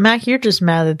 Mac, you're just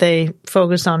mad that they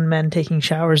focused on men taking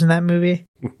showers in that movie.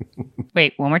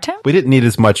 Wait, one more time? We didn't need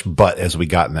as much butt as we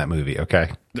got in that movie,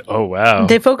 okay? Oh, wow.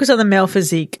 They focus on the male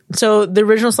physique. So the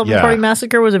original Slumber Party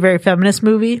Massacre was a very feminist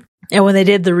movie. And when they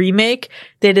did the remake,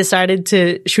 they decided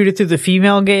to shoot it through the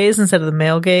female gaze instead of the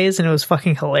male gaze, and it was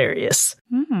fucking hilarious.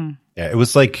 Mm. Yeah, it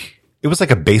was like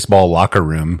a baseball locker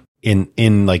room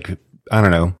in like, I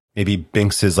don't know, maybe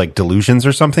Binks's like delusions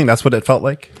or something. That's what it felt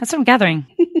like. That's what I'm gathering.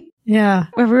 Yeah.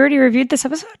 Have we already reviewed this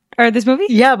episode? Or this movie?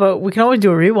 Yeah, but we can always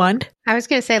do a rewind. I was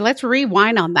going to say, let's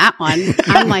rewind on that one.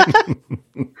 I'm like,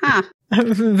 huh.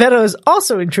 Veto is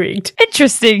also intrigued.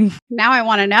 Interesting. Now I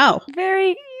want to know.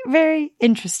 Very, very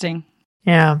interesting.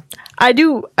 Yeah. I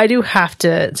do have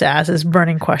to ask this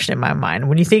burning question in my mind.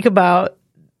 When you think about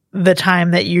the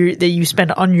time that you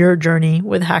spent on your journey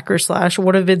with Hack or Slash,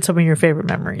 what have been some of your favorite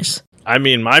memories? I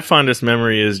mean, my fondest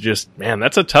memory is just, man,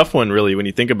 that's a tough one, really, when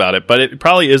you think about it. But it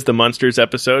probably is the Munsters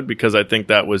episode, because I think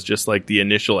that was just like the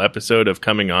initial episode of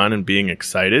coming on and being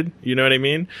excited. You know what I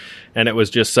mean? And it was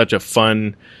just such a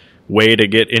fun way to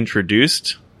get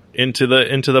introduced into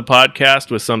the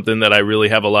podcast, with something that I really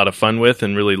have a lot of fun with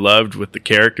and really loved with the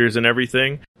characters and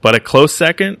everything. But a close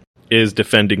second is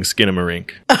defending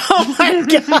Skinamarink. Oh my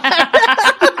god!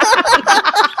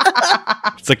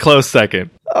 It's a close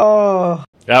second. Oh.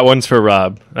 That one's for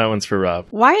Rob.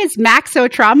 Why is Max so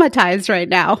traumatized right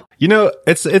now?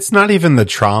 It's not even the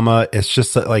trauma. It's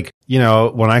just that, like,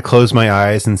 when I close my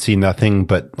eyes and see nothing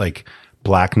but like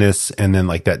blackness and then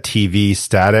like that TV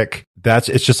static,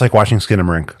 it's just like watching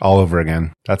Skinamarink all over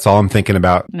again. That's all I'm thinking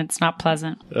about. And it's not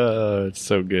pleasant. It's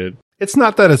so good. It's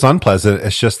not that it's unpleasant.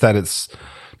 It's just that it's,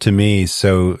 to me,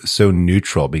 so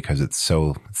neutral, because it's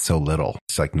so little.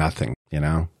 It's like nothing,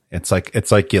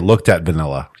 It's like you looked at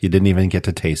vanilla. You didn't even get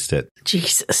to taste it.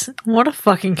 Jesus. What a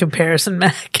fucking comparison,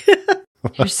 Mac.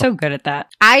 You're so good at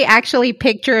that. I actually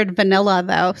pictured vanilla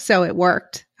though, so it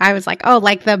worked. I was like, oh,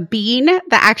 like the bean, the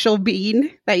actual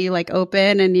bean that you like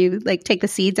open and you like take the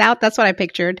seeds out. That's what I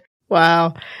pictured.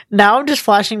 Wow. Now I'm just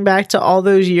flashing back to all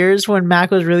those years when Mac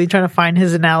was really trying to find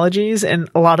his analogies and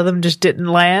a lot of them just didn't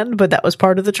land, but that was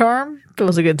part of the charm. It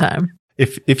was a good time.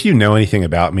 If you know anything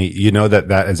about me, you know that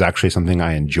that is actually something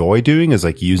I enjoy doing, is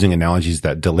like using analogies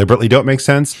that deliberately don't make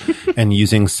sense and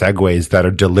using segues that are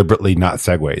deliberately not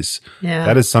segues. Yeah.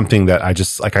 That is something that I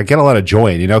just like, I get a lot of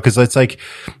joy in, cause it's like,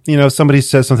 somebody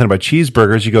says something about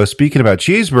cheeseburgers, you go, speaking about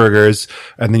cheeseburgers,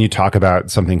 and then you talk about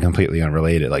something completely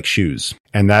unrelated, like shoes.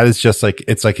 And that is just like,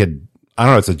 it's like I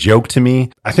don't know, it's a joke to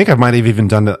me. I think I might have even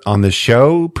done it on the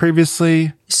show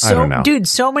previously. I don't know. Dude,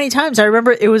 so many times. I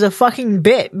remember it was a fucking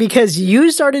bit because you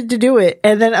started to do it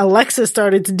and then Alexa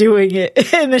started to doing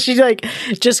it. And then she like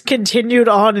just continued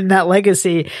on in that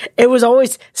legacy. It was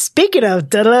always, speaking of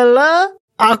da-la-la,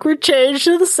 awkward change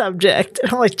to the subject.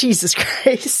 And I'm like, Jesus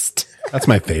Christ. That's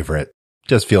my favorite.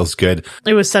 Just feels good.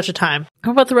 It was such a time.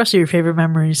 How about the rest of your favorite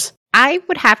memories? I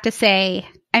would have to say,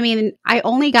 I mean, I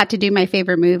only got to do my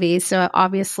favorite movies, so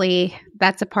obviously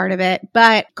that's a part of it.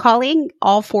 But calling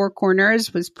all four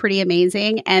corners was pretty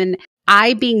amazing. And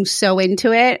I being so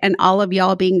into it and all of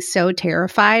y'all being so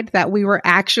terrified that we were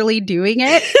actually doing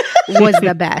it was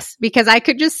the best. Because I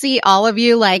could just see all of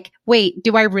you like, wait,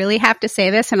 do I really have to say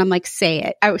this? And I'm like, say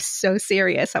it. I was so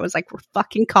serious. I was like, we're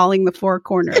fucking calling the four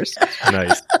corners.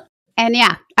 Nice. And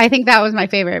yeah, I think that was my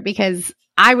favorite because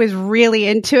I was really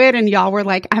into it and y'all were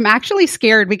like, I'm actually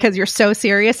scared because you're so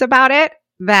serious about it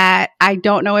that I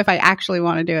don't know if I actually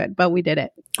want to do it, but we did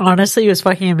it. Honestly, it was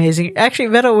fucking amazing. Actually,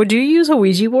 Vito, would you use a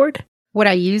Ouija board? Would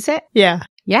I use it? Yeah.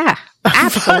 Yeah,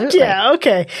 absolutely. Yeah,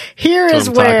 okay. Here That's is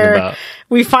what I'm talking where about.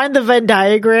 we find the Venn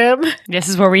diagram. This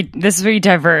is where you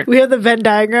divert. We have the Venn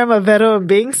diagram of Veto and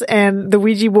Binks, and the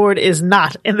Ouija board is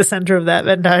not in the center of that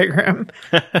Venn diagram.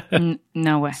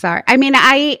 No way. Sorry. I mean,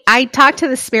 I talked to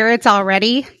the spirits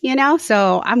already,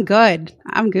 so I'm good.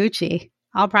 I'm Gucci.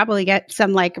 I'll probably get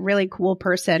some like really cool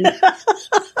person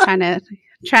trying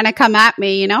to come at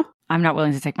me, I'm not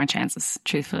willing to take my chances,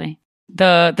 truthfully.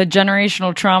 The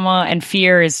generational trauma and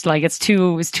fear is like it's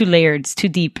too layered, it's too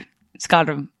deep. It's got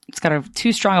a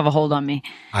too strong of a hold on me.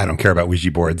 I don't care about Ouija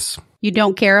boards. You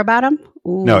don't care about them?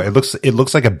 Ooh. No, it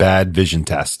looks like a bad vision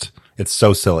test. It's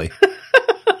so silly.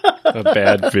 A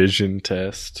bad vision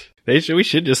test. We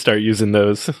should just start using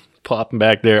those. Plop them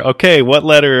back there. Okay, what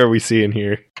letter are we seeing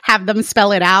here? Have them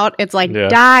spell it out. It's like, Yeah.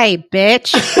 Die,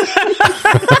 bitch.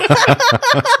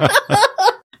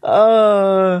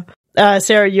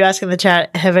 Sarah, you ask in the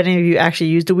chat, have any of you actually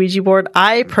used a Ouija board?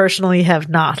 I personally have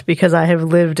not because I have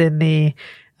lived in the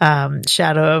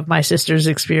shadow of my sister's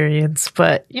experience.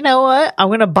 But you know what? I'm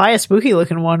going to buy a spooky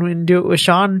looking one and do it with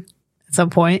Sean at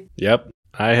some point. Yep.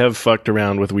 I have fucked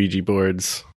around with Ouija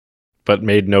boards, but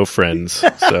made no friends.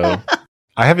 So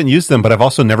I haven't used them, but I've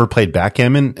also never played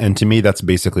backgammon, and to me, that's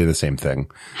basically the same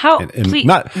thing. How? And Please,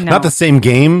 not no. the same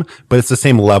game, but it's the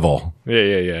same level.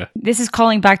 yeah. This is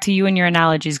calling back to you and your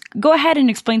analogies. Go ahead and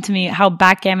explain to me how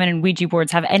backgammon and Ouija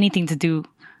boards have anything to do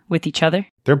with each other.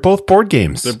 They're both board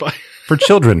games for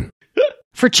children.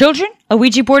 For children? A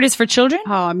Ouija board is for children?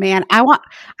 Oh man, I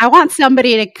want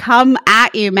somebody to come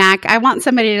at you, Mac. I want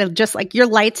somebody to just like your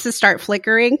lights to start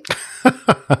flickering.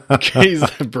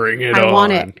 Jeez, bring it on. I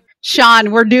want it. Sean,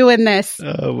 we're doing this.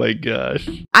 Oh my gosh.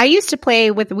 I used to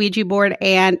play with the Ouija board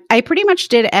and I pretty much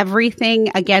did everything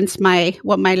against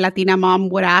what my Latina mom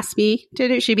would ask me to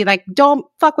do. She'd be like, don't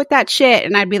fuck with that shit.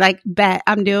 And I'd be like, bet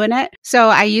I'm doing it. So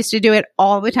I used to do it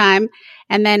all the time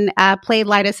and then play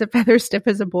light as a feather, stiff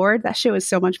as a board. That shit was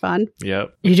so much fun.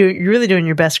 Yep. You're really doing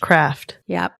your best craft.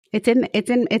 Yep. It's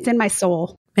in my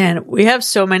soul. Man, we have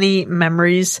so many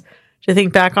memories to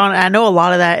think back on. I know a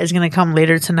lot of that is going to come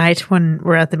later tonight when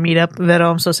we're at the meetup.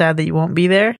 Veto, I'm so sad that you won't be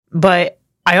there. But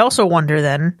I also wonder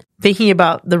then, thinking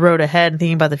about the road ahead,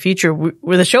 thinking about the future,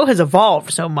 where the show has evolved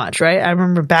so much, right? I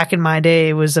remember back in my day,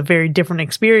 it was a very different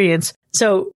experience.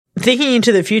 So thinking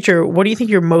into the future, what do you think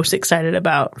you're most excited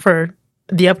about for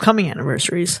the upcoming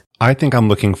anniversaries? I think I'm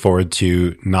looking forward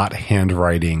to not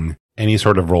handwriting any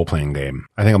sort of role-playing game.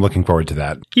 I think I'm looking forward to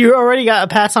that. You already got a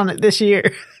pass on it this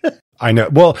year. I know.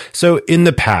 Well, so in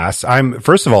the past,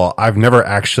 first of all, I've never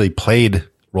actually played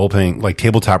role-playing, like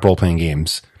tabletop role-playing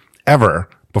games ever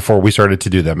before we started to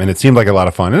do them. And it seemed like a lot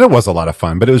of fun. And it was a lot of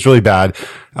fun, but it was really bad,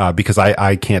 because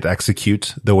I can't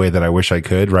execute the way that I wish I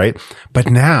could. Right. But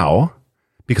now,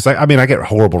 because I get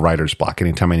horrible writer's block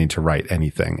anytime I need to write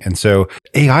anything. And so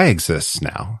AI exists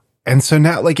now. And so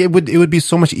now, like, it would be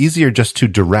so much easier just to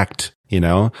direct,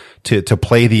 to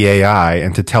play the AI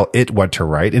and to tell it what to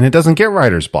write. And it doesn't get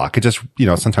writer's block. It just,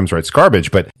 sometimes writes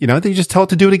garbage, but they just tell it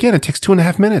to do it again. It takes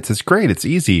 2.5 minutes. It's great. It's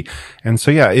easy. And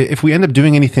so, yeah, if we end up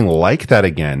doing anything like that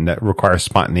again, that requires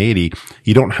spontaneity,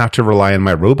 you don't have to rely on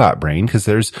my robot brain because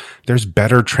there's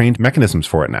better trained mechanisms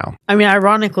for it now. I mean,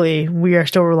 ironically, we are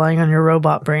still relying on your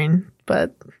robot brain,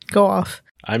 but go off.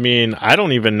 I mean, I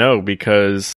don't even know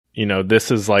because,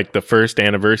 this is like the first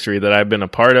anniversary that I've been a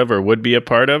part of or would be a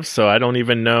part of. So I don't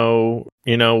even know,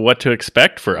 what to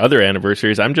expect for other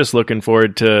anniversaries. I'm just looking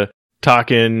forward to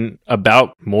talking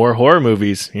about more horror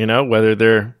movies, whether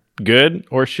they're good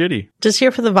or shitty. Just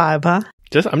here for the vibe, huh?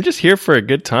 I'm just here for a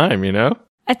good time,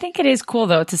 I think it is cool,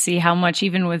 though, to see how much,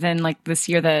 even within like this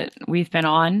year that we've been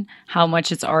on, how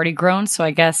much it's already grown. So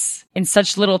I guess in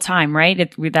such little time, right,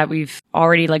 that we've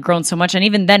already like grown so much. And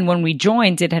even then when we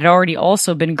joined, it had already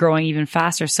also been growing even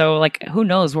faster. So like, who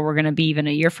knows where we're going to be even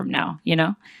a year from now,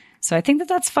 So I think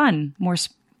that's fun. More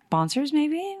sponsors,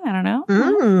 maybe? I don't know.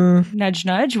 Nudge,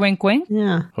 nudge, wink, wink.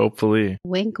 Yeah. Hopefully.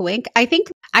 Wink, wink. I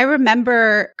think I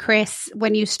remember, Chris,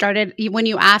 when you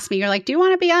asked me, you're like, do you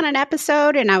want to be on an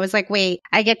episode? And I was like, wait,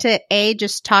 I get to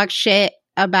just talk shit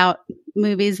about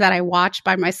movies that I watch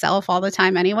by myself all the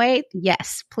time anyway.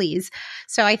 Yes, please.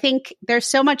 So I think there's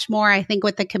so much more, I think,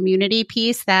 with the community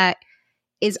piece that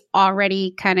is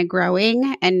already kind of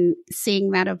growing, and seeing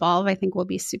that evolve, I think will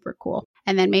be super cool.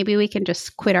 And then maybe we can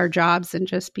just quit our jobs and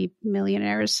just be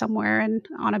millionaires somewhere and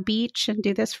on a beach and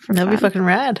do this for That'd fun. be fucking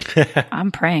rad.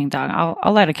 I'm praying, dog.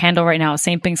 I'll light a candle right now, a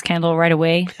St. Pink's candle right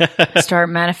away. Start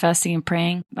manifesting and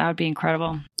praying. That would be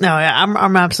incredible. No, yeah,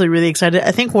 I'm absolutely really excited.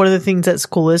 I think one of the things that's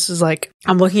coolest is like,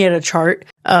 I'm looking at a chart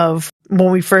of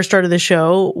when we first started the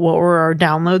show, what were our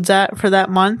downloads at for that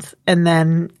month? And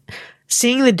then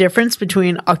seeing the difference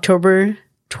between October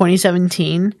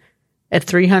 2017 at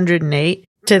 308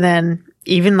 to then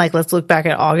even like, let's look back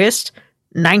at August,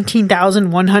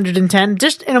 19,110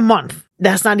 just in a month.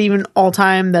 That's not even all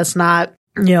time. That's not,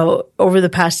 over the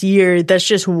past year. That's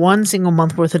just one single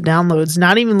month worth of downloads.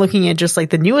 Not even looking at just like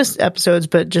the newest episodes,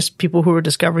 but just people who are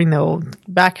discovering the old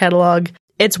back catalog.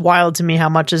 It's wild to me how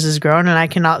much this has grown, and I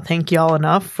cannot thank y'all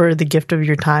enough for the gift of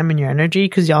your time and your energy,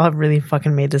 because y'all have really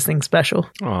fucking made this thing special.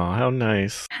 Oh, how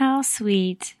nice. How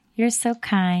sweet. You're so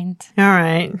kind. All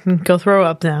right. Go throw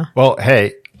up now. Well,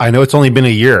 hey, I know it's only been a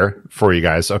year for you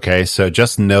guys. Okay. So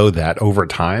just know that over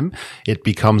time, it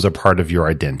becomes a part of your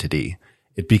identity.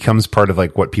 It becomes part of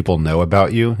like what people know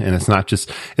about you. And it's not just,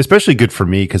 especially good for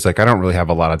me, because like I don't really have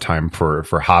a lot of time for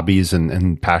hobbies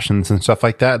and passions and stuff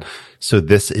like that. So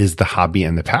this is the hobby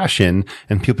and the passion.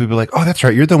 And people will be like, oh, that's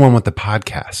right. You're the one with the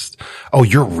podcast. Oh,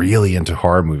 you're really into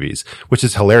horror movies, which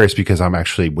is hilarious because I'm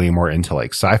actually way more into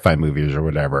like sci-fi movies or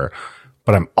whatever,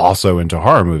 but I'm also into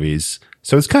horror movies.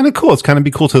 So it's kind of cool. It's kind of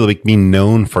be cool to like be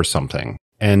known for something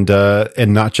and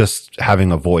not just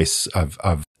having a voice of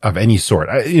any sort.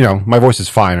 My voice is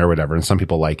fine or whatever. And some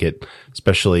people like it,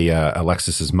 especially,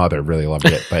 Alexis's mother really loved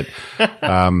it, but,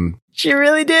 she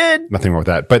really did. Nothing wrong with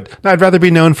that. But no, I'd rather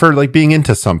be known for like being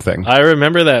into something. I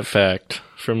remember that fact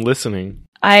from listening.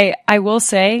 I will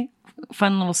say,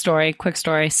 fun little story, quick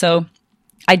story. So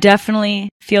I definitely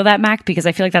feel that, Mac, because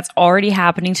I feel like that's already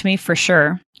happening to me for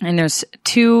sure. And there's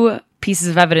two pieces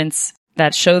of evidence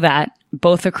that show that,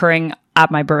 both occurring at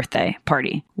my birthday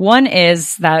party. One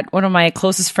is that one of my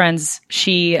closest friends,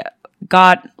 she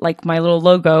got like my little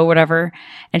logo, whatever,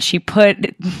 and she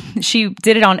did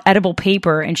it on edible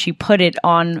paper and she put it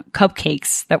on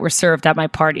cupcakes that were served at my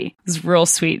party. It was real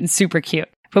sweet and super cute.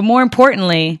 But more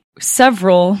importantly,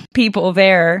 several people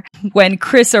there, when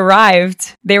Chris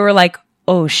arrived, they were like,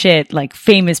 oh shit, like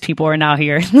famous people are now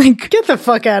here. Like, get the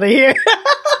fuck out of here.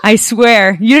 I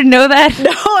swear. You didn't know that?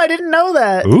 No, I didn't know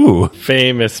that. Ooh.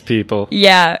 Famous people.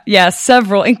 Yeah,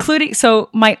 several, including,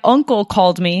 so my uncle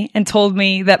called me and told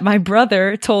me that my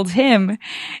brother told him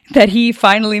that he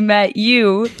finally met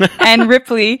you and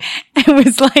Ripley and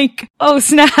was like, oh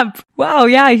snap. Wow,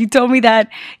 yeah, he told me that,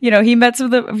 he met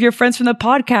some of your friends from the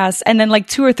podcast. And then like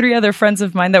 2 or 3 other friends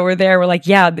of mine that were there were like,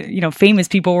 yeah, famous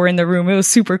people were in the room. It was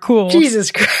super cool. Jesus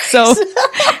Christ. So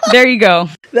there you go.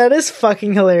 That is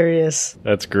fucking hilarious.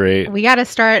 That's great. We got to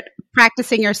start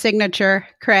practicing your signature,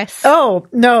 Chris. Oh,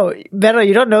 no, Beto,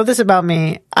 you don't know this about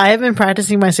me. I have been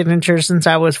practicing my signature since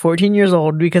I was 14 years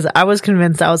old because I was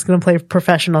convinced I was going to play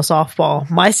professional softball.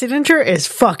 My signature is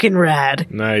fucking rad.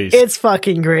 Nice. It's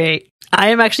fucking great.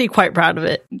 I am actually quite proud of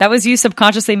it. That was you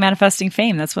subconsciously manifesting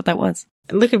fame. That's what that was.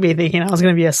 Look at me thinking I was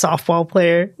going to be a softball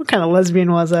player. What kind of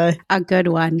lesbian was I? A good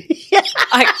one.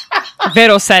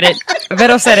 Vero said it.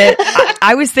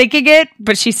 I was thinking it,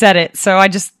 but she said it. So I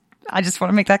just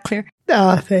want to make that clear.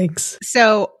 Oh, thanks.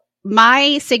 So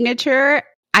my signature,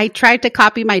 I tried to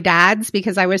copy my dad's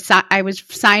because I was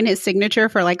sign his signature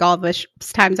for like all the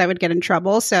times I would get in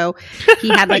trouble. So he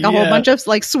had like a whole bunch of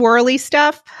like swirly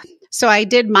stuff. So I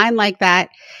did mine like that.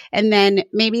 And then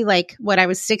maybe like what, I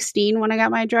was 16 when I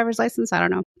got my driver's license. I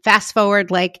don't know. Fast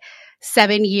forward like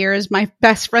 7 years, my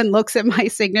best friend looks at my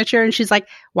signature and she's like,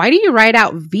 "Why do you write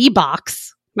out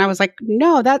V-Box?" And I was like,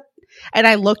 "No, that," and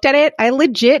I looked at it. I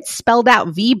legit spelled out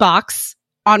V-Box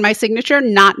on my signature,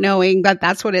 not knowing that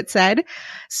that's what it said.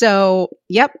 So,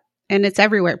 yep. And it's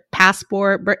everywhere.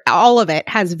 Passport, all of it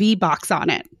has V-Box on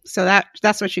it. So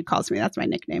that's what she calls me. That's my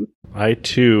nickname. I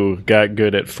too got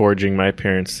good at forging my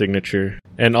parents' signature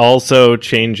and also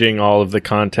changing all of the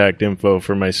contact info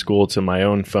for my school to my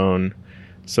own phone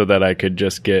so that I could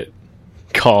just get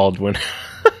called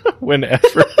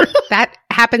whenever. That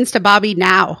happens to Bobby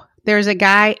now. There's a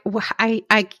guy,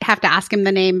 I have to ask him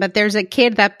the name, but there's a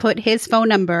kid that put his phone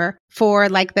number for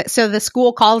like so the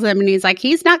school calls him and he's like,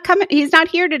 he's not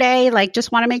here today. Like,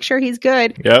 just want to make sure he's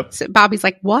good. Yep. So Bobby's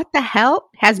like, what the hell?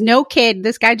 Has no kid.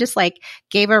 This guy just like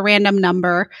gave a random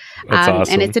number. That's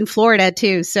awesome. And it's in Florida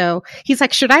too. So he's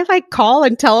like, should I like call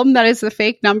and tell him that it's the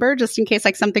fake number just in case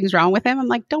like something's wrong with him? I'm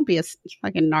like, don't be a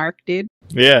fucking narc, dude.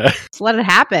 Yeah. Just let it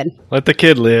happen. Let the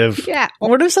kid live. Yeah.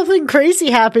 What if something crazy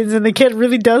happens and the kid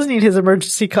really does need his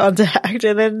emergency contact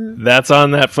and then... That's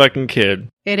on that fucking kid.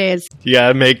 It is. You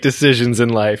gotta make decisions in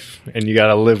life and you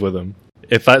gotta live with them.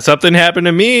 If something happened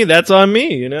to me, that's on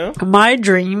me, you know? My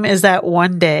dream is that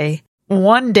one day,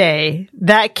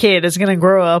 that kid is going to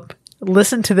grow up,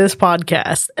 listen to this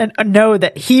podcast, and know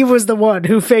that he was the one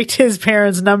who faked his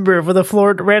parents' number for the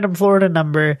random Florida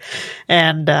number,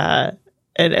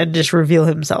 and just reveal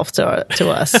himself to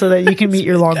us so that you can meet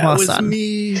your long lost son.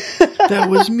 That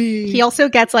was me. He also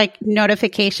gets like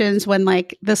notifications when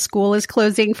like the school is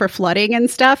closing for flooding and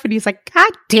stuff. And he's like,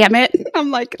 God damn it.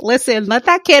 I'm like, listen, let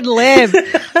that kid live.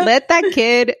 Let that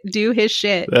kid do his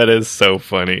shit. That is so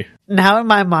funny. Now in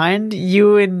my mind,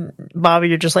 you and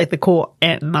Bobby are just like the cool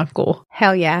aunt and uncle.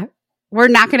 Hell yeah. We're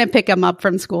not going to pick him up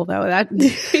from school though.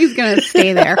 He's going to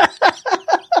stay there.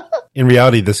 In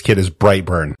reality, this kid is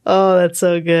Brightburn. Oh, that's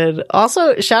so good.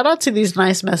 Also, shout out to these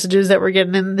nice messages that we're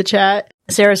getting in the chat.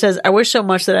 Sarah says, I wish so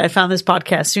much that I found this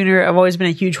podcast sooner. I've always been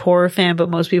a huge horror fan, but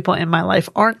most people in my life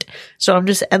aren't. So I'm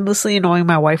just endlessly annoying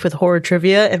my wife with horror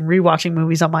trivia and rewatching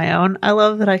movies on my own. I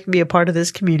love that I can be a part of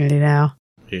this community now.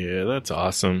 Yeah, that's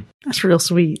awesome. That's real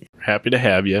sweet. Happy to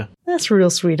have you. That's real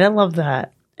sweet. I love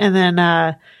that. And then,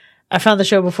 I found the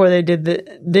show before they did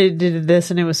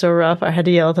this and it was so rough. I had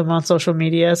to yell at them on social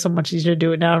media. So much easier to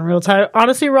do it now in real time.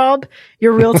 Honestly, Rob,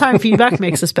 your real time feedback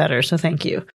makes us better. So thank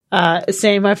you.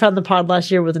 Same. I found the pod last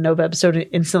year with a Nova episode and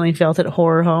instantly felt at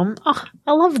horror home. Oh,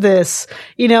 I love this.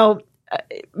 You know,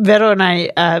 Vero and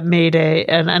I made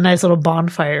a nice little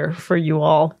bonfire for you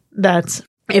all. That's,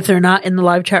 if they're not in the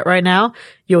live chat right now,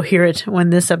 you'll hear it when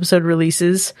this episode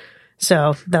releases.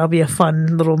 So that'll be a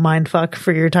fun little mind fuck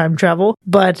for your time travel.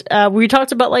 But we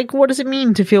talked about like, what does it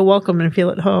mean to feel welcome and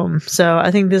feel at home? So I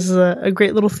think this is a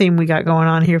great little theme we got going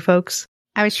on here, folks.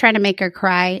 I was trying to make her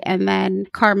cry and then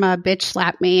Karma bitch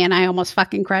slapped me and I almost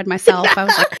fucking cried myself. I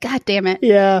was like, God damn it.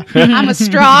 Yeah. I'm a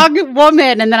strong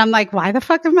woman. And then I'm like, why the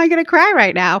fuck am I going to cry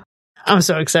right now? I'm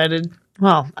so excited.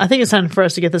 Well, I think it's time for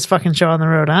us to get this fucking show on the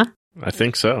road, huh? I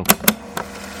think so.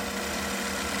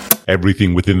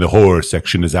 Everything within the horror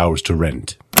section is ours to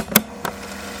rent.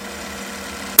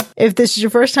 If this is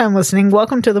your first time listening,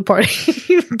 welcome to the party,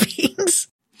 beings.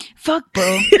 Fuck,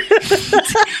 bro.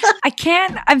 I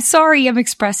can't. I'm sorry. I'm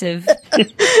expressive.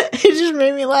 It just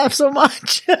made me laugh so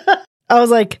much. I was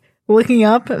like looking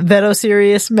up, Veto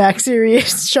serious, Max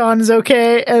serious, Sean's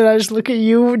okay. And I just look at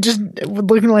you just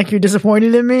looking like you're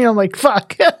disappointed in me. I'm like,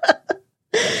 fuck.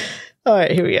 All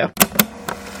right, here we go.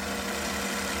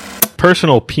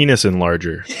 Personal penis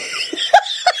enlarger.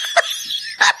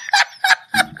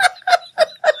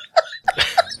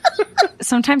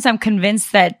 Sometimes I'm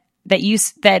convinced that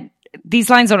these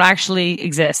lines don't actually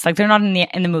exist. Like they're not in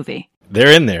the movie.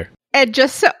 They're in there. And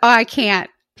just so I can't.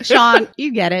 Sean,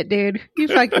 you get it, dude. You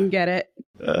fucking get it.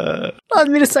 I'll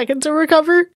need a second to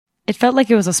recover. It felt like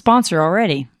it was a sponsor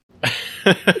already.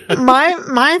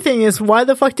 My thing is, why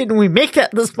the fuck didn't we make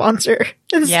that the sponsor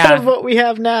instead of what we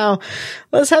have now?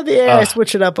 Let's have the AI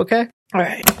switch it up, okay? All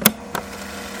right.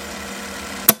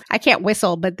 I can't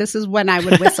whistle, but this is when I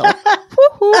would whistle.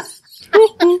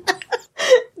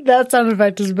 That sound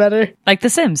effect is better. Like The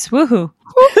Sims. Woohoo.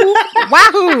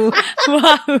 Wahoo!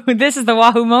 Wahoo. This is the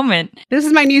wahoo moment. This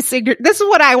is my new signature. This is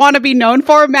what I want to be known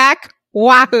for, Mac.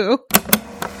 Wahoo.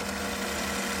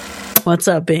 What's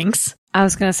up, Binks? I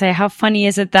was going to say, how funny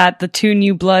is it that the two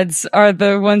new bloods are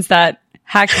the ones that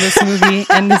hacked this movie,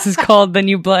 and this is called The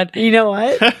New Blood. You know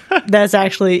what? That's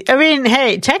actually, I mean,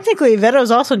 hey, technically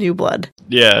Veto's also New Blood.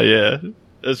 Yeah,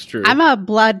 that's true. I'm a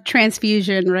blood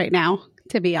transfusion right now,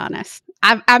 to be honest.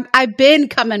 I've been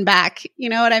coming back. You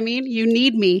know what I mean? You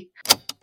need me.